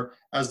over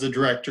as the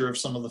director of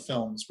some of the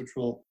films, which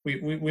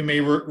we may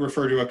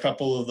refer to a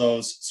couple of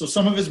those. So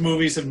some of his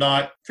movies have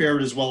not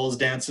fared as well as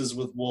Dances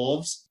with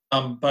Wolves.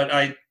 But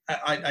I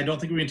don't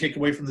think we can take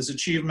away from this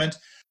achievement.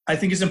 I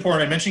think it's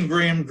important. I mentioned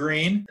Graham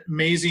Greene,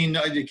 amazing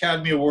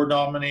Academy Award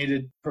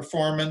nominated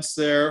performance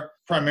there.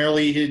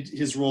 Primarily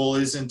his role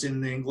isn't in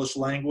the English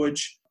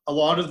language. A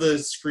lot of the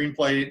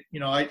screenplay,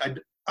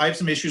 I have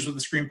some issues with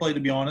the screenplay,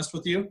 to be honest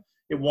with you.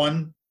 It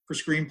won for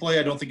screenplay.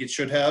 I don't think it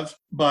should have,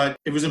 but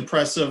it was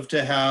impressive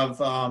to have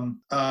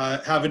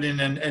it in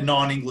a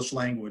non-English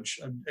language,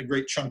 a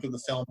great chunk of the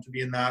film to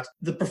be in that.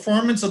 The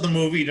performance of the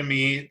movie, to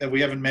me, that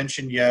we haven't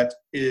mentioned yet,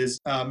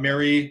 is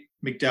Mary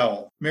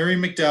McDowell. Mary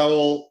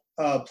McDowell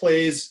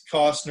plays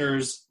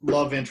Costner's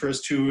love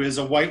interest, who is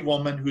a white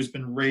woman who's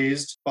been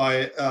raised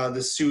by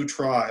the Sioux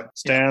tribe.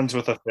 Stands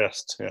with a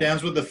fist. Yeah.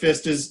 Stands with a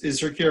fist is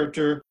her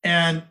character.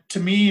 And to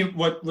me,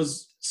 what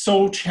was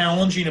so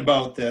challenging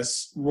about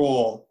this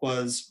role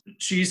was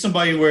she's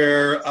somebody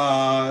where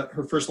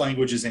her first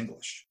language is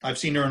English. I've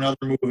seen her in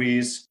other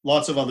movies,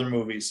 lots of other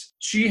movies.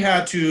 She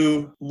had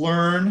to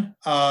learn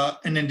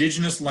an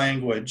Indigenous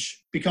language,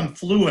 become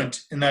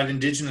fluent in that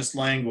Indigenous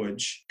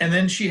language. And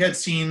then she had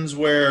scenes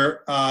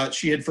where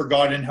she had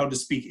forgotten how to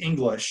speak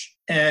English.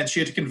 And she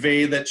had to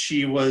convey that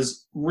she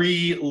was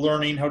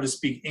relearning how to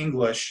speak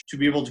English to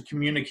be able to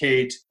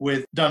communicate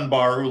with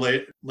Dunbar, who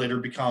later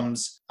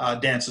becomes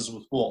Dances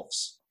with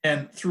Wolves.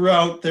 And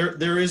throughout,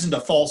 there isn't a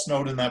false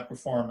note in that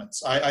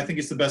performance. I think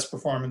it's the best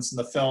performance in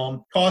the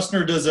film.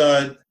 Costner does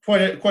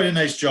quite a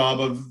nice job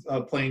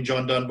of playing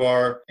John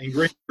Dunbar, and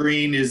Graham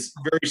Greene is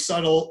very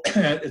subtle.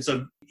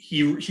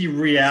 He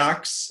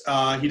reacts.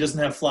 He doesn't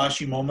have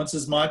flashy moments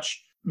as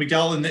much.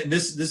 McDowell, in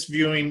this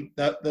viewing,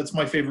 that's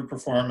my favorite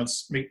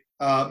performance.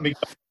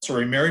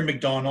 Mary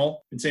McDonnell.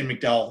 I'm saying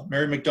McDowell.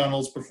 Mary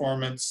McDonnell's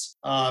performance.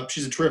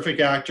 She's a terrific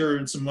actor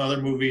in some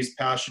other movies.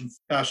 Passion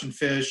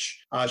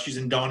Fish. She's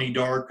in Donnie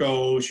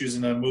Darko. She was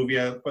in a movie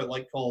I quite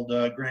like called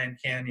Grand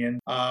Canyon.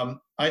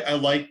 I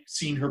like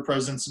seeing her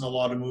presence in a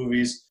lot of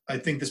movies. I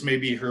think this may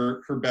be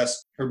her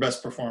best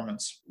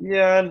performance.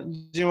 Yeah,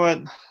 you know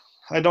what?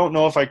 I don't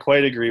know if I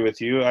quite agree with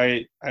you.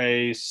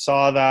 I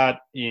saw that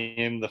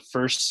in the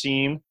first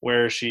scene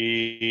where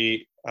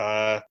she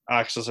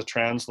acts as a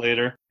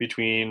translator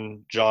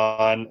between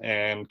John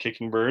and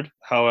Kicking Bird.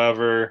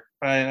 However,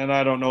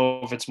 I don't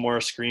know if it's more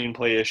a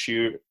screenplay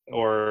issue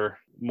or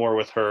more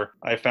with her.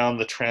 I found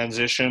the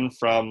transition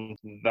from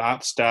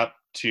that step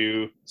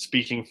to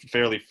speaking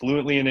fairly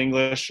fluently in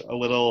English a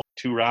little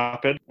too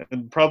rapid,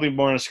 and probably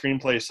more on a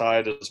screenplay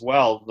side as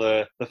well.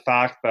 The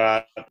fact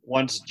that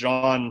once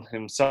John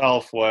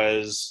himself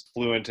was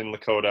fluent in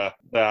Lakota,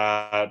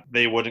 that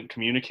they wouldn't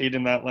communicate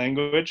in that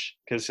language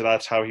because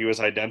that's how he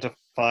was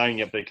identifying,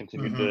 yet they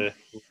continued to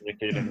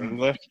communicate in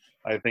English.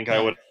 I think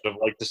I would have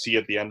liked to see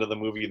at the end of the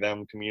movie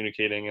them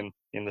communicating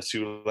in the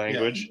Sioux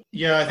language.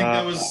 Yeah, I think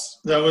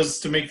that was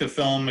to make the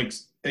film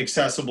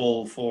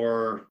accessible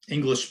for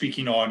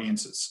English-speaking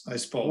audiences, I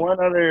suppose. One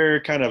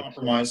other kind of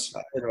compromise,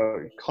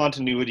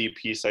 continuity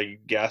piece, I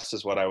guess,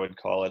 is what I would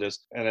call it,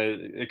 and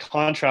it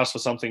contrasts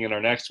with something in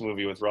our next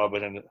movie with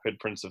Robin Hood,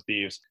 Prince of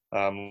Thieves,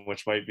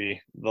 which might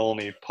be the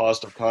only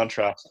positive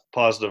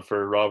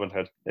for Robin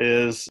Hood,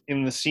 is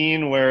in the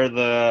scene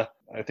where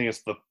I think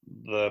it's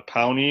the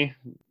Pawnee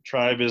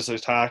tribe is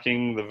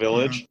attacking the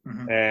village,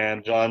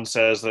 and John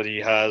says that he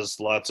has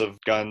lots of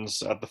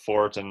guns at the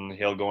fort and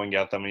he'll go and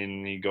get them,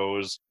 and he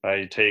goes,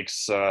 he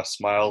takes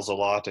Smiles a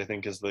Lot, I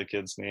think is the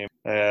kid's name,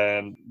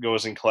 and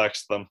goes and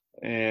collects them,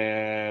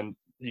 and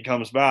he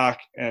comes back,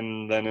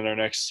 and then in our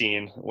next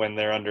scene, when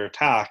they're under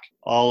attack,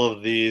 all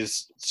of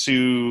these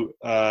Sioux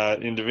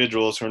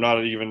individuals who are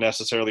not even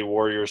necessarily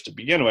warriors to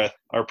begin with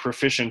are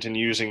proficient in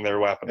using their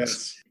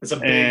weapons. Yes. It's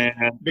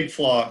a big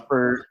flaw.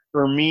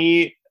 For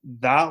me,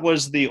 that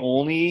was the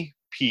only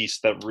piece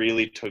that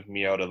really took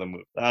me out of the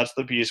movie. That's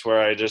the piece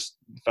where I just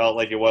felt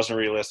like it wasn't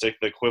realistic.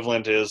 The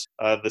equivalent is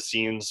the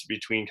scenes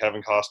between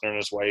Kevin Costner and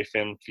his wife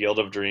in Field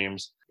of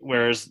Dreams.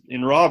 Whereas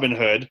in Robin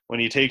Hood, when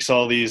he takes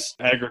all these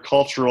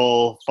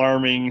agricultural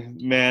farming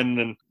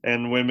men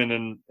and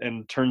women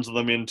and turns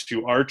them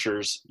into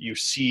archers, you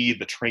see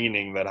the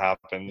training that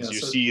happens. You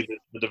see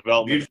the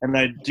development. And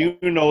I do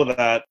know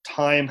that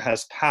time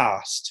has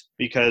passed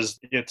because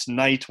it's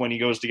night when he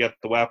goes to get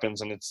the weapons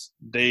and it's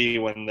day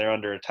when they're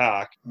under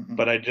attack.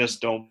 But I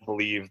just don't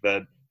believe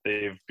that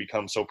they've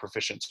become so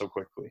proficient so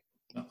quickly.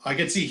 I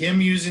could see him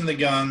using the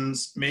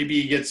guns.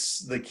 Maybe he gets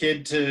the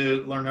kid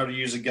to learn how to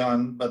use a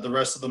gun, but the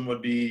rest of them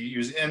would be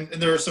using. And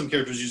there are some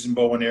characters using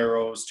bow and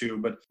arrows too.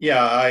 But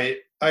yeah,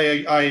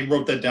 I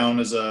wrote that down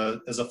as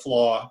a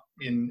flaw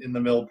in the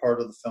middle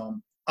part of the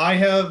film. I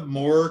have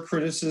more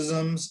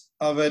criticisms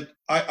of it.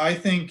 I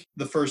think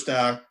the first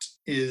act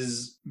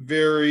is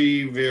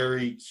very,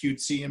 very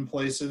cutesy in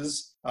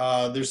places.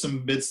 There's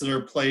some bits that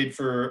are played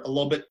for a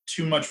little bit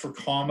too much for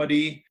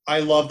comedy. I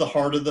love the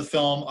heart of the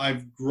film.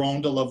 I've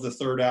grown to love the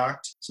third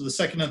act. So the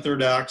second and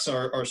third acts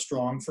are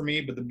strong for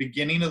me, but the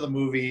beginning of the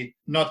movie,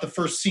 not the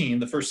first scene.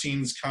 The first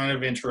scene's kind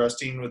of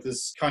interesting with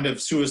this kind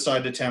of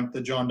suicide attempt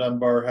that John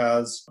Dunbar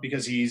has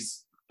because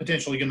he's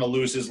potentially going to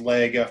lose his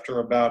leg after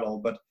a battle.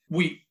 But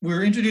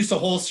we're introduced a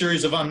whole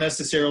series of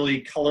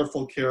unnecessarily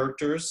colorful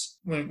characters.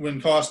 When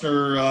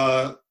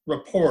Costner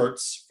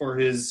reports for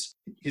his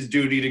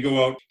duty to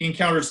go out, he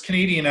encounters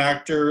Canadian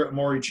actor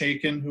Maury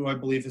Chaykin, who I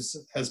believe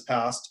has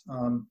passed.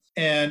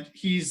 And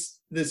he's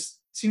this,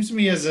 seems to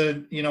me as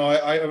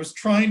I was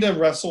trying to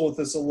wrestle with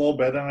this a little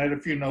bit, and I had a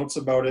few notes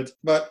about it,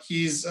 but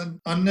he's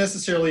an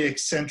unnecessarily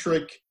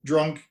eccentric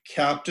drunk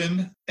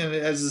captain, and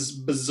it has this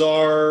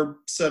bizarre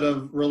set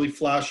of really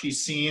flashy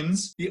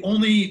scenes. The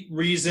only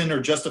reason or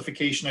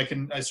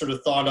justification I sort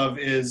of thought of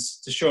is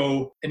to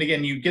show, and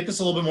again, you get this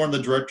a little bit more in the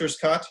director's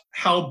cut,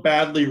 how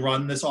badly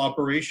run this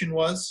operation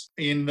was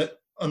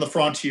on the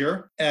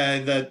frontier,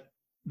 and that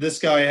this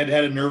guy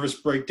had a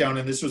nervous breakdown,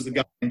 and this was the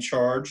guy in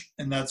charge,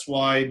 and that's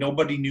why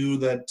nobody knew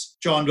that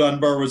John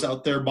Dunbar was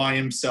out there by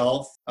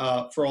himself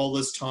for all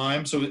this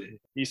time. So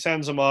he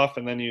sends him off,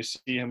 and then you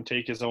see him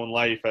take his own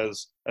life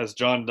as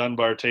John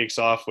Dunbar takes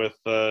off with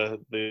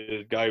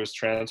the guy who's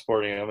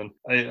transporting him.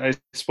 And I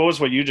suppose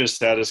what you just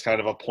said is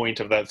kind of a point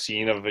of that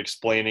scene of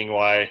explaining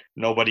why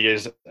nobody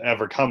is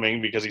ever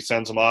coming, because he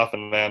sends him off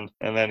and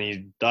then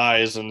he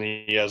dies and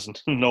he has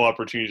no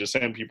opportunity to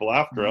send people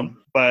after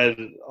him. But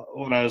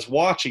when I was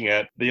watching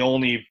it, the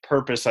only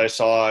purpose I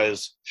saw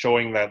is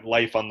showing that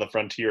life on the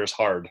frontier is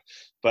hard.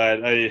 But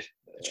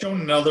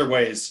shown in other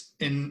ways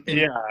in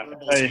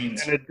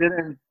scenes. And it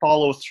didn't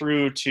follow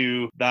through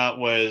to that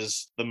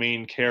was the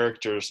main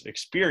character's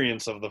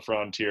experience of the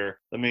frontier.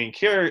 The main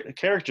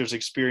character's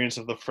experience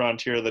of the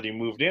frontier that he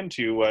moved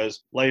into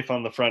was life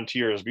on the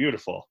frontier is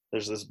beautiful.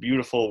 There's this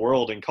beautiful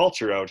world and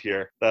culture out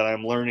here that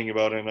I'm learning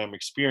about and I'm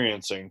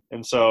experiencing.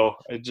 And so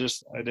I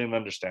didn't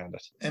understand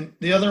it. And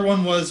the other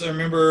one was, I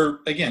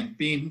remember, again,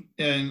 being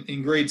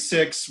in grade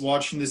 6,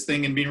 watching this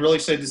thing and being really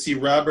excited to see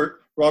Robert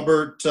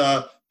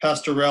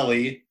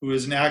Pastorelli, who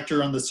is an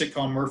actor on the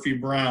sitcom Murphy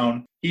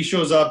Brown. He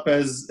shows up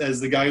as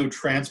the guy who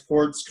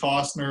transports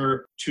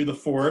Costner to the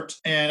fort.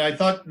 And I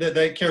thought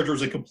that character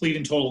was a complete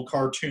and total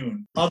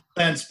cartoon. Other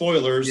than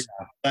spoilers,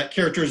 that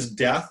character's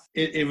death,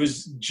 it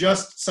was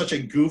just such a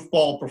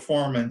goofball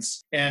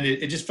performance. And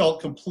it just felt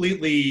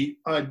completely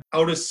out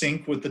of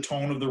sync with the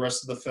tone of the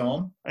rest of the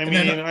film.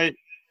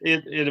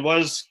 It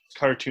was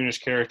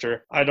cartoonish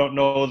character. I don't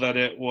know that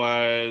it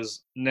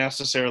was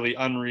necessarily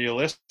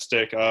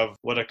unrealistic of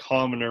what a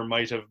commoner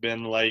might have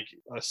been, like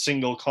a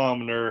single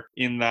commoner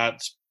in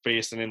that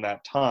space and in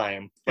that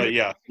time. But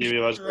yeah,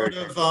 it was very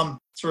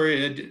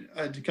sorry,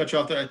 I had to cut you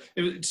off there.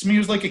 To me, it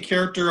was like a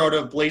character out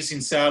of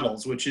Blazing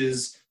Saddles, which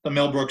is the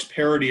Mel Brooks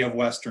parody of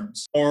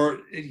Westerns. Or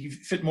he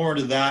fit more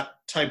into that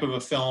type of a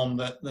film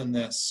than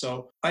this.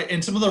 So,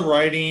 and some of the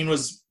writing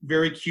was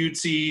very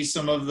cutesy.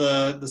 Some of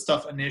the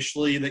stuff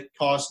initially that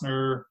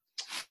Costner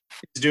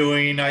is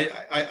doing,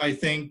 I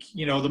think,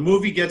 the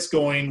movie gets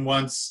going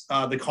once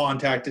the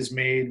contact is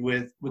made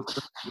with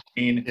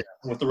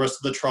the rest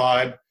of the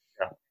tribe.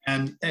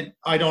 And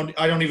I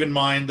don't even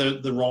mind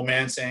the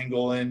romance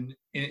angle in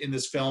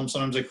this film.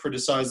 Sometimes I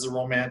criticize the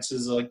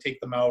romances, like take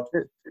them out.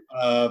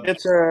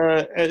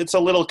 It's a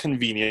little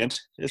convenient.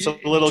 It's a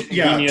little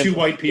convenient. Yeah, two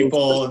white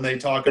people and they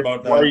talk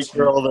about that. White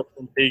girl that's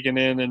been taken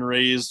in and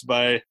raised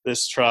by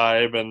this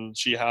tribe, and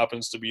she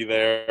happens to be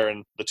there,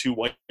 and the two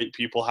white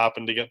people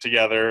happen to get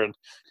together. And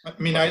I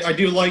mean, I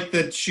do like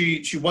that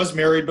she was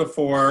married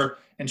before,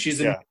 and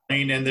she's in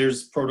pain, and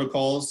there's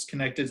protocols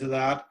connected to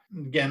that.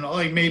 Again,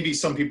 like maybe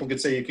some people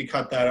could say you could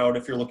cut that out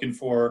if you're looking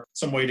for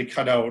some way to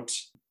cut out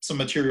some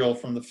material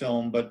from the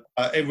film, but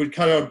it would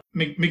cut out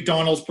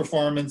McDonald's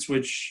performance,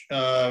 which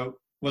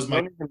was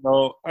my...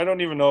 I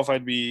don't even know if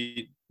I'd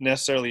be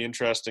necessarily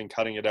interested in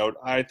cutting it out.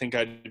 I think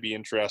I'd be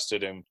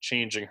interested in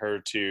changing her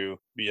to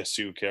be a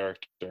Sioux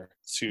character,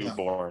 Sioux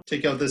born.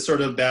 Take out this sort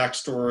of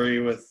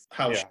backstory with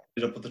how she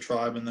ended up with the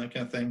tribe and that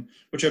kind of thing,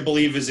 which I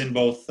believe is in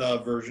both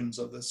versions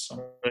of this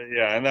song.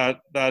 Yeah, and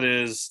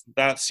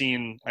that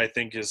scene, I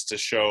think, is to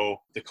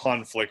show the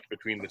conflict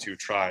between the two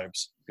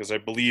tribes, because I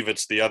believe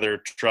it's the other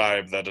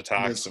tribe that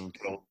attacks and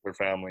kills their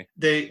family.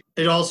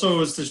 It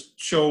also is to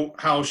show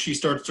how she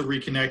starts to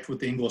reconnect with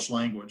the English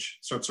language,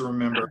 starts to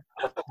remember.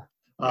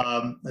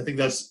 I think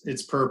that's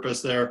its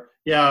purpose there.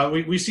 Yeah,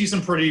 we see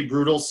some pretty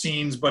brutal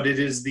scenes, but it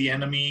is the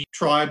enemy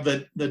tribe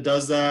that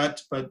does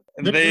that. But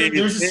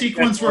there's a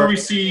sequence where we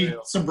see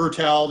some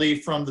brutality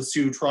from the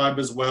Sioux tribe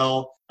as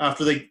well,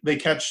 after they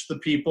catch the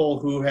people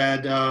who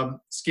had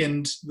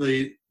skinned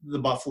the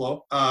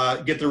buffalo,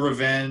 get their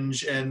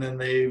revenge, and then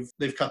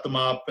they've cut them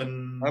up.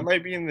 And that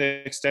might be in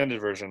the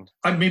extended version.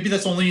 Maybe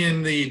that's only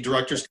in the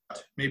director's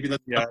cut. Maybe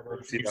that's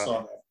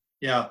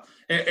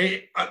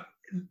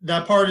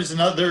that part is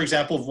another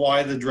example of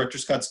why the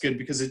director's cut's good,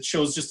 because it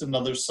shows just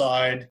another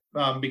side.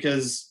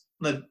 Because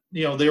they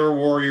were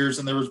warriors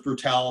and there was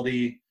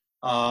brutality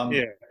on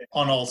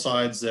all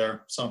sides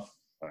there. So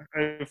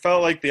I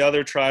felt like the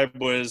other tribe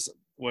was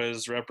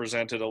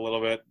represented a little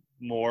bit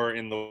more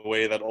in the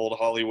way that old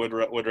Hollywood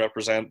would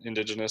represent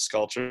indigenous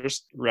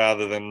cultures,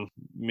 rather than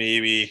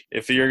maybe,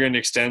 if you're going to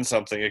extend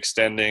something,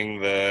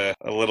 extending a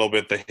little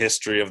bit the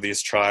history of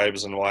these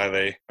tribes and why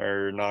they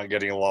are not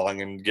getting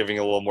along, and giving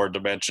a little more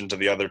dimension to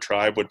the other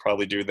tribe would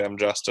probably do them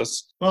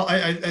justice. Well,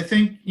 I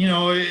think, do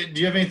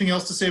you have anything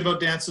else to say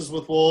about Dances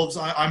with Wolves?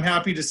 I'm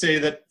happy to say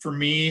that for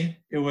me,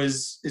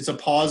 it's a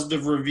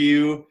positive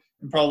review,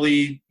 and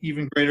probably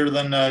even greater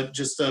than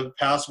just a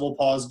passable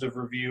positive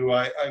review.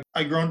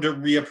 I grown to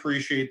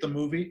reappreciate the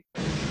movie.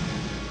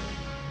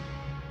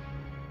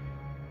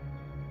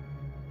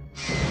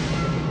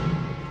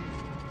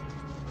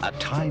 A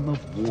time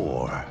of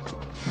war.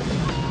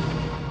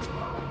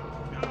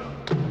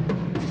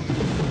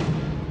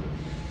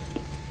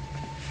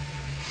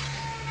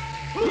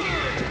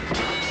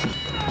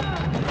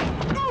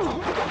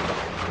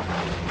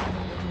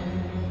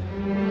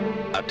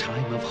 A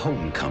time of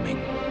homecoming.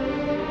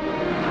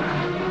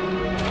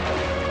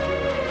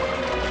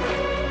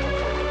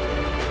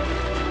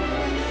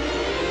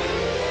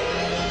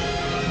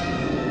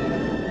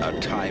 A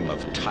time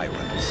of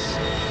tyrants.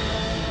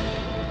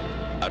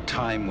 A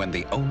time when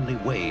the only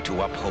way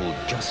to uphold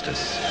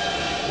justice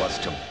was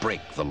to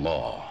break the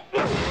law.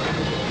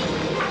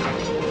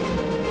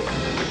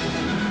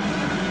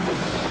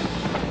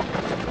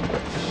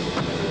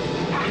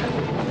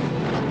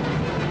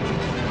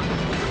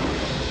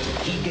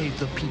 He gave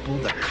the people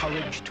the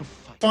courage to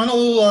fight.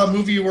 Final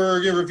movie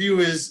we're going to review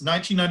is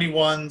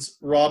 1991's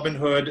Robin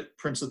Hood,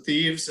 Prince of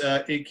Thieves.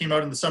 It came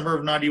out in the summer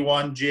of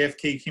 91.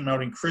 JFK came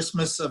out in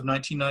Christmas of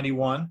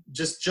 1991,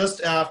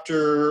 just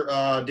after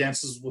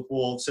Dances with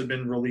Wolves had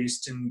been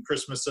released in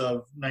Christmas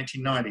of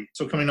 1990.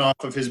 So coming off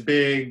of his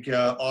big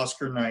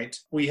Oscar night,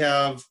 we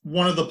have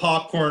one of the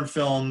popcorn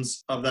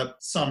films of that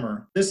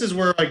summer. This is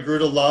where I grew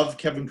to love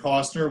Kevin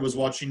Costner, was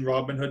watching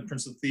Robin Hood,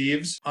 Prince of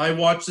Thieves. I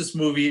watched this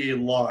movie a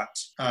lot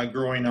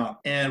growing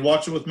up and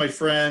watched it with my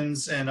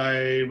friends, and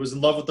I was in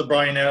love with the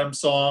Bryan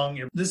Adams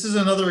song. This is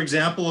another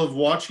example of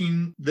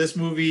watching this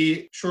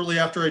movie shortly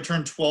after I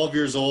turned 12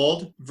 years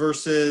old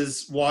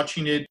versus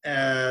watching it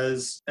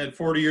at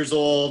 40 years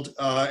old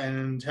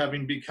and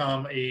having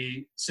become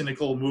a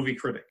cynical movie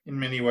critic in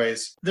many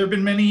ways. There have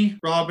been many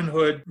Robin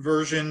Hood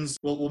versions.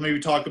 We'll maybe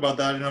talk about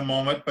that in a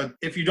moment, but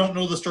if you don't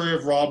know the story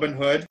of Robin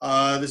Hood,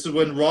 this is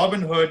when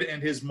Robin Hood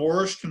and his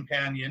Moorish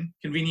companion,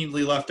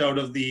 conveniently left out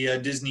of the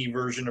Disney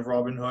version of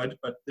Robin Hood,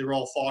 but they were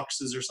all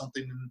foxes or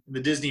something in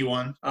the Disney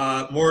one.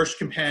 Moorish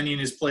companion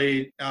is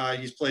played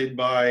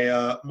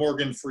by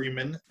Morgan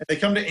Freeman. They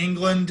come to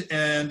England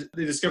and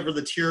they discover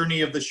the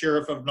tyranny of the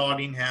Sheriff of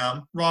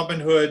Nottingham. Robin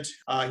Hood,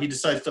 he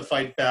decides to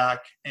fight back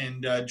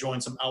and join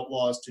some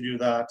outlaws to do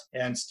that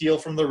and steal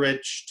from the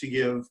rich to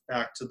give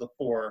back to the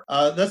poor.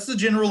 That's the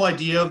general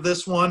idea of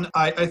this one.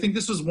 I think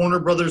this was Warner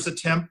Brothers'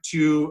 attempt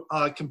to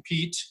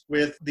compete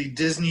with the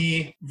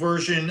Disney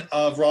version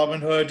of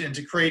Robin Hood and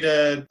to create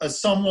a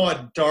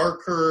somewhat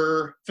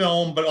darker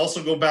film, but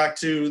also go back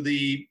to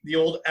the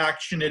old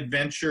action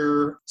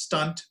adventure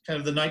stunt, kind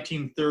of the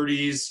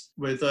 1930s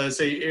with,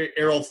 say,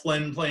 Errol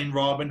Flynn playing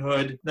Robin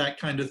Hood, that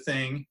kind of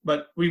thing.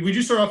 But we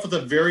do start off with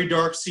a very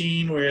dark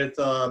scene with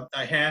a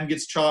hand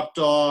gets chopped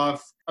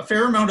off, a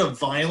fair amount of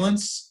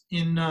violence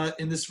in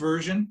this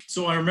version.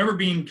 So I remember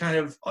being kind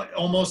of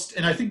almost,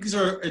 and I think these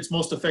are its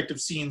most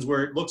effective scenes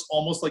where it looks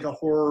almost like a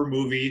horror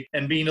movie,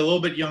 and being a little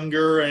bit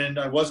younger and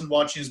I wasn't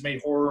watching as many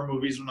horror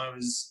movies when I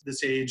was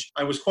this age,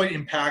 I was quite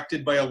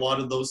impacted by a lot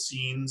of those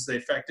scenes. They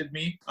affected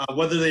me.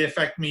 Whether they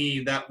affect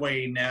me that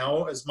way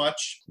now as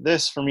much.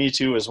 This for me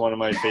too is one of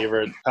my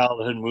favorite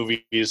childhood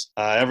movies.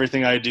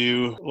 Everything I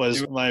Do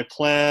was my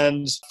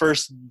planned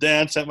first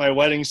dance at my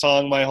wedding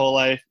song my whole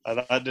life.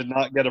 That did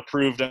not get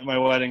approved at my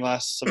wedding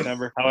last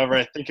September. However,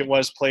 I think it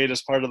was played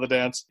as part of the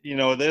dance. You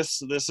know,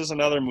 this is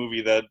another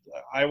movie that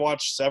I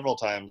watched several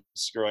times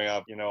growing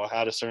up, you know,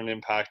 had a certain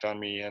impact on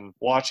me. And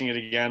watching it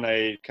again,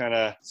 I kind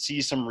of see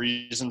some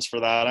reasons for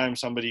that. I'm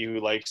somebody who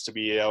likes to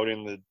be out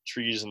in the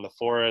trees in the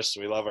forest.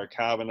 We love our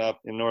cabin up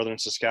in northern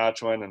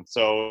Saskatchewan. And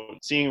so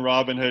seeing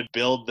Robin Hood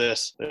build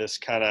this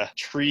kind of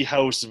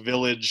treehouse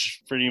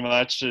village pretty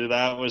much,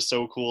 that was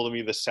so cool to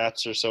me. The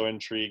sets are so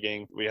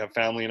intriguing. We have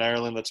family in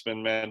Ireland that's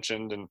been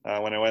mentioned. And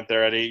when I went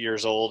there at 8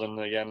 years old, and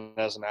again,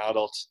 as an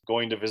adult,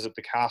 going to visit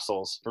the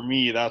castles. For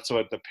me, that's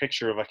what the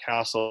picture of a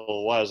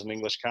castle was, an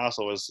English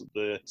castle, was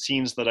the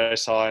scenes that I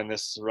saw in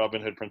this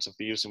Robin Hood, Prince of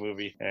Thieves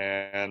movie.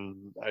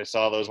 And I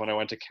saw those when I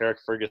went to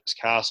Carrickfergus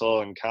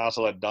Castle and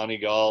Castle at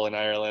Donegal in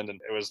Ireland.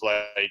 And it was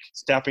like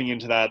stepping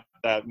into that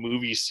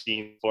movie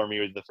scene for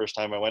me the first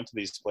time I went to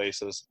these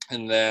places.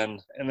 And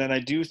then I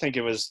do think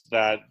it was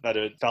that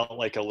it felt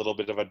like a little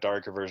bit of a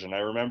darker version. I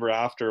remember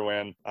after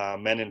when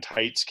Men in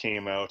Tights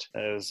came out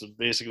as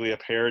basically a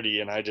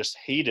parody, and I just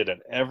hated it.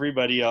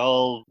 Everybody,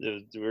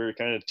 we were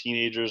kind of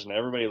teenagers, and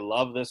everybody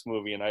loved this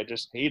movie, and I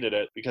just hated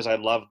it because I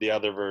loved the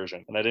other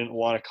version. And I didn't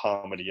want a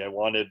comedy. I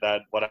wanted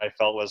that, what I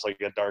felt was like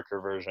a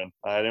darker version.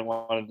 I didn't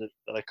want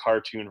a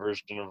cartoon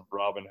version of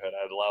Robin Hood.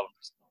 I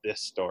loved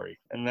this story.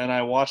 And then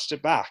I watched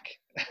it back.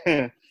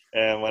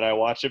 And when I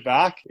watch it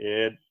back,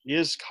 it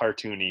is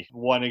cartoony.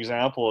 One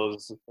example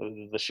is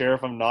the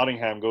Sheriff of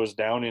Nottingham goes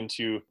down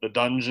into the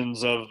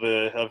dungeons of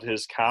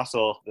his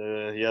castle.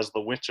 He has the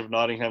Witch of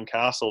Nottingham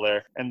Castle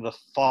there, and the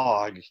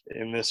fog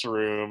in this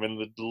room, and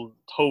the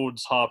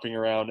toads hopping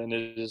around, and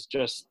it is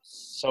just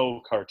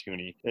so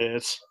cartoony.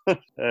 It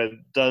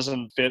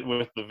doesn't fit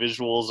with the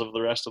visuals of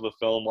the rest of the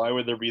film. Why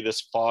would there be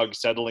this fog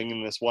settling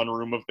in this one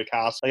room of the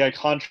castle?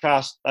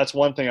 That's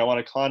one thing I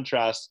want to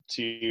contrast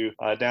to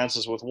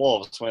Dances with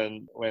Wolves,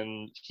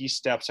 when he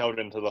steps out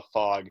into the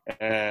fog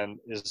and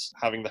is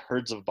having the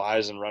herds of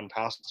bison run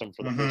past him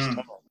for the first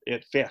time.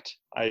 It fit.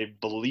 I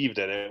believed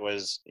it. It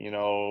was, you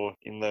know,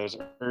 in those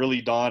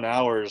early dawn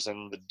hours,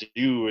 and the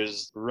dew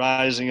is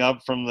rising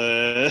up from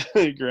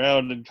the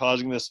ground and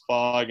causing this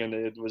fog, and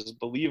it was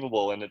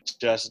believable, and it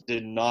just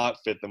did not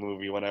fit the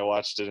movie when I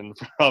watched it in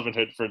Robin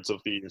Hood, Prince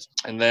of Thieves.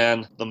 And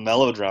then the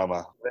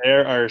melodrama.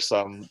 There are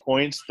some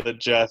points that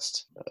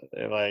just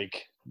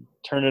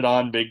turn it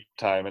on big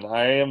time, and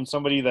I am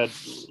somebody that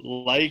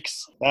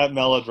likes that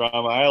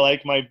melodrama. I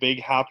like my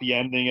big happy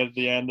ending at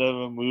the end of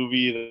a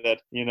movie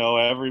that, you know,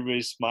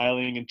 everybody's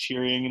smiling and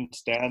cheering and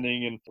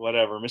standing and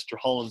whatever, Mr.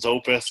 Holland's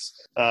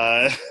Opus,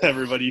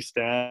 everybody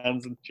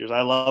stands and cheers.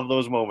 I love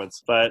those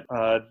moments, but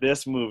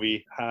this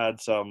movie had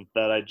some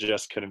that I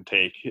just couldn't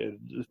take. It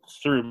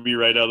threw me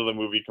right out of the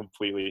movie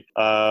completely.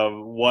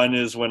 One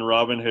is when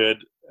Robin Hood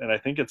and I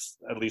think it's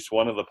at least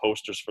one of the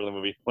posters for the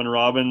movie, when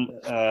Robin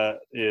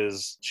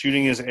is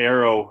shooting his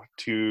arrow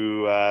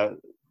to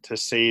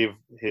save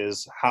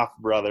his half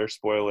brother.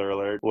 Spoiler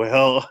alert.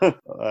 Will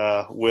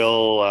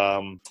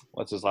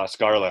what's his last?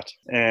 Scarlet.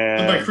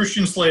 And by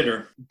Christian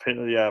Slater.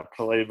 Yeah,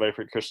 played by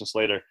Christian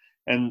Slater.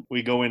 And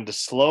we go into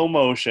slow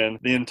motion.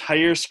 The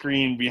entire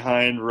screen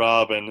behind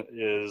Robin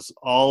is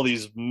all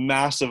these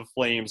massive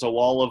flames, a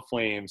wall of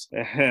flames.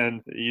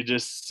 And you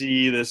just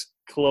see this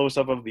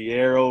close-up of the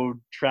arrow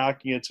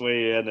tracking its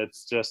way in.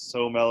 It's just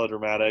so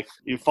melodramatic.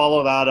 You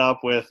follow that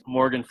up with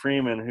Morgan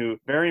Freeman, who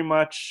very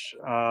much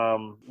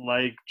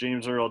like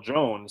James Earl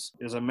Jones,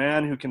 is a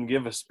man who can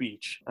give a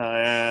speech.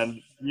 And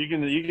you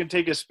can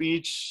take a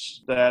speech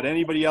that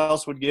anybody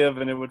else would give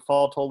and it would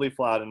fall totally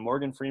flat, and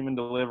Morgan Freeman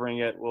delivering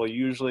it will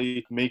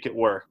usually make it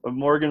work. But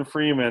Morgan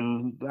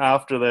Freeman,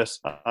 after this,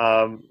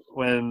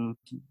 when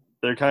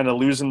they're kind of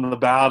losing the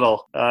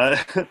battle,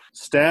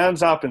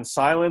 stands up and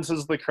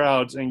silences the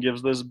crowds and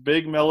gives this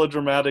big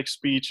melodramatic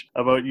speech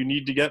about you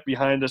need to get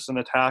behind us and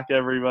attack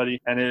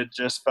everybody. And it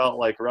just felt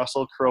like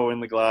Russell Crowe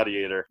in The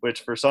Gladiator,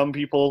 which for some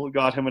people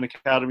got him an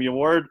Academy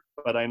Award.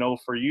 But I know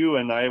for you,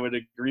 and I would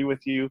agree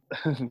with you,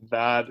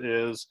 that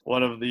is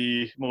one of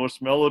the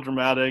most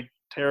melodramatic,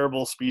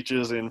 terrible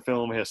speeches in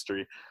film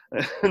history.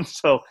 And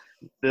so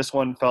this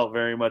one felt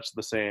very much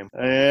the same.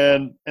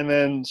 And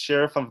then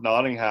Sheriff of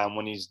Nottingham,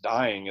 when he's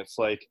dying, it's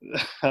like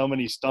how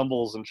many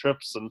stumbles and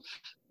trips, and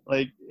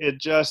like it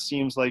just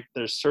seems like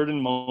there's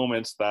certain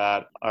moments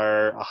that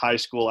are a high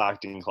school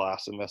acting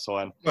class in this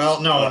one. Well,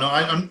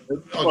 I'm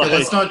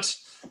okay.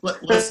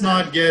 Let's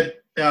not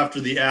get after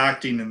the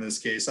acting in this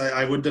case.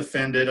 I would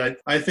defend it.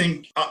 I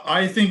think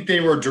they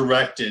were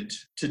directed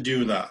to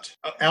do that.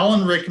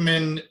 Alan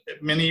Rickman,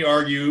 many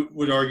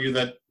would argue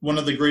that one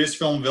of the greatest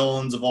film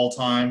villains of all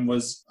time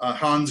was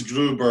Hans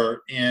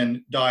Gruber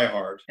in Die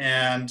Hard.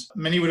 And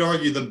many would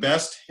argue the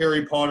best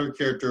Harry Potter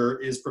character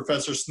is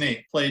Professor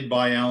Snape, played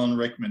by Alan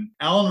Rickman.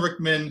 Alan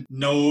Rickman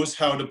knows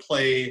how to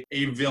play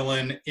a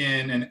villain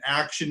in an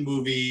action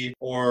movie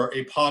or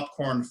a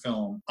popcorn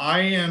film. I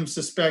am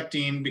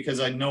suspecting, because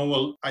I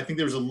think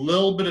there was a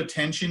little bit of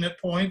tension at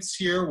points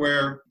here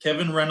where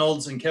Kevin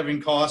Reynolds and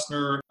Kevin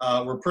Costner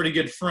were pretty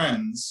good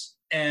friends.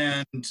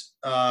 And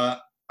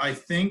I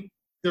think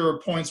there were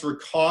points where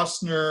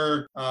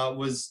Costner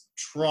was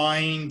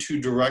trying to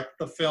direct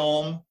the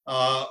film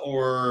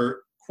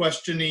or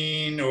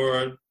questioning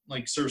or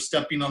like sort of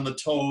stepping on the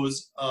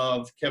toes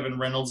of Kevin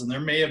Reynolds. And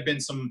there may have been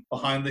some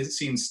behind the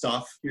scenes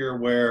stuff here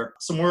where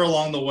somewhere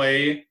along the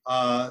way,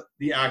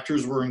 the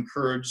actors were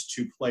encouraged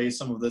to play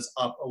some of this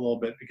up a little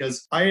bit,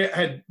 because I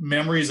had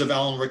memories of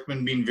Alan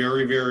Rickman being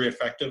very, very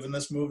effective in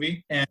this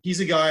movie. And he's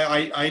a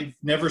guy, I've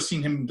never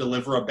seen him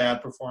deliver a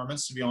bad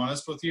performance, to be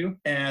honest with you.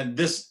 And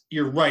this,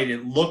 you're right,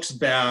 it looks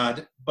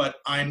bad, but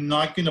I'm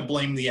not going to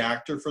blame the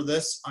actor for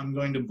this. I'm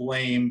going to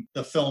blame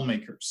the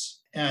filmmakers.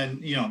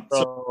 And,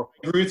 so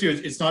I agree with you.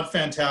 It's not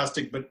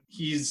fantastic, but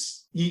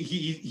he's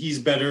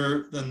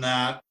better than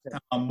that.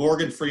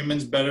 Morgan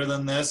Freeman's better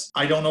than this.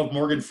 I don't know if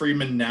Morgan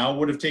Freeman now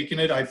would have taken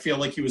it. I feel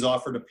like he was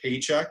offered a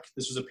paycheck.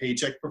 This was a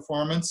paycheck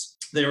performance.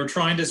 They were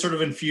trying to sort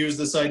of infuse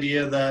this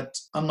idea that,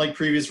 unlike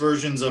previous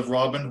versions of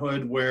Robin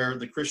Hood, where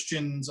the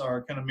Christians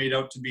are kind of made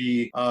out to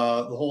be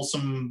the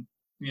wholesome,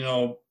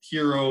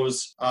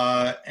 heroes,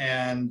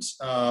 and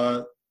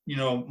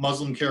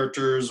Muslim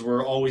characters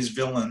were always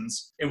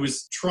villains. It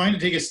was trying to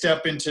take a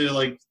step into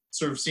like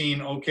sort of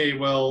seeing, okay,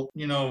 well,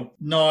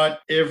 not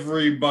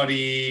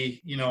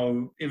everybody,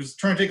 it was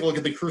trying to take a look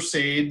at the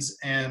Crusades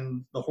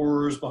and the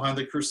horrors behind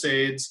the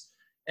Crusades,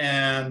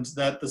 and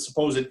that the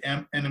supposed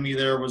enemy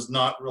there was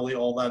not really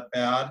all that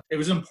bad. It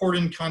was an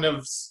important kind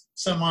of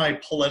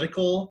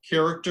semi-political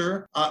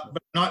character, but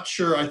not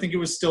sure. I think it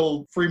was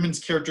still, Freeman's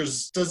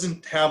characters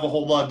doesn't have a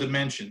whole lot of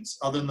dimensions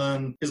other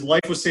than his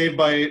life was saved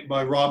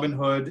by Robin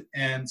Hood,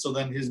 and so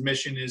then his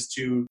mission is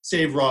to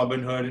save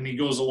Robin Hood, and he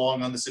goes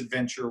along on this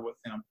adventure with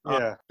him.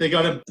 Yeah. They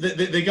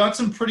got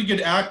some pretty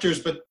good actors,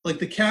 but like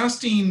the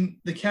casting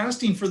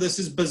for this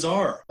is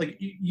bizarre. Like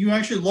you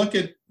actually look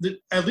at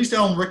at least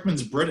Alan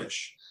Rickman's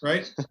British,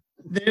 right?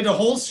 They had a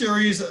whole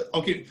series.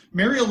 Okay,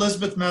 Mary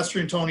Elizabeth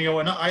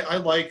Mastrantonio, and I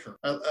like her.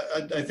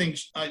 I think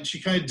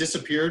she kind of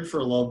disappeared for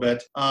a little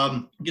bit.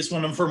 I guess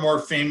one of her more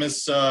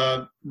famous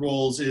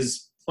roles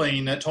is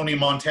playing Tony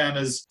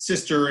Montana's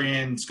sister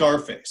in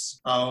Scarface,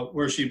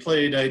 where she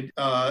played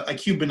a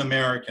Cuban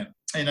American.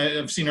 And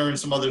I've seen her in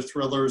some other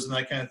thrillers and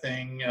that kind of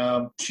thing.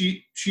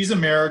 She's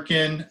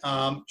American.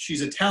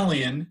 She's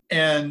Italian.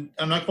 And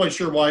I'm not quite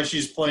sure why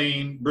she's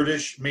playing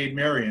British Maid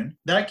Marian.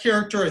 That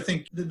character, I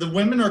think, the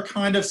women are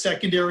kind of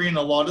secondary in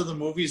a lot of the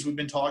movies we've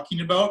been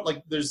talking about.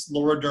 Like there's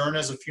Laura Dern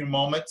has a few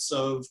moments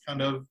of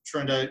kind of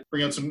trying to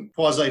bring out some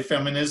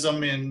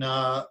quasi-feminism in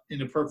A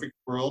Perfect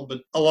World.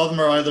 But a lot of them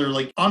are either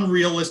like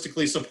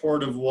unrealistically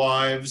supportive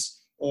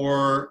wives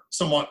or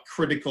somewhat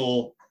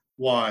critical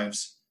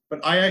wives.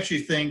 But I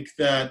actually think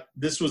that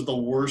this was the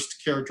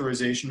worst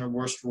characterization or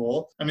worst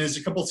role. I mean, there's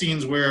a couple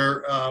scenes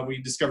where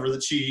we discover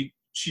that she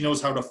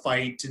knows how to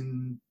fight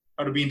and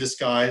how to be in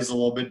disguise a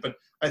little bit, but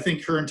I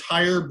think her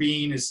entire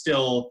being is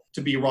still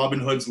to be Robin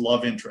Hood's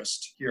love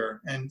interest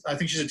here. And I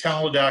think she's a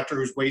talented actor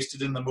who's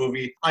wasted in the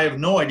movie. I have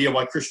no idea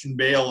why Christian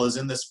Bale is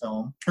in this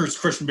film. Or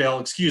Christian Bale,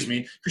 excuse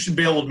me. Christian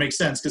Bale would make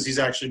sense because he's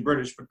actually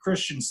British, but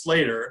Christian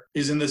Slater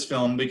is in this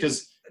film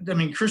because, I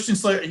mean, Christian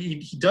Slater,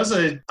 he does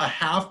a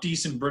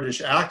half-decent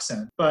British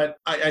accent, but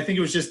I think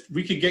it was just,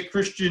 we could get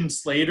Christian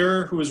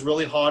Slater, who was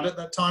really hot at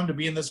that time, to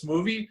be in this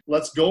movie.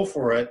 Let's go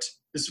for it.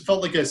 This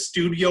felt like a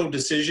studio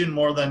decision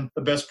more than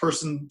the best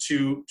person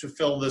to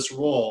fill this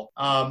role.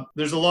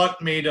 There's a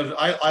lot made of,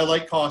 I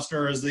like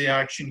Costner as the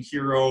action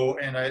hero,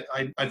 and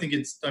I think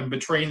I'm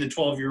betraying the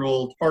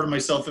 12-year-old part of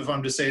myself if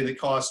I'm to say that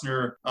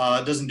Costner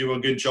doesn't do a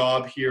good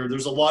job here.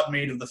 There's a lot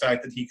made of the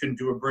fact that he couldn't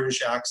do a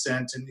British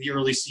accent. In the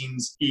early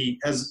scenes, he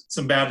has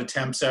some bad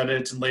attempts at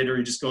it, and later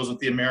he just goes with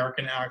the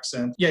American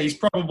accent. Yeah, he's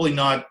probably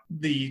not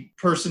the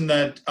person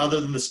that,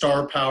 other than the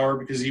star power,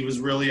 because he was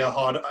really a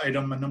hot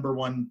item, a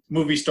 #1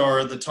 movie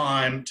star at the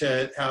time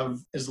to have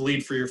as the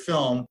lead for your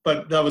film,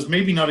 but that was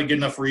maybe not a good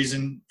enough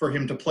reason for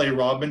him to play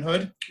Robin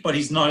Hood. But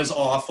he's not as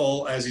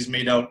awful as he's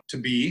made out to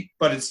be,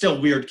 but it's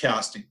still weird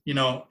casting, you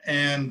know.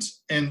 And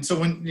so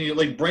when you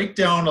like break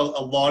down a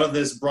lot of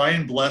this,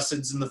 Brian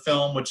Blessed's in the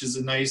film, which is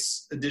a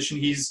nice addition.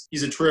 He's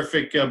a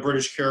terrific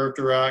British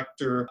character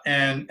actor,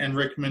 and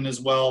Rickman as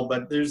well.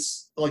 But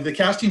there's like the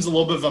casting's a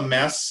little bit of a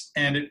mess,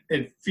 and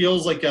it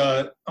feels like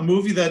a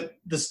movie that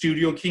the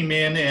studio came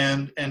in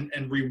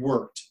and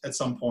reworked at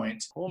some point.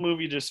 The whole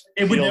movie just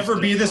it would never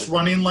be this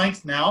running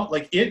length now.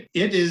 Like it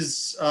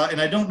is, and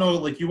I don't know.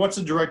 Like you watch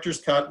the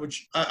director's cut,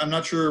 which I'm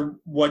not sure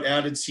what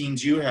added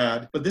scenes you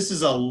had, but this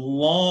is a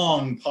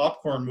long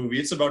popcorn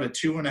movie. It's about a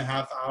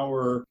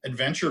 2.5-hour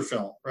adventure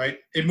film, right?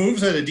 It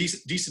moves at a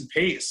decent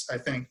pace, I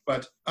think.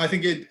 But I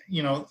think it,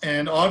 you know,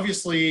 and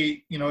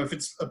obviously, you know, if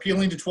it's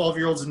appealing to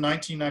 12-year-olds in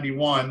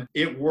 1991,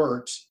 it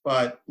worked.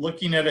 But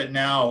looking at it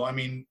now, I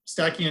mean,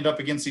 stacking it up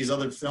against these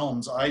other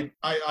films, I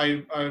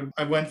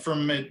went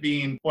from it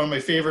being one of my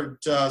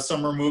favorite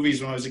summer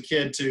movies when I was a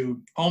kid to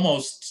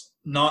almost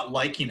not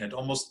liking it,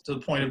 almost to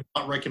the point of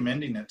not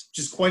recommending it.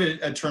 Just quite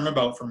a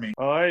turnabout for me.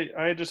 Oh,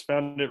 I just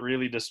found it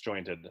really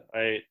disjointed.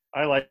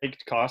 I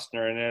liked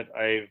Costner in it.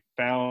 I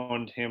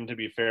found him to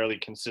be fairly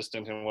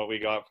consistent in what we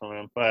got from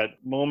him, but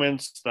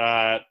moments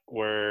that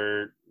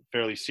were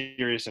fairly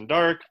serious and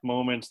dark,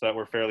 moments that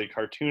were fairly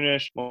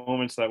cartoonish,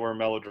 moments that were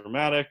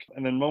melodramatic,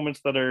 and then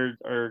moments that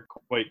are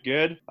quite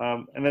good,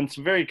 and then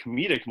some very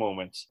comedic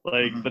moments.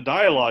 Like the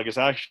dialogue is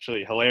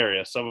actually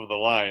hilarious, some of the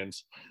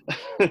lines.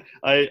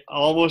 I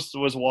almost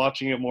was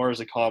watching it more as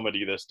a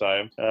comedy this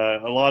time. A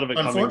lot of it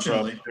coming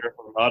from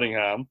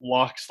Nottingham.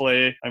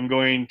 Loxley, I'm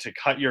going to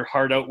cut your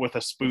heart out with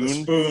a spoon. The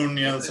spoon,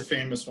 yeah, that's a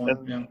famous one.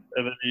 And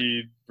then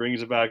he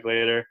brings it back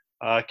later.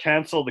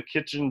 Cancel the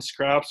kitchen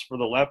scraps for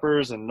the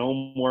lepers and no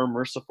more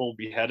merciful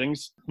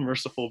beheadings.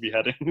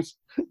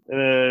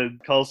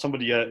 Calls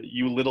somebody a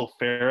you little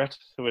ferret,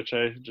 which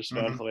I just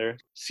found hilarious.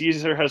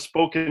 Caesar has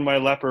spoken, my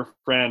leper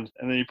friend.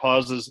 And then he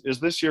pauses. Is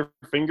this your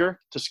finger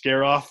to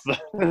scare off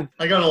the...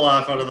 I got a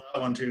laugh out of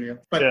that one too, yeah.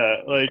 But yeah,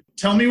 like...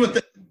 Tell me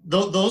what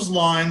those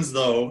lines,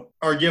 though,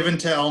 are given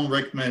to Alan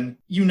Rickman.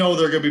 You know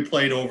they're going to be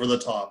played over the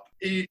top.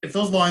 If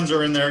those lines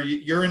are in there,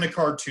 you're in a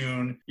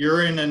cartoon,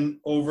 you're in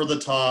an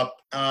over-the-top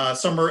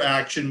summer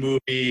action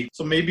movie,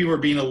 so maybe we're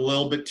being a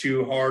little bit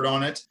too hard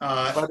on it.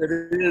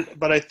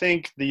 But I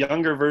think the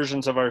younger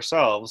versions of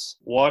ourselves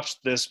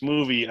watched this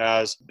movie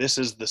as this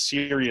is the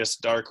serious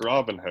dark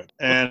Robin Hood,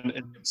 and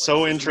it's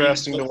so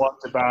interesting to watch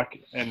it back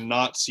and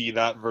not see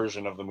that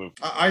version of the movie.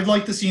 I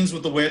like the scenes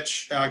with the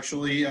witch,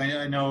 actually.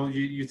 I know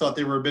you thought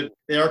they were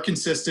they are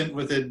consistent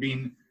with it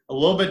being a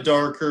little bit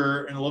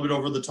darker and a little bit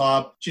over the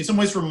top. She in some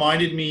ways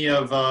reminded me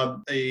of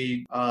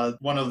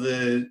one of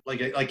the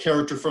a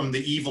character from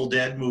the Evil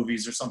Dead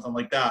movies or something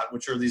like that,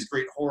 which are these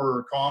great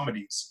horror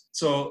comedies.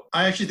 So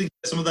I actually think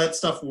some of that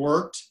stuff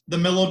worked. The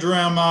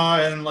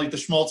melodrama and like the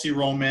schmaltzy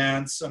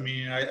romance. I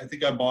mean, I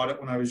think I bought it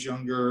when I was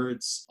younger.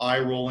 It's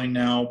eye-rolling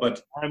now,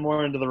 but I'm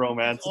more into the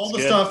romance. All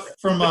the stuff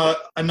from a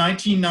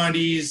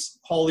 1990s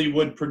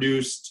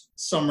Hollywood-produced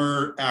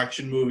summer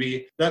action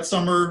movie. That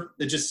summer,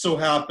 it just so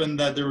happened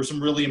that there were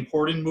some really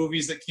important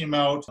movies that came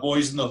out.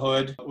 Boys in the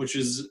Hood, which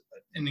is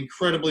an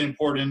incredibly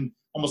important,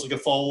 almost like a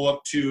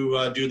follow-up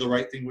to Do the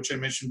Right Thing, which I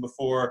mentioned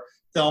before.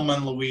 Thelma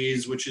and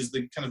Louise, which is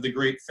the kind of the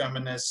great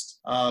feminist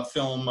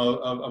film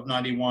of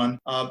 91.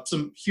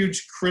 Some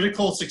huge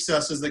critical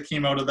successes that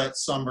came out of that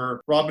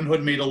summer. Robin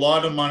Hood made a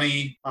lot of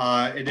money.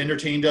 It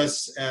entertained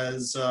us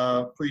as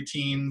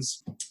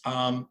preteens.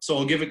 So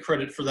I'll give it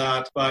credit for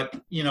that.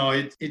 But, you know,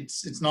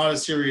 it's not a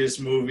serious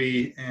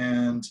movie,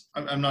 and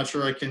I'm not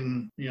sure I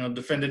can,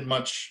 defend it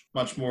much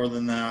more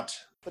than that.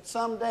 But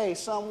someday,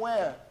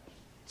 somewhere,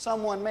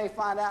 someone may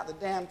find out the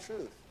damn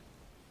truth.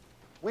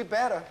 We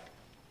better,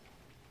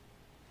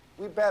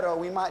 or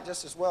we might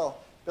just as well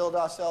build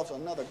ourselves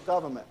another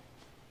government,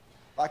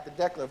 like the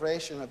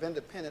Declaration of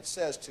Independence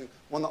says, to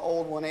when the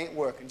old one ain't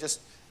working,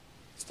 just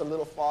a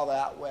little farther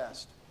out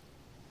west.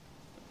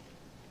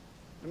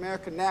 The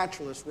American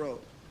naturalist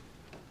wrote,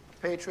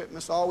 patriot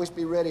must always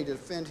be ready to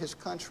defend his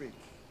country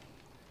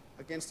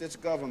against its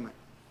government.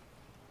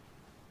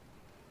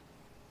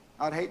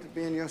 I'd hate to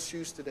be in your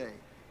shoes today.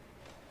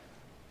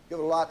 You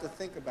have a lot to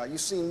think about.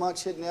 You've seen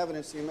much hidden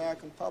evidence the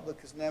American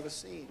public has never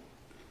seen.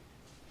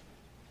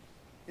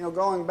 You know,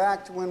 going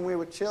back to when we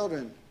were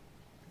children,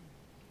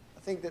 I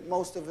think that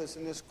most of us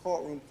in this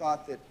courtroom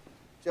thought that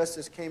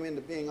justice came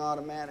into being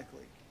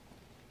automatically,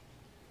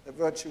 that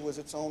virtue was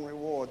its own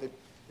reward,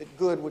 that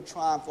good would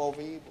triumph over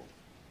evil.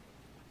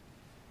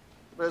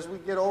 But as we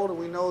get older,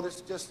 we know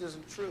this just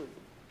isn't true.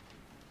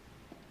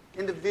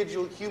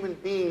 Individual human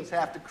beings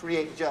have to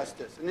create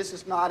justice, and this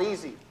is not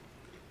easy,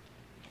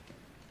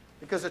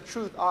 because the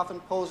truth often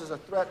poses a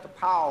threat to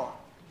power,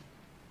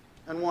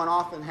 and one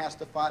often has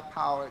to fight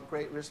power at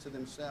great risk to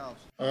themselves.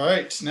 All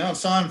right, now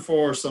it's time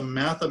for some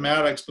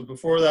mathematics, but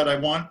before that, I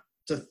want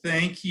to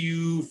thank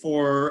you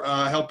for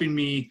helping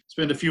me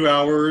spend a few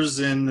hours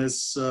in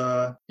this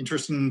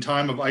interesting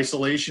time of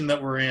isolation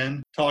that we're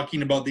in,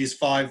 talking about these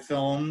 5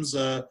 films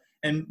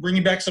and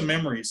bringing back some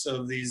memories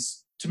of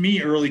these, to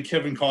me, early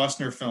Kevin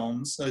Costner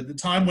films. The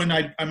time when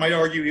I might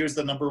argue he was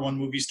the #1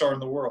 movie star in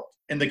the world,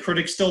 and the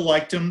critics still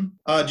liked him.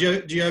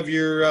 Do you have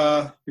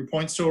your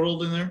points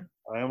totaled in there?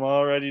 I am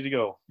all ready to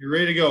go. You're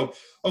ready to go.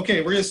 Okay,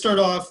 we're going to start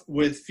off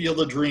with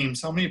Field of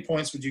Dreams. How many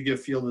points would you give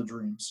Field of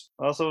Dreams?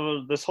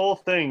 Also, this whole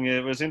thing,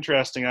 it was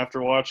interesting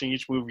after watching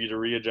each movie to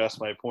readjust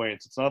my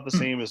points. It's not the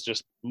same as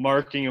just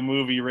marking a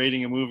movie,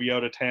 rating a movie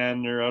out of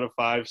 10 or out of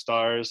 5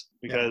 stars,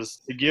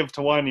 because to give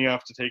to one, you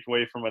have to take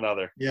away from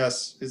another.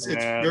 Yes, it's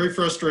very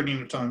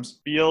frustrating at times.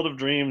 Field of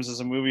Dreams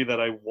is a movie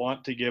that I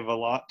want to give a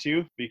lot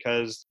to,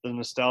 because the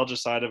nostalgia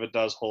side of it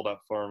does hold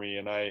up for me,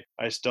 and I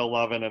still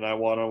love it, and I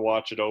want to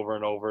watch it over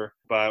and over.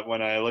 But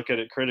when I look at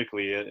it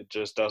critically, it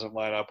just doesn't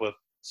line up with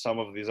some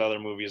of these other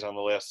movies on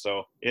the list.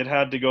 So it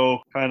had to go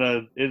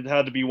it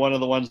had to be one of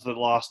the ones that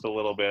lost a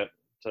little bit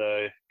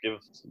to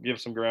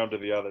give some ground to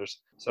the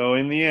others. So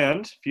in the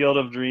end, Field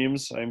of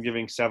Dreams, I'm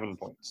giving 7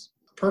 points.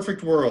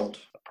 Perfect World.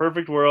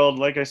 Perfect World,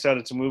 like I said,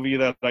 it's a movie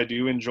that I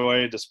do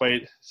enjoy,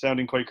 despite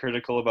sounding quite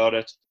critical about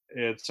it.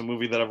 It's a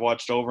movie that I've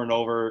watched over and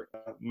over.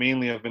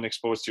 Mainly I've been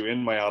exposed to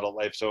in my adult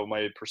life, so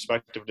my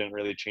perspective didn't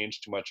really change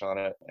too much on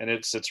it. And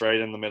it sits right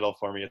in the middle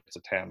for me. It's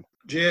a 10.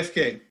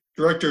 JFK.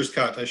 Director's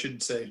cut, I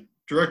should say.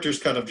 Director's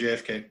cut of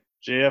JFK.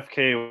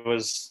 JFK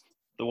was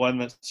the one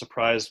that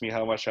surprised me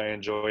how much I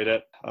enjoyed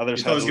it.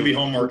 Others thought it was going to be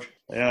homework.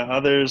 Yeah,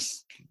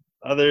 others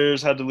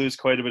had to lose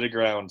quite a bit of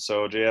ground,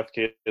 so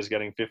JFK is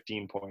getting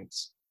 15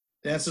 points.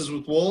 Dances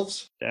with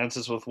Wolves.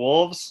 Dances with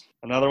Wolves,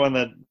 another one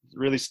that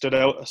really stood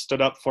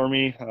up for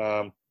me.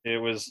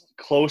 It was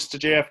close to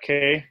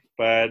JFK,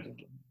 but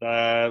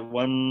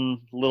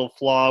one little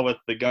flaw with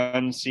the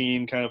gun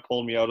scene kind of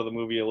pulled me out of the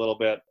movie a little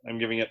bit. I'm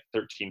giving it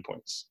 13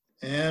 points.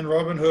 And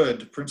Robin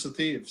Hood, Prince of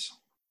Thieves.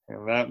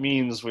 And that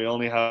means we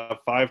only have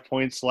 5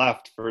 points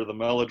left for the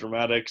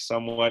melodramatic,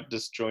 somewhat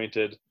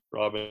disjointed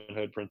Robin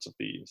Hood, Prince of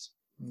Thieves.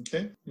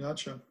 Okay,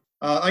 gotcha.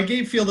 I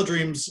gave Field of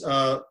Dreams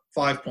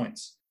 5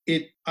 points.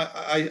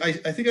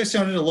 I think I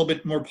sounded a little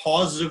bit more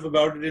positive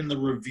about it in the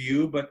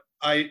review, but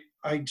I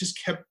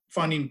just kept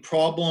finding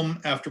problem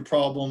after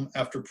problem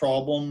after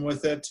problem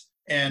with it.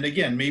 And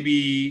again,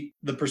 maybe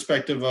the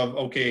perspective of,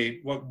 okay,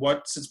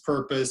 what's its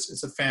purpose?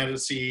 It's a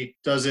fantasy.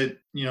 Does it,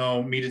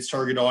 meet its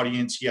target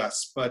audience?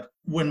 Yes. But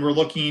when we're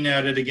looking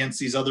at it against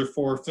these other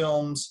 4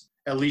 films,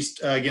 at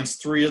least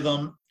against 3 of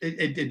them,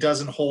 it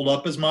doesn't hold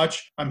up as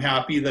much. I'm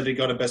happy that it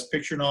got a Best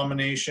Picture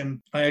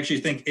nomination. I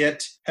actually think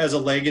it has a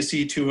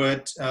legacy to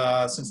it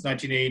since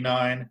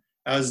 1989,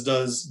 as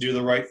does Do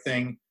the Right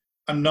Thing.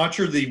 I'm not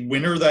sure the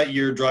winner that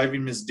year,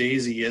 Driving Miss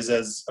Daisy, is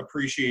as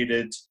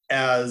appreciated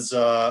as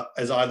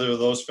either of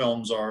those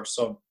films are.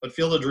 So, but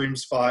Field of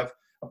Dreams 5.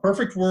 A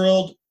Perfect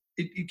World,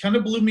 it kind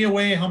of blew me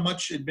away how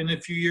much it'd been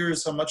a few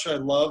years, how much I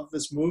love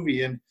this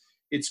movie, and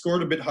it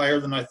scored a bit higher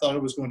than I thought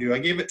it was going to. I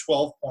gave it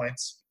 12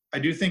 points. I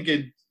do think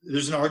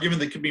there's an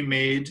argument that could be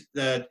made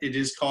that it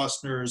is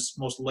Costner's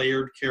most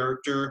layered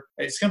character.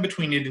 It's kind of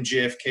between it and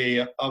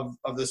JFK of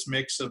this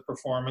mix of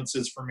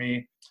performances for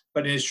me.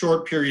 But in a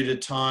short period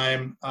of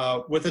time,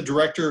 with a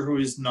director who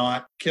is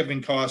not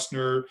Kevin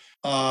Costner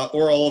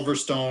or Oliver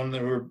Stone,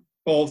 they were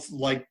both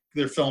like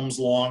their films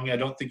long. I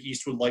don't think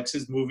Eastwood likes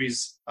his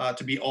movies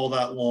to be all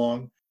that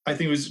long. I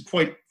think it was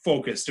quite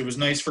focused. It was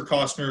nice for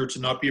Costner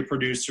to not be a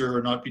producer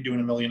or not be doing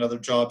a million other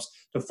jobs,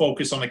 to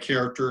focus on a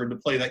character and to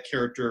play that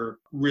character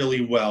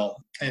really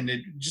well. And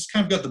it just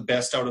kind of got the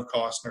best out of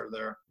Costner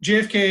there.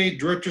 JFK,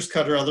 director's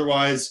cut or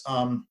otherwise,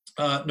 no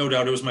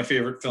doubt it was my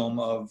favorite film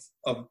of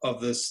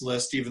this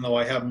list, even though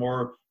I have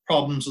more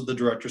problems with the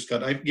director's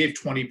cut. I gave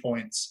 20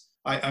 points.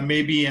 I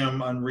maybe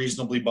am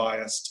unreasonably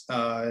biased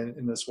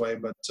in this way,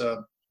 but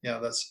yeah,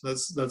 that's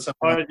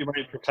how you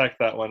might protect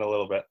that one a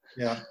little bit.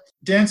 Yeah.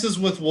 Dances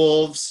with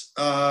Wolves,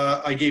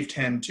 I gave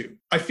 10 to.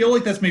 I feel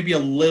like that's maybe a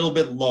little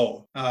bit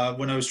low.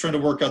 When I was trying to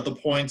work out the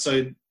points,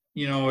 I've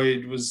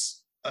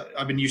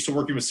been used to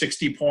working with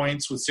 60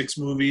 points with 6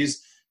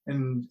 movies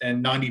and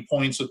 90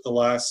 points with the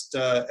last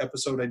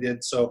episode I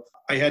did. So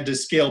I had to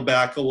scale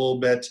back a little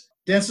bit.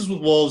 Dances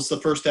with Wolves, the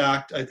first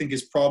act, I think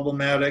is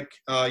problematic.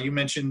 You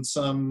mentioned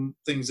some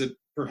things that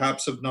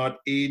perhaps have not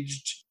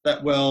aged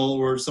that well,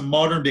 or some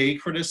modern day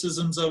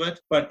criticisms of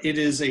it, but it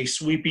is a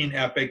sweeping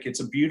epic.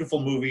 It's a beautiful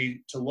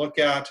movie to look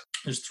at.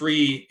 There's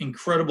 3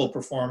 incredible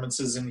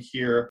performances in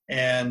here,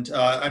 and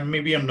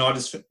maybe I'm not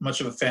as much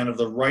of a fan of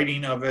the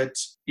writing of it.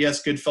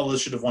 Yes,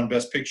 Goodfellas should have won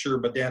Best Picture,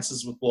 but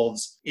Dances with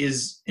Wolves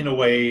is, in a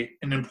way,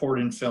 an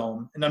important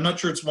film. And I'm not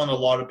sure it's one a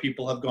lot of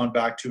people have gone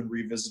back to and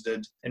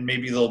revisited, and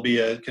maybe there'll be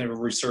a kind of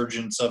a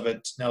resurgence of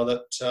it now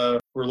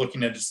that we're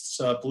looking at its,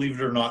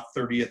 believe it or not,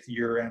 30th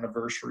year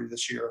anniversary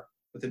this year,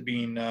 with it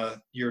being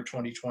year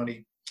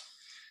 2020.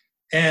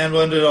 And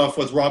we'll end it off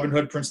with Robin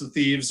Hood, Prince of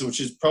Thieves, which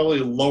is probably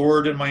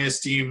lowered in my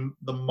esteem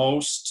the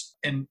most,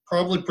 and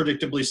probably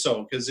predictably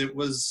so, because it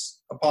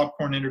was a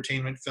popcorn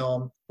entertainment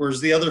film,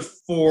 whereas the other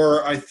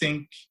 4, I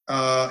think,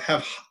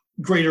 have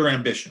greater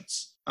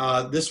ambitions.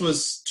 This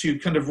was to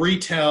kind of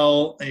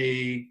retell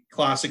a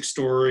classic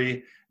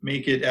story,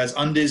 make it as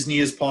un-Disney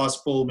as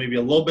possible, maybe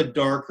a little bit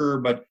darker,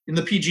 but in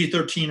the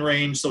PG-13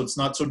 range, so it's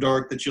not so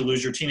dark that you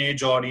lose your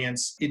teenage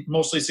audience. It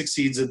mostly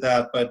succeeds at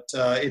that, but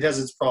it has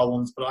its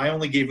problems. But I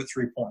only gave it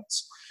 3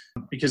 points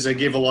because I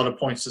gave a lot of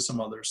points to some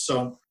others.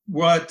 So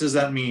what does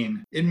that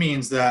mean? It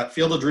means that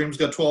Field of Dreams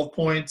got 12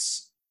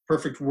 points,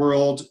 Perfect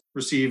World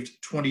received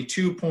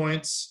 22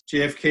 points,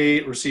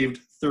 JFK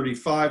received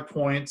 35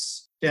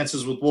 points,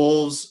 Dances with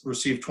Wolves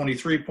received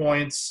 23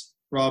 points,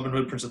 Robin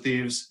Hood, Prince of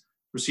Thieves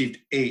received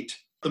 8.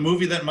 The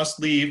movie that must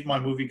leave my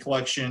movie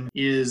collection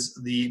is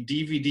the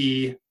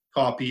DVD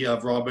copy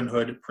of Robin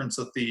Hood, Prince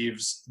of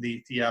Thieves,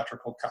 the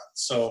theatrical cut.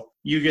 So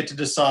you get to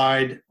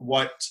decide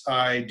what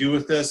I do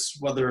with this,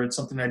 whether it's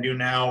something I do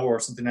now or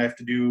something I have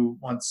to do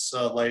once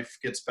life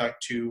gets back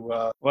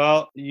to...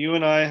 Well, you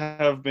and I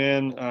have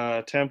been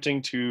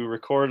attempting to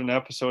record an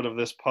episode of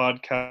this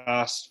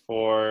podcast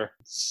for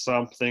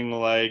something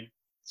like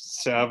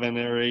 7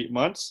 or 8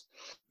 months.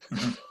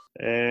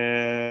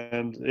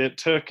 And it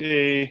took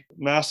a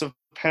massive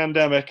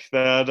pandemic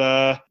that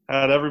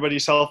had everybody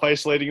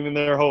self-isolating in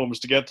their homes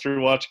to get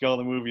through watching all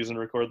the movies and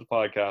record the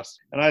podcast.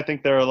 And I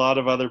think there are a lot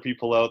of other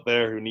people out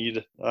there who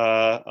need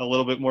a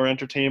little bit more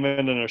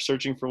entertainment and are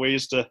searching for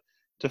ways to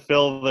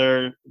fill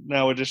their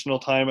now additional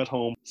time at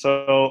home.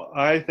 So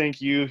I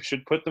think you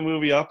should put the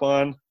movie up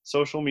on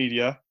social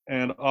media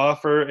and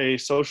offer a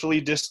socially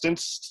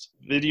distanced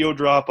video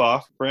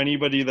drop-off for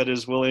anybody that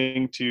is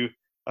willing to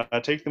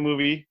take the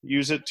movie,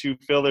 use it to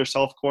fill their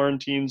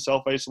self-quarantine,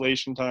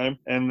 self-isolation time,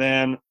 and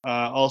then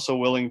also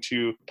willing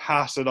to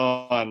pass it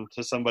on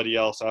to somebody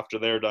else after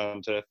they're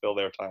done to fill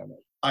their time.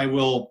 I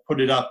will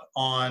put it up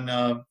on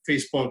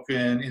Facebook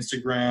and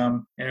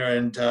Instagram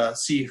and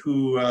see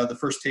who the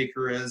first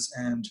taker is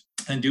and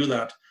do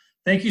that.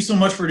 Thank you so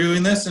much for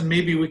doing this, and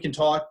maybe we can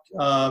talk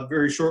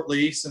very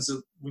shortly, since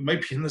we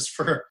might be in this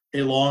for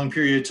a long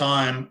period of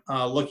time,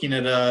 looking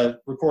at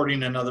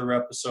recording another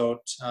episode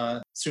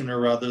sooner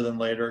rather than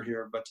later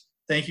here. But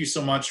thank you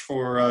so much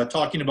for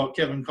talking about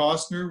Kevin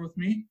Costner with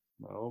me.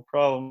 No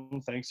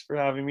problem. Thanks for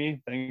having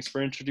me. Thanks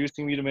for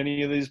introducing me to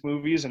many of these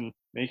movies and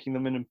making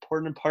them an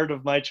important part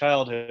of my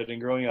childhood and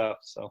growing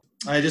up. So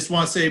I just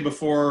want to say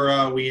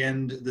before we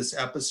end this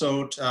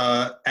episode,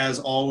 as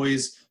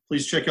always,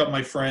 please check out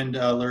my friend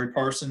Larry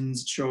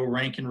Parsons' show,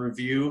 Rank and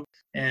Review.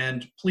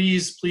 And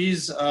please,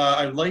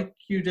 I'd like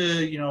you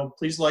to,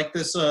 please like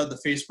this, the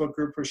Facebook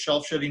group for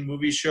Shelf Shedding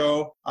Movie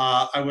Show.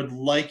 I would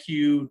like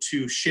you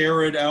to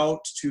share it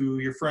out to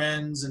your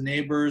friends and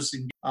neighbors.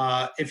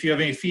 If you have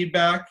any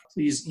feedback,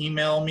 please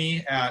email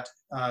me at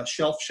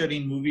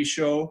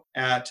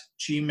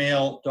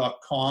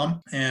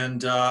shelfsheddingmovieshow@gmail.com.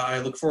 And I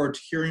look forward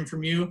to hearing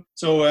from you.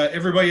 So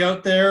everybody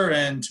out there,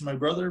 and to my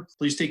brother,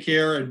 please take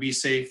care and be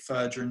safe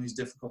during these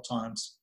difficult times.